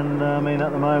 And I mean,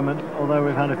 at the moment, although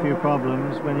we've had a few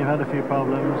problems, when you've had a few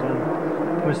problems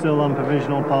and we're still on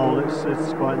provisional pole,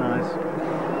 it's quite nice.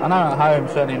 I know at home,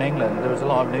 certainly in England, there was a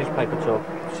lot of newspaper talk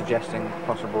suggesting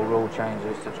possible rule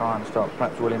changes to try and stop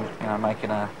perhaps Williams, you know,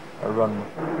 making a run.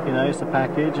 You know, it's a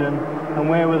package, and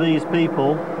where were these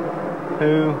people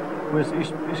who was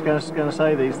going to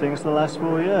say these things for the last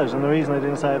 4 years? And the reason they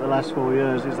didn't say it the last 4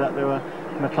 years is that they were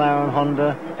McLaren,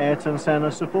 Honda, Ayrton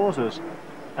Senna supporters.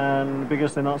 And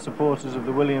because they're not supporters of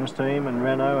the Williams team and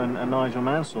Renault and Nigel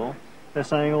Mansell, they're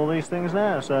saying all these things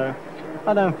now. So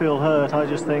I don't feel hurt. I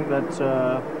just think that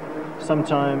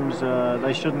sometimes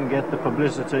they shouldn't get the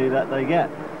publicity that they get.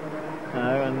 You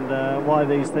know, and why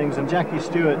these things. And Jackie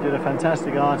Stewart did a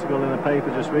fantastic article in the paper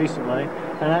just recently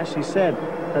and actually said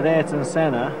that Ayrton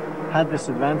Senna had this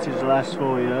advantage the last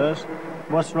 4 years.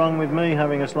 What's wrong with me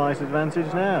having a slight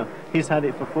advantage now? He's had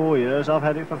it for 4 years, I've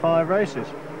had it for 5 races.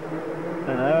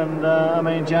 You know, and I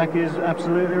mean, Jack is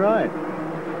absolutely right.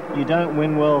 You don't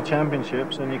win world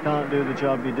championships and you can't do the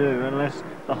job you do unless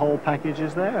the whole package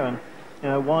is there. And you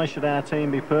know, why should our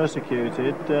team be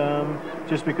persecuted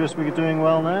just because we're doing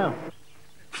well now?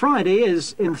 Friday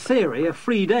is, in theory, a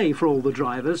free day for all the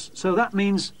drivers, so that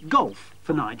means golf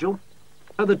for Nigel.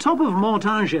 At the top of Mont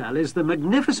Angel is the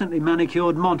magnificently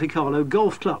manicured Monte Carlo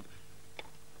Golf Club.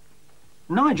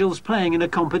 Nigel's playing in a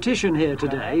competition here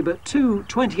today, but 2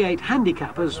 28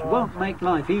 handicappers won't make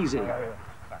life easy.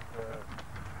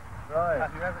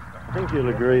 I think you'll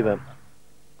agree that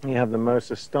you have the most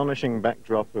astonishing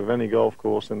backdrop of any golf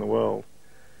course in the world.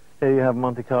 Here you have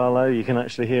Monte Carlo. You can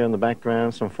actually hear in the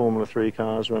background some Formula 3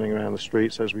 cars running around the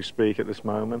streets as we speak at this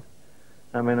moment.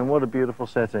 I mean, and what a beautiful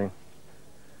setting.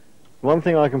 One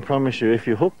thing I can promise you, if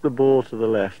you hook the ball to the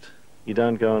left, you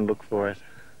don't go and look for it.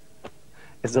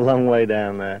 It's a long way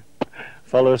down there.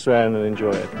 Follow us around and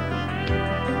enjoy it.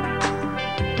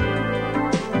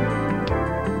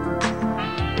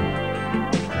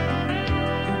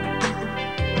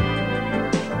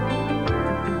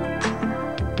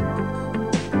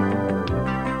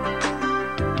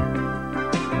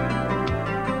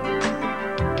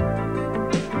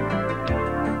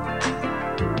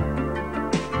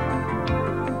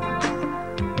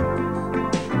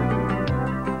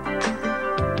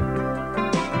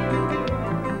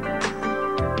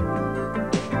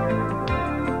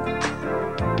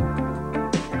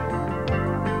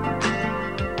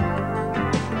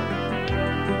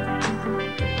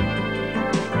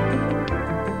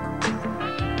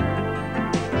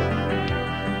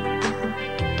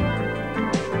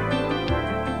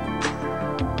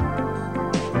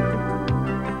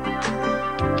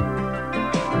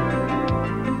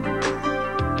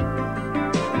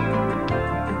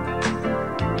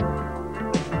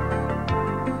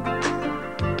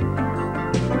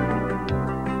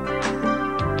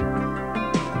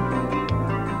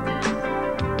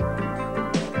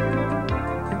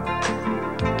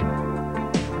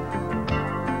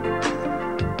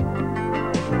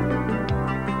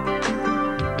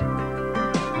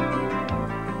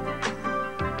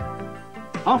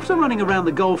 After running around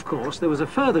the golf course, there was a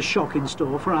further shock in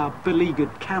store for our beleaguered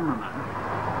cameraman.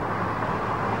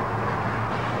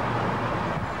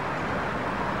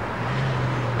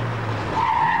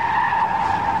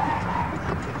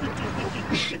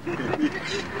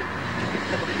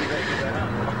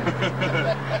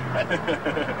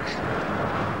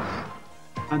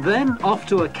 And then off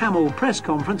to a camel press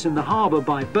conference in the harbour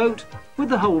by boat with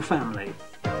the whole family.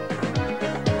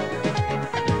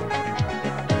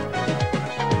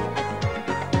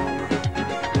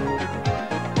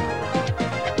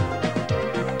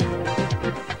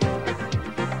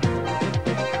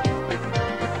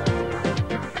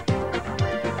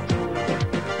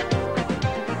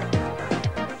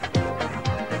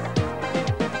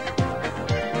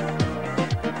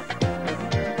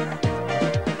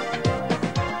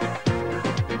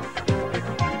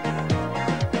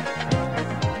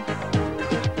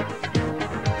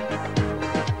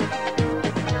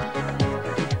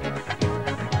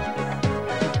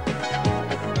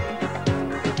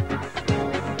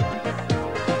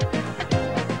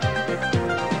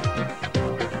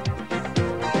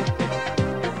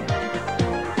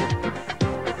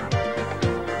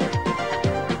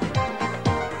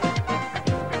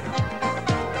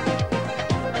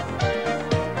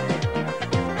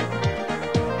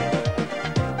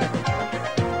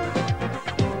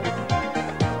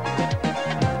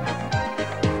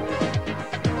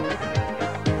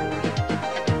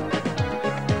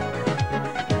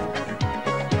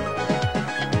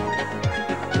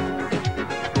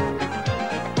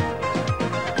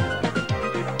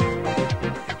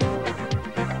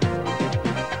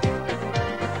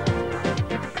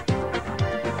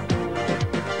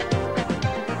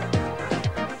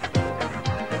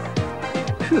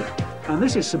 And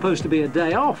this is supposed to be a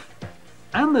day off.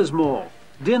 And there's more.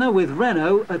 Dinner with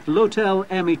Renault at l'Hôtel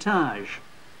Hermitage.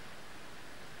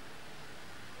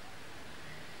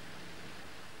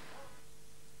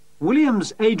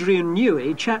 Williams' Adrian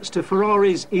Newey chats to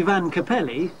Ferrari's Ivan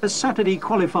Capelli as Saturday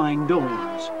qualifying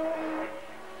dawns.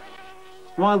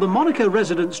 While the Monaco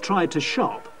residents tried to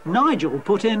shop, Nigel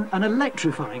put in an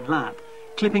electrifying lap,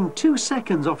 clipping 2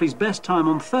 seconds off his best time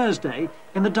on Thursday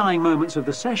in the dying moments of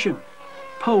the session.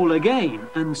 Pole again,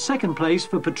 and second place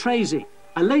for Prix.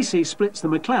 Alesi splits the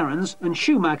McLarens, and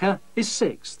Schumacher is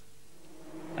 6th.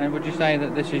 And would you say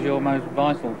that this is your most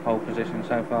vital pole position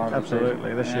so far?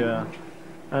 Absolutely, this year.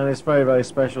 And it's very, very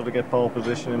special to get pole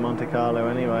position in Monte Carlo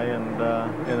anyway, and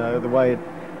you know, the way it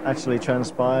actually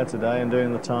transpired today and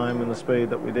doing the time and the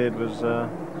speed that we did was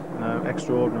you know,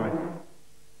 extraordinary.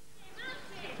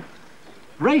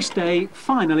 Race day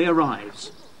finally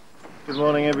arrives. Good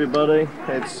morning, everybody.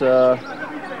 It's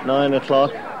 9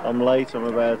 o'clock. I'm late. I'm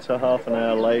about half an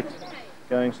hour late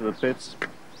going to the pits.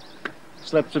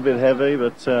 Slept a bit heavy,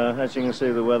 but as you can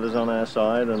see, the weather's on our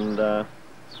side, and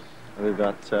we've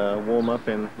got warm-up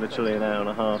in literally an hour and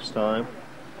a half's time.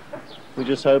 We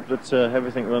just hope that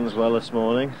everything runs well this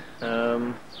morning.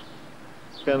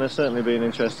 It's going to certainly be an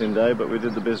interesting day, but we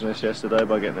did the business yesterday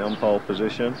by getting on pole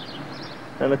position.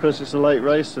 And of course it's a late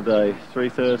race today,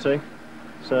 3:30.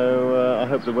 So I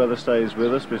hope the weather stays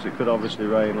with us, because it could obviously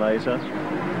rain later.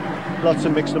 Lots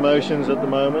of mixed emotions at the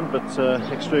moment, but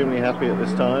extremely happy at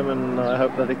this time, and I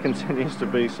hope that it continues to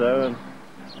be so. And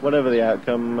whatever the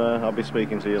outcome, I'll be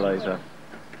speaking to you later.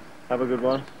 Have a good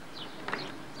one.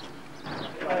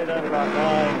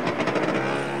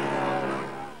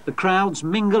 The crowds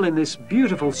mingle in this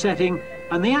beautiful setting,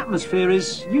 and the atmosphere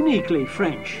is uniquely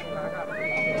French.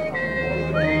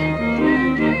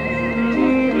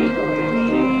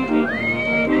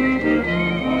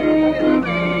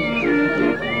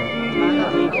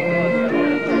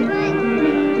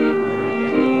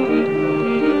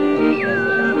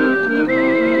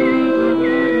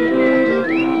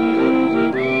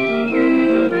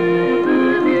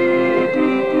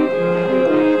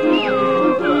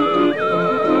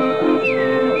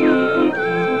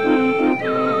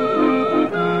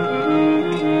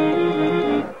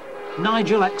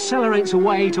 Nigel accelerates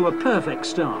away to a perfect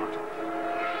start.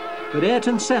 But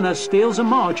Ayrton Senna steals a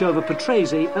march over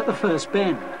Prix at the first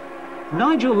bend.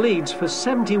 Nigel leads for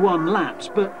 71 laps,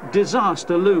 but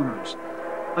disaster looms.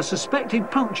 A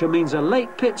suspected puncture means a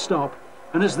late pit stop,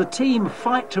 and as the team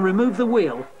fight to remove the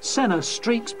wheel, Senna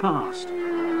streaks past.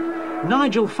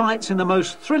 Nigel fights in the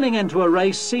most thrilling end to a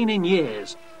race seen in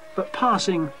years, but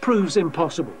passing proves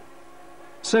impossible.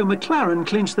 So McLaren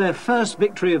clinch their first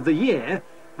victory of the year,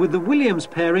 with the Williams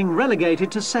pairing relegated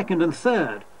to second and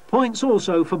third. Points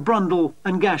also for Brundle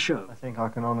and Gachot. I think I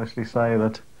can honestly say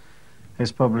that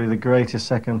it's probably the greatest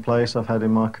second place I've had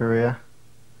in my career,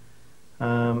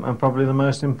 and probably the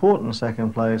most important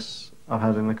second place I've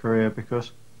had in the career,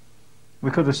 because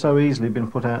we could have so easily been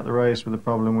put out of the race with the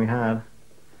problem we had.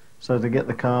 So to get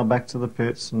the car back to the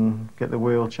pits and get the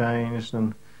wheel changed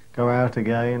and go out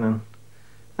again,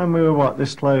 and we were, what,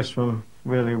 this close from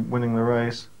really winning the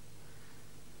race.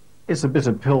 It's a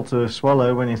bitter pill to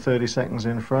swallow when you're 30 seconds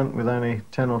in front with only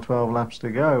 10 or 12 laps to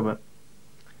go, but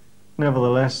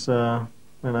nevertheless, you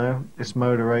know, it's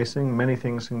motor racing. Many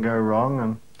things can go wrong,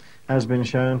 and as been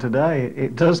shown today,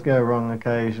 it does go wrong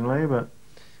occasionally, but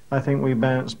I think we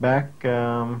bounced back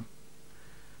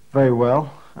very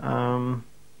well.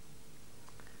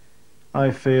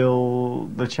 I feel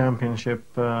the championship,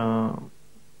 you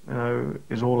know,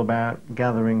 is all about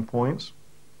gathering points.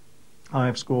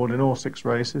 I've scored in all 6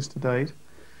 races to date,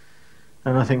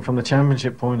 and I think from the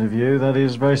championship point of view that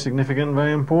is very significant and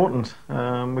very important.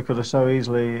 We could have so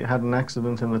easily had an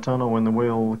accident in the tunnel when the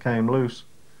wheel came loose,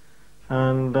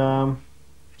 and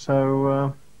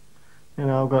so you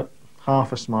know, I've got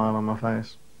half a smile on my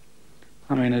face.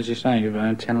 I mean, as you say, you've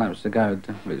only 10 laps to go.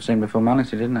 It seemed a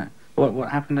formality, didn't it? What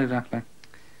happened exactly?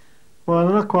 Well,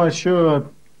 I'm not quite sure.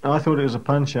 I thought it was a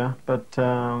puncture, but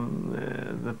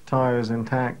the tyre is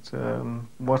intact.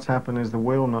 What's happened is the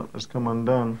wheel nut has come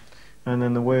undone, and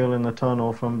then the wheel in the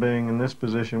tunnel, from being in this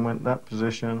position, went that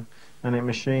position, and it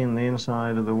machined the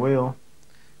inside of the wheel,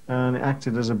 and it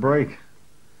acted as a brake.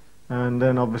 And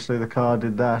then obviously the car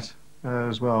did that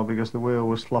as well, because the wheel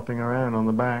was flopping around on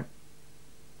the back.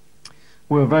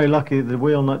 We were very lucky the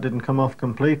wheel nut didn't come off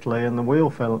completely and the wheel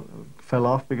fell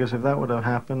off, because if that would have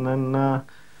happened, then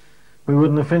we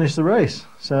wouldn't have finished the race.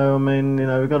 So I mean, you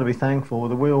know, we've got to be thankful.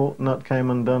 The wheel nut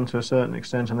came undone to a certain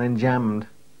extent and then jammed,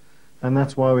 and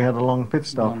that's why we had a long pit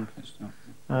stop.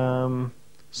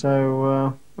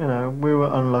 So you know, we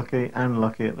were unlucky and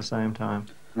lucky at the same time.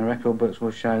 The record books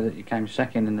will show that you came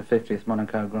second in the 50th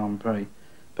Monaco Grand Prix,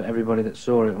 but everybody that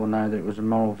saw it will know that it was a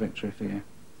moral victory for you.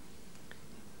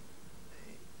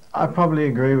 I probably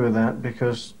agree with that,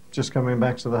 because just coming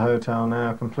back to the hotel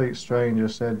now, a complete stranger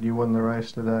said, "You won the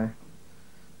race today."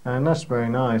 And that's very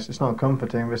nice. It's not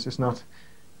comforting, because it's not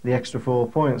the extra 4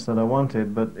 points that I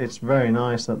wanted, but it's very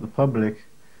nice that the public,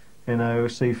 you know,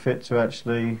 see fit to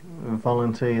actually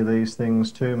volunteer these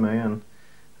things to me, and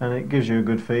it gives you a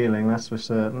good feeling, that's for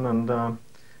certain. And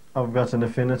I've got an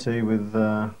affinity with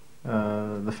the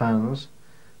fans,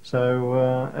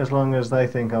 so as long as they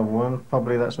think I've won,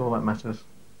 probably that's all that matters.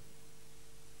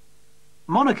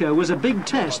 Monaco was a big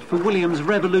test for Williams'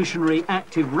 revolutionary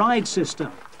active ride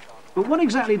system. But what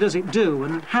exactly does it do,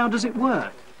 and how does it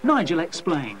work? Nigel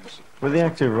explains. With the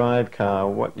active ride car,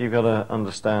 what you've got to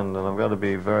understand, and I've got to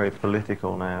be very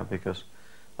political now, because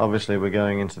obviously we're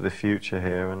going into the future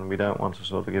here, and we don't want to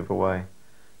sort of give away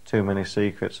too many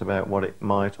secrets about what it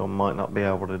might or might not be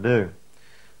able to do.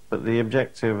 But the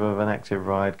objective of an active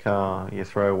ride car, you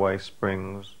throw away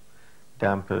springs,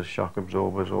 dampers, shock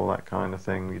absorbers, all that kind of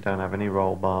thing. You don't have any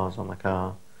roll bars on the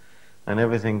car, and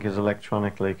everything is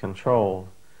electronically controlled.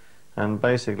 And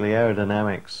basically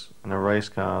aerodynamics in a race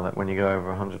car, that when you go over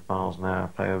 100 miles an hour,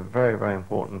 play a very, very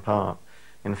important part.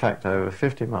 In fact, over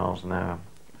 50 miles an hour,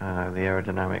 the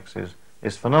aerodynamics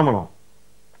is phenomenal.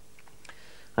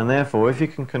 And therefore, if you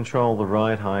can control the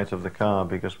ride height of the car,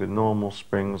 because with normal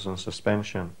springs and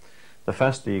suspension, the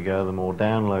faster you go, the more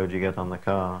download you get on the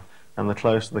car, and the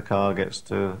closer the car gets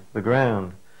to the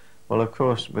ground. Well, of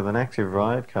course, with an active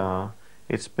ride car,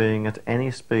 it's being at any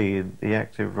speed, the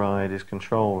active ride is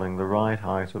controlling the ride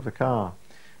height of the car,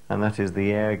 and that is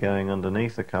the air going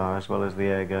underneath the car as well as the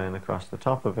air going across the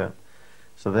top of it.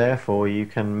 So therefore you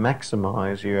can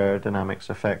maximize your aerodynamics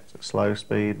effect at slow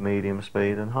speed, medium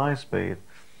speed and high speed.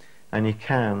 And you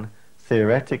can,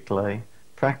 theoretically,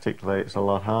 practically it's a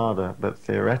lot harder, but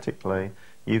theoretically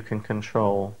you can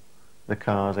control the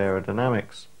car's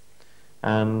aerodynamics.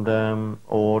 And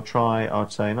or try,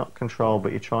 I'd say not control,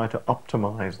 but you try to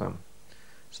optimize them.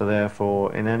 So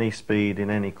therefore in any speed,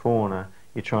 in any corner,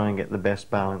 you try and get the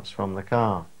best balance from the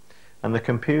car. And the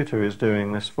computer is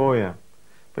doing this for you,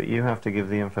 but you have to give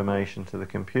the information to the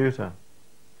computer.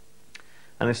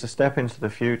 And it's a step into the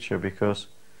future, because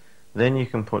then you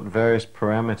can put various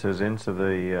parameters into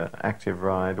the active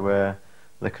ride where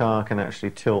the car can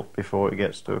actually tilt before it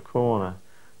gets to a corner.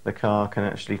 The car can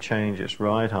actually change its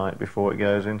ride height before it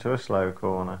goes into a slow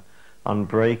corner. On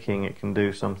braking, it can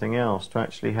do something else to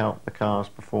actually help the car's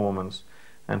performance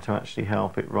and to actually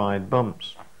help it ride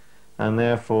bumps. And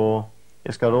therefore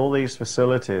it's got all these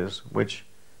facilities which,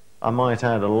 I might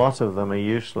add, a lot of them are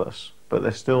useless, but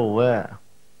they're still there,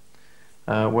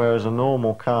 whereas a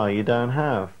normal car you don't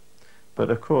have.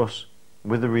 But of course,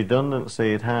 with the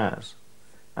redundancy it has,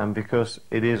 and because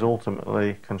it is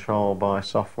ultimately controlled by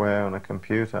software and a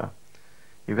computer,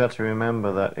 you've got to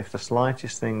remember that if the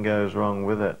slightest thing goes wrong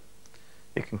with it,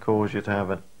 it can cause you to have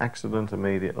an accident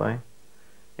immediately.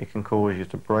 It can cause you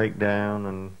to break down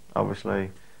and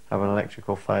obviously have an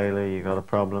electrical failure. You've got a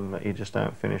problem that you just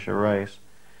don't finish a race.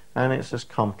 And it's as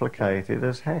complicated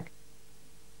as heck.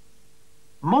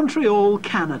 Montreal,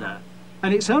 Canada.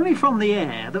 And it's only from the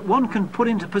air that one can put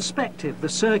into perspective the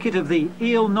circuit of the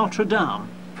Ile Notre Dame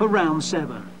for round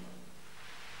 7.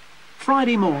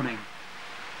 Friday morning.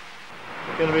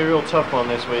 It's going to be a real tough one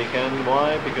this weekend.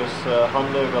 Why? Because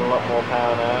Honda have got a lot more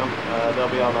power now.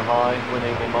 They'll be on the high,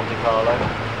 winning in Monte Carlo.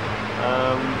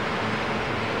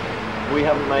 We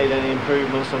haven't made any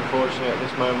improvements, unfortunately, at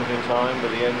this moment in time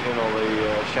with the engine or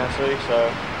the chassis, so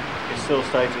it's still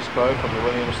status quo from the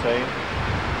Williams team.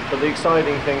 But the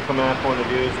exciting thing from our point of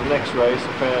view is the next race,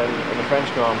 in the French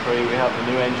Grand Prix, we have the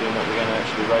new engine that we're going to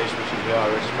actually race, which is the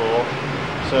RS4.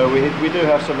 So we do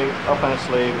have something up our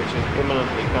sleeve which is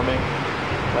imminently coming.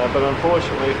 But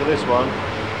unfortunately for this one,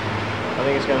 I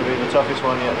think it's going to be the toughest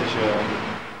one yet this year.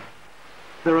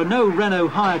 There are no Renault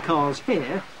hire cars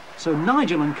here, so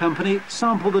Nigel and company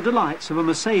sample the delights of a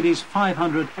Mercedes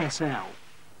 500 SL.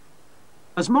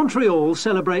 As Montreal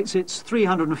celebrates its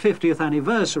 350th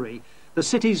anniversary, the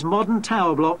city's modern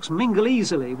tower blocks mingle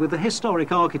easily with the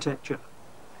historic architecture.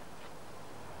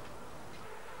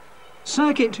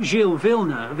 Circuit Gilles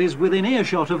Villeneuve is within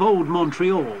earshot of old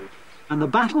Montreal, and the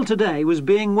battle today was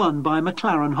being won by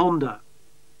McLaren Honda.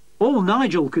 All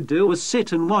Nigel could do was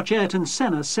sit and watch Ayrton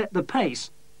Senna set the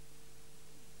pace.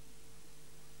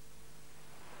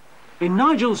 In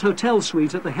Nigel's hotel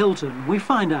suite at the Hilton, we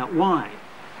find out why.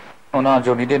 Well,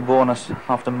 Nigel, you did warn us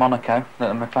after Monaco that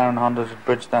the McLaren Hondas had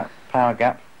bridged that power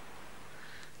gap.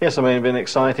 Yes, I mean, it's been an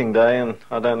exciting day, and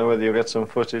I don't know whether you'll get some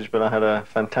footage, but I had a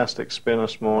fantastic spin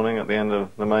this morning at the end of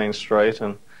the main straight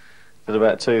and did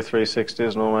about 2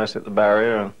 360s and almost hit the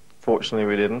barrier, and fortunately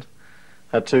we didn't.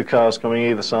 Had 2 cars coming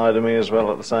either side of me as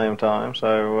well at the same time,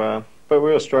 so but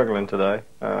we were struggling today.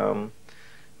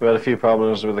 We had a few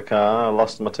problems with the car. I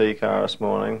lost my T car this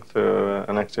morning through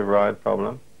an active ride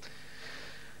problem.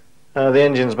 The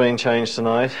engine's been changed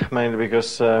tonight, mainly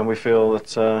because we feel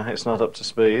that it's not up to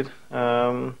speed.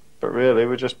 But really,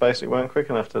 we just basically weren't quick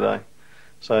enough today.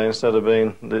 So instead of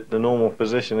being the normal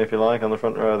position, if you like, on the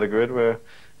front row of the grid, we're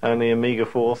only a meagre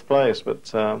 4th place.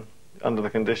 But under the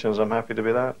conditions, I'm happy to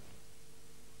be that.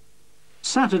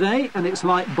 Saturday, and it's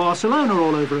like Barcelona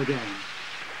all over again.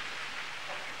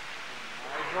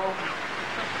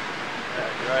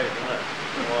 Great, isn't it?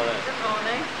 Good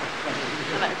morning.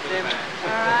 Hello, Jim. All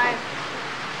right.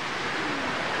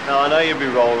 Now, I know you'll be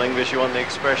rolling because you want the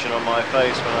expression on my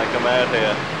face when I come out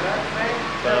here.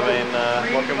 But I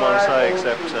mean, what can one say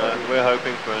except we're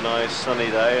hoping for a nice sunny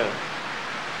day, and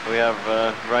we have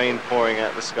rain pouring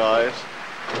out the skies.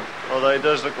 Although it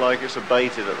does look like it's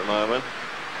abated at the moment.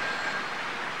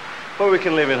 But we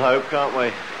can live in hope, can't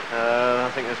we? I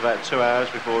think there's about 2 hours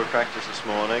before we practice this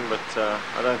morning, but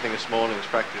I don't think this morning's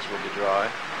practice will be dry.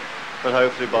 But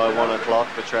hopefully by 1 o'clock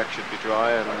the track should be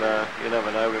dry, and you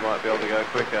never know, we might be able to go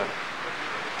quicker.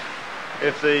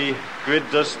 If the grid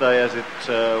does stay as it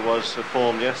was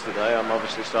formed yesterday, I'm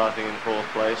obviously starting in 4th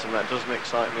place, and that doesn't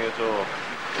excite me at all.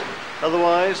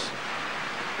 Otherwise,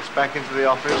 it's back into the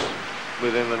office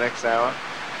within the next hour,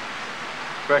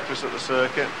 breakfast at the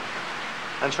circuit,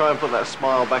 and try and put that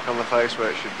smile back on the face where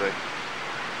it should be.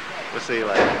 We'll see you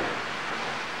later.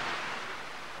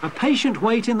 A patient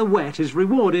wait in the wet is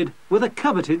rewarded with a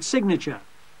coveted signature.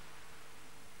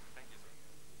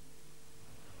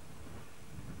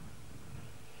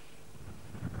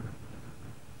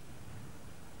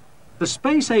 The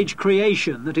space-age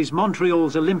creation that is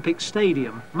Montreal's Olympic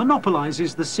Stadium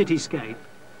monopolises the cityscape.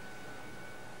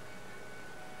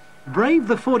 Brave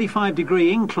the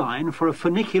 45-degree incline for a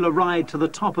funicular ride to the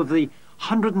top of the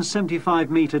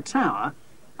 175-metre tower,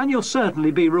 and you'll certainly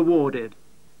be rewarded.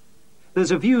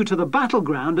 There's a view to the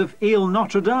battleground of Ile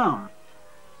Notre Dame.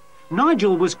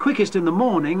 Nigel was quickest in the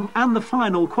morning and the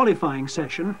final qualifying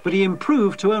session, but he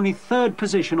improved to only 3rd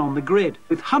position on the grid,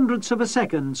 with hundredths of a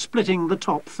second splitting the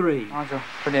top 3. Nigel,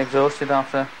 pretty exhausted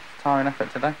after tiring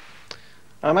effort today?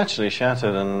 I'm actually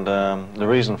shattered, and the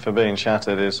reason for being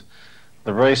shattered is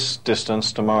the race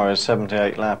distance tomorrow is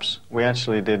 78 laps. We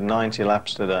actually did 90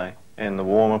 laps today in the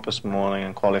warm-up this morning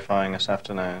and qualifying this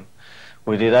afternoon.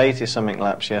 We did 80-something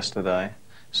laps yesterday,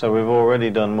 so we've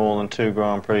already done more than 2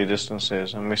 Grand Prix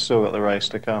distances, and we've still got the race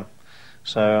to come.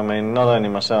 So, I mean, not only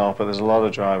myself, but there's a lot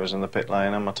of drivers in the pit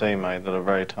lane and my teammate that are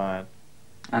very tired.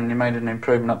 And you made an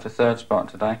improvement up to 3rd spot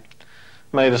today?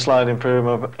 Made a slight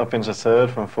improvement up into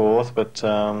 3rd from 4th, but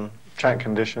track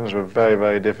conditions were very,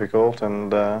 very difficult,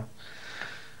 and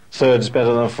 3rd is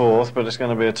better than 4th, but it's going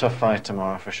to be a tough fight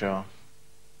tomorrow for sure.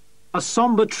 A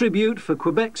sombre tribute for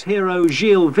Quebec's hero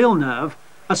Gilles Villeneuve,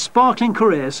 a sparkling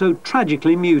career so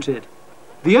tragically muted.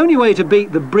 The only way to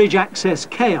beat the bridge access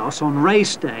chaos on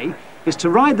race day is to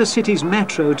ride the city's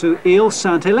metro to Ile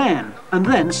Sainte-Hélène, and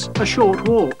thence a short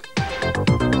walk.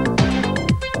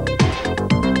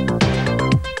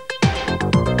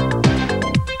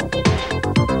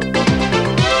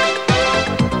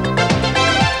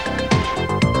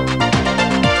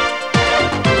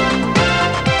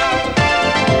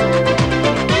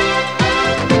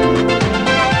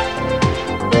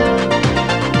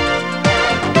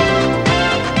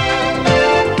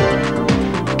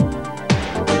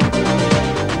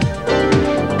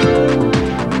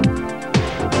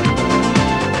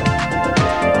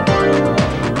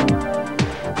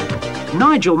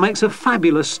 Nigel makes a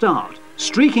fabulous start,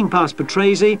 streaking past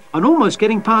Prix and almost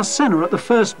getting past Senna at the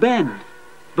first bend.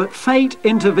 But fate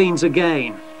intervenes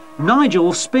again.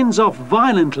 Nigel spins off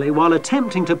violently while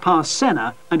attempting to pass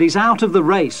Senna and is out of the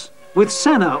race. With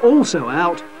Senna also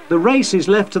out, the race is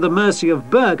left to the mercy of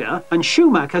Berger, and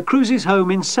Schumacher cruises home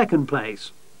in 2nd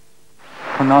place.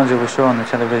 Well, Nigel, we saw on the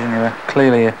television you were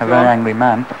clearly a very angry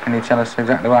man. Can you tell us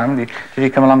exactly what happened? Did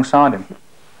you come alongside him?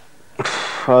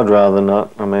 I'd rather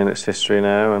not. I mean, it's history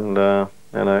now, and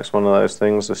you know, it's one of those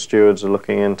things. The stewards are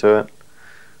looking into it,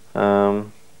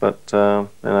 but you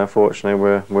know,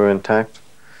 fortunately, we're intact.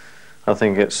 I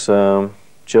think it's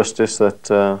justice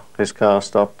that his car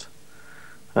stopped,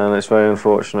 and it's very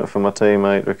unfortunate for my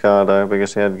teammate Ricardo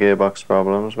because he had gearbox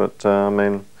problems. But I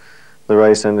mean, the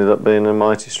race ended up being a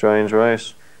mighty strange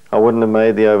race. I wouldn't have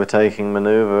made the overtaking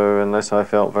manoeuvre unless I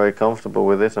felt very comfortable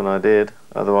with it, and I did.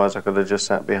 Otherwise I could have just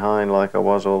sat behind like I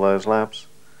was all those laps.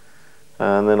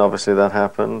 And then obviously that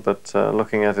happened, but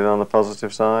looking at it on the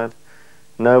positive side,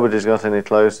 nobody's got any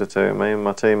closer to me.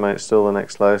 My teammate's still the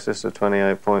next closest at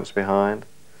 28 points behind.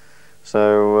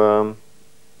 So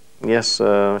yes,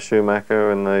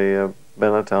 Schumacher in the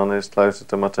Benetton is closer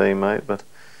to my teammate, but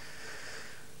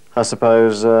I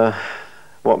suppose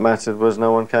what mattered was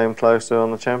no one came closer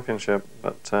on the championship.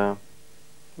 But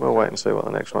we'll wait and see what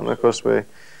the next one. Of course, there's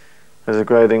a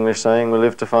great English saying, we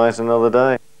live to fight another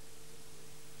day.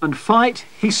 And fight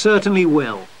he certainly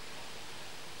will.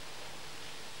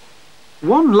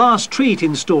 One last treat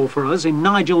in store for us in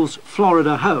Nigel's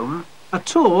Florida home, a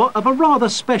tour of a rather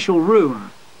special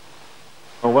room.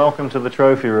 Well, welcome to the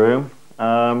trophy room.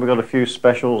 We've got a few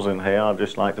specials in here I'd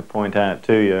just like to point out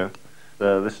to you.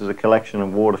 This is a collection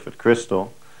of Waterford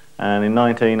crystal, and in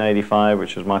 1985,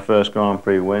 which was my first Grand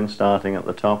Prix win, starting at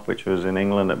the top, which was in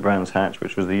England at Brands Hatch,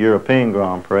 which was the European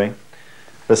Grand Prix.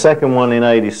 The second one in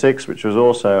 86, which was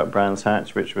also at Brands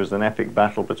Hatch, which was an epic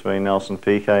battle between Nelson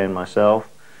Piquet and myself.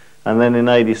 And then in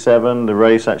 87, the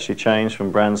race actually changed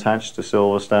from Brands Hatch to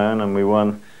Silverstone, and we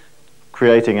won,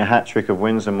 creating a hat-trick of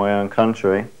wins in my own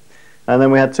country. And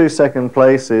then we had two second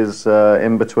places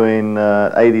in between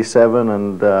 87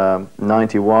 and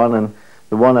 91, and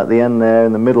the one at the end there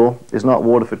in the middle is not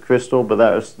Waterford Crystal, but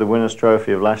that was the winner's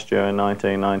trophy of last year in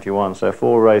 1991. So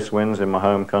 4 race wins in my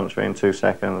home country in 2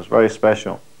 seconds, very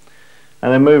special.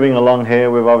 And then moving along here,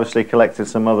 we've obviously collected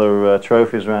some other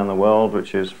trophies around the world,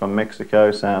 which is from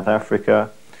Mexico, South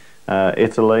Africa,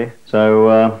 Italy.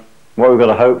 So what we've got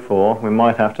to hope for, we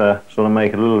might have to sort of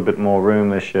make a little bit more room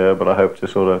this year, but I hope to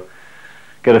sort of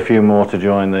get a few more to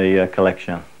join the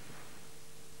collection.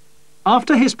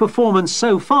 After his performance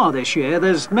so far this year,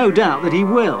 there's no doubt that he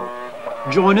will.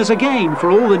 Join us again for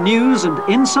all the news and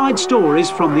inside stories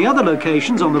from the other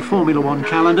locations on the Formula One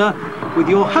calendar with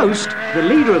your host, the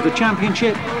leader of the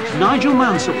championship, Nigel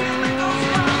Mansell.